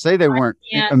 I didn't say they weren't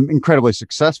incredibly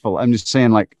successful. I'm just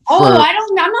saying, like,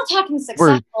 I'm not talking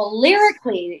successful.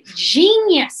 Lyrically,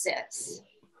 geniuses.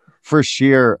 For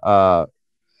sheer,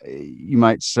 you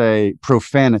might say,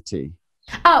 profanity.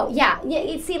 Oh yeah.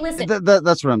 See, listen.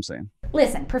 That's what I'm saying.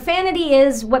 Listen, profanity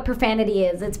is what profanity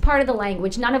is. It's part of the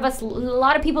language. A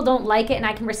lot of people don't like it, and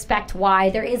I can respect why.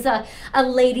 There is a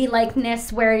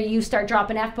ladylikeness where you start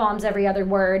dropping F-bombs every other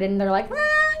word, and they're like, you're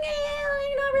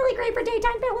not really great for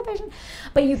daytime television.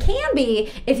 But you can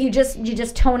be if you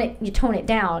just tone it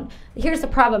down. Here's the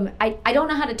problem. I don't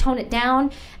know how to tone it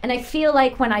down, and I feel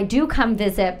like when I do come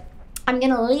visit, I'm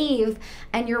going to leave,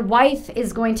 and your wife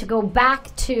is going to go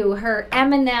back to her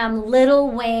Eminem, Lil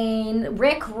Wayne,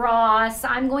 Rick Ross.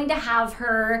 I'm going to have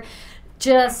her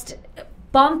just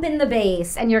bumping the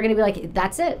bass, and you're going to be like,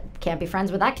 that's it. Can't be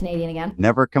friends with that Canadian again.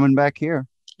 Never coming back here.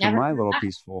 Never. My little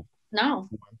peaceful. No.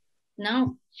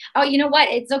 Oh, you know what?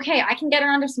 It's okay. I can get her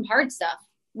onto some hard stuff.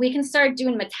 We can start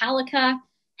doing Metallica,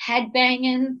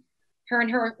 headbanging, her and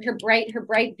her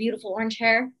bright, beautiful orange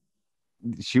hair.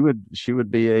 She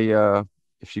would be if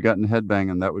she got in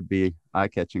headbanging, that would be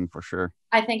eye-catching for sure.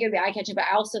 I think it would be eye-catching, but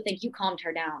I also think you calmed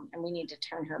her down, and we need to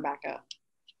turn her back up.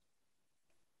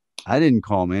 I didn't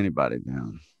calm anybody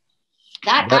down.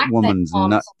 That woman's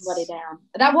nuts. Somebody down.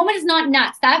 That woman is not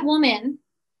nuts. That woman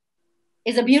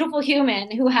is a beautiful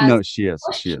human who has she is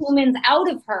humans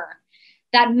out of her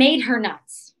that made her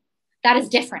nuts. That is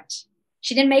different.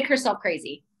 She didn't make herself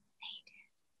crazy.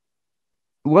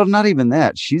 Well, not even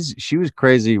that. She was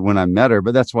crazy when I met her,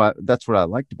 but that's what I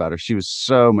liked about her. She was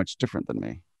so much different than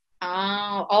me.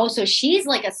 Oh, so she's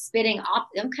like a spitting op.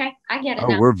 Okay, I get it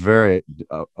now. We're very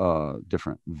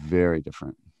different, very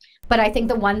different. But I think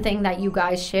the one thing that you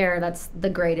guys share that's the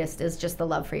greatest is just the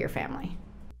love for your family.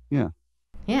 Yeah.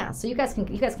 Yeah. So you guys can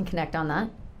connect on that.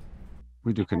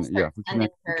 We do connect. Yeah, we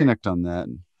connect on that,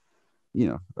 and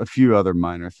a few other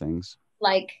minor things.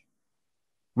 Like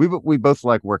we both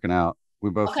like working out. We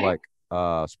both like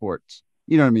sports.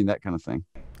 You know what I mean? That kind of thing.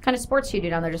 What kind of sports do you do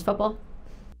down there? Just football?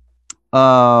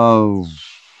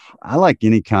 I like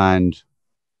any kind.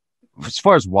 As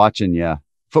far as watching, yeah,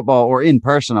 football or in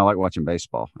person, I like watching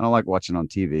baseball. I don't like watching on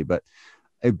TV, but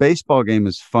a baseball game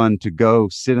is fun to go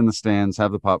sit in the stands,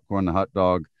 have the popcorn, the hot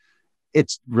dog.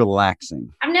 It's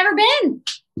relaxing. I've never been.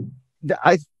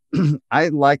 I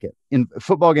like it. In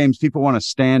football games, people want to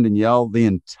stand and yell the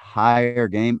entire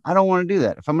game. I don't want to do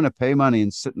that. If I'm going to pay money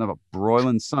and sit in a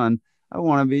broiling sun, I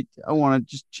want to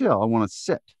just chill. I want to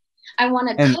sit. I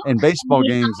want to and baseball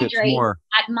games, it's more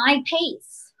at my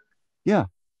pace. Yeah.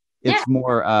 It's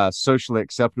more socially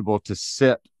acceptable to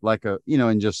sit like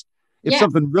and just if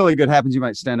something really good happens, you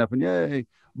might stand up and yay,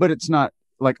 but it's not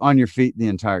like on your feet the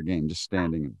entire game, just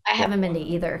standing. I haven't been to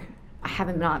either. I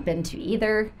haven't not been to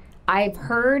either. I've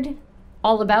heard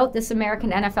all about this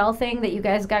American NFL thing that you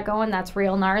guys got going. That's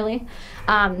real gnarly.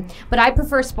 But I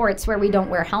prefer sports where we don't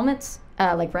wear helmets,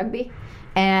 like rugby.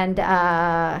 And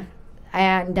I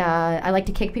like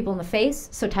to kick people in the face.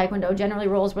 So Taekwondo generally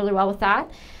rolls really well with that.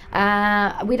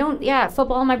 We don't,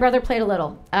 football, my brother played a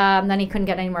little. Then he couldn't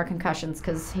get any more concussions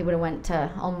because he would have went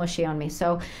all mushy on me.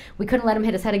 So we couldn't let him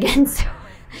hit his head again. So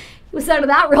he was out of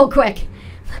that real quick.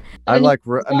 I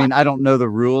don't know the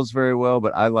rules very well,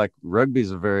 but I like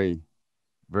rugby's a very,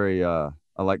 very, I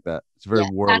like that. It's very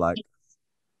warlike.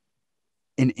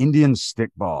 An Indian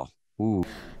stickball. Ooh.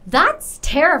 That's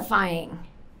terrifying.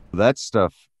 That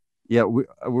stuff. Yeah,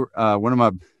 we're one of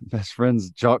my best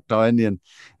friends, Choctaw Indian.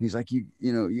 He's like, you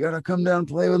got to come down and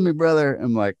play with me, brother.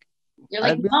 I'm like, you're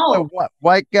like, no,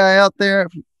 white guy out there.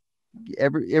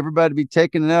 Everybody be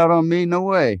taking it out on me? No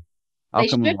way. They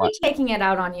should be taking it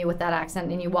out on you with that accent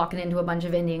and you walking into a bunch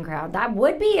of Indian crowd. That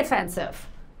would be offensive.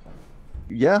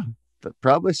 Yeah,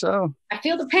 probably so. I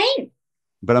feel the pain.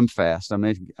 But I'm fast.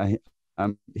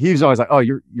 He was always like, "Oh,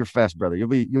 you're fast, brother. You'll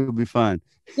be fine.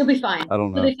 You'll be fine. I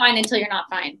don't know. You'll be fine until you're not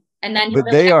fine, and then.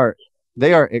 But they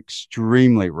are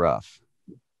extremely rough.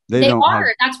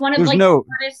 That's one of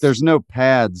there's no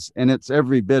pads, and it's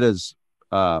every bit as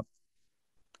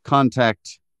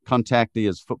contacty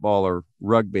as football or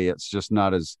rugby. It's just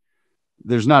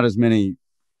there's not as many,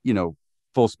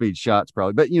 full speed shots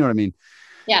probably, but you know what I mean?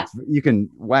 Yeah. You can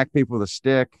whack people with a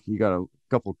stick. You got a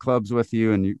couple of clubs with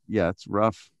you and it's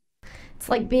rough. It's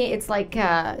like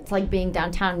being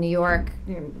downtown New York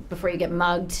before you get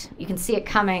mugged. You can see it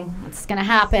coming. It's going to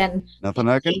happen. Nothing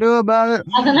I can do about it.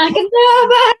 Nothing I can do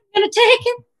about it. I'm going to take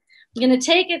it. I'm going to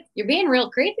take it. You're being real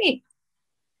creepy.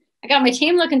 I got my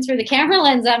team looking through the camera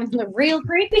lens. I'm real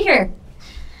creepy here.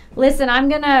 Listen,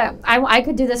 I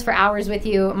could do this for hours with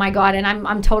you, my God, and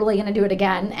I'm totally going to do it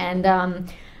again.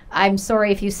 And I'm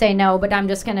sorry if you say no, but I'm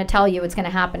just going to tell you it's going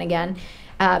to happen again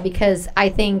because I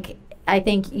think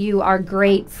you are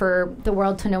great for the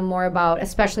world to know more about,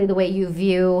 especially the way you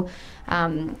view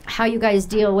how you guys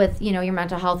deal with, your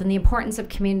mental health and the importance of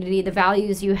community, the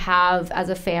values you have as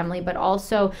a family, but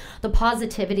also the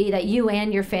positivity that you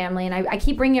and your family, and I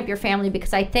keep bringing up your family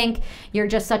because I think you're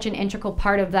just such an integral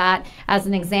part of that as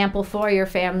an example for your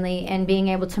family and being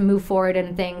able to move forward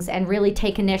in things and really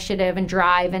take initiative and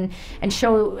drive and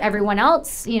show everyone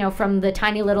else, from the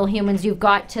tiny little humans you've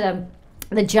got to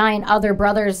the giant other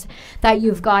brothers that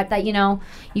you've got that,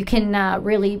 you can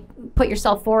really put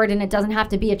yourself forward, and it doesn't have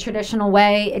to be a traditional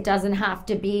way. It doesn't have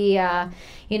to be,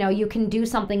 you can do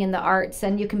something in the arts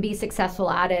and you can be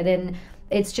successful at it. And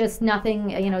it's just nothing,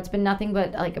 it's been nothing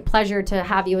but like a pleasure to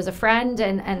have you as a friend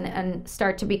and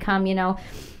start to become,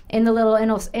 in the little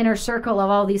inner circle of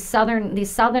all these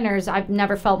Southerners. I've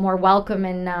never felt more welcome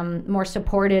and more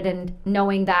supported, and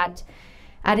knowing that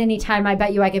at any time, I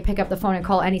bet you I could pick up the phone and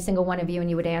call any single one of you and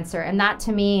you would answer. And that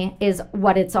to me is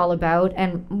what it's all about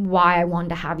and why I wanted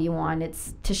to have you on.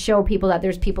 It's to show people that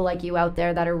there's people like you out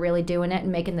there that are really doing it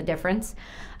and making the difference.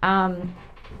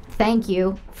 Thank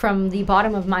you from the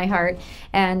bottom of my heart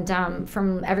and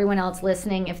from everyone else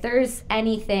listening. If there's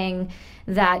anything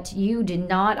that you did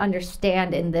not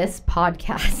understand in this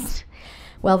podcast,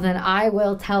 well, then I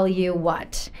will tell you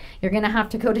what. You're going to have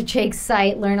to go to Jake's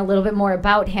site, learn a little bit more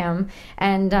about him,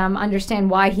 and understand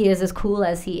why he is as cool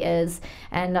as he is.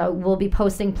 And we'll be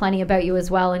posting plenty about you as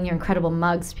well and your incredible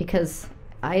mugs, because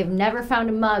I have never found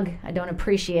a mug I don't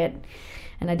appreciate.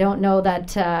 And I don't know that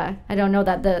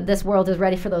this world is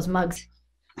ready for those mugs.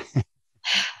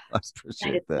 I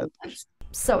appreciate that.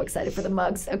 So excited for the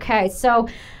mugs. Okay, so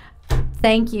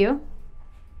thank you.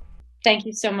 Thank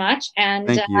you so much. And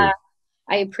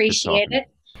I appreciate it.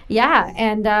 Yeah,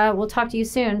 and we'll talk to you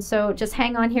soon. So just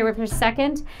hang on here for a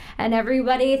second. And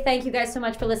everybody, thank you guys so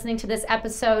much for listening to this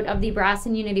episode of the Brass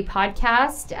and Unity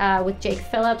podcast with Jake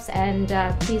Phillips. And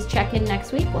please check in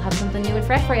next week. We'll have something new and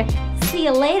fresh for you. See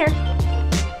you later.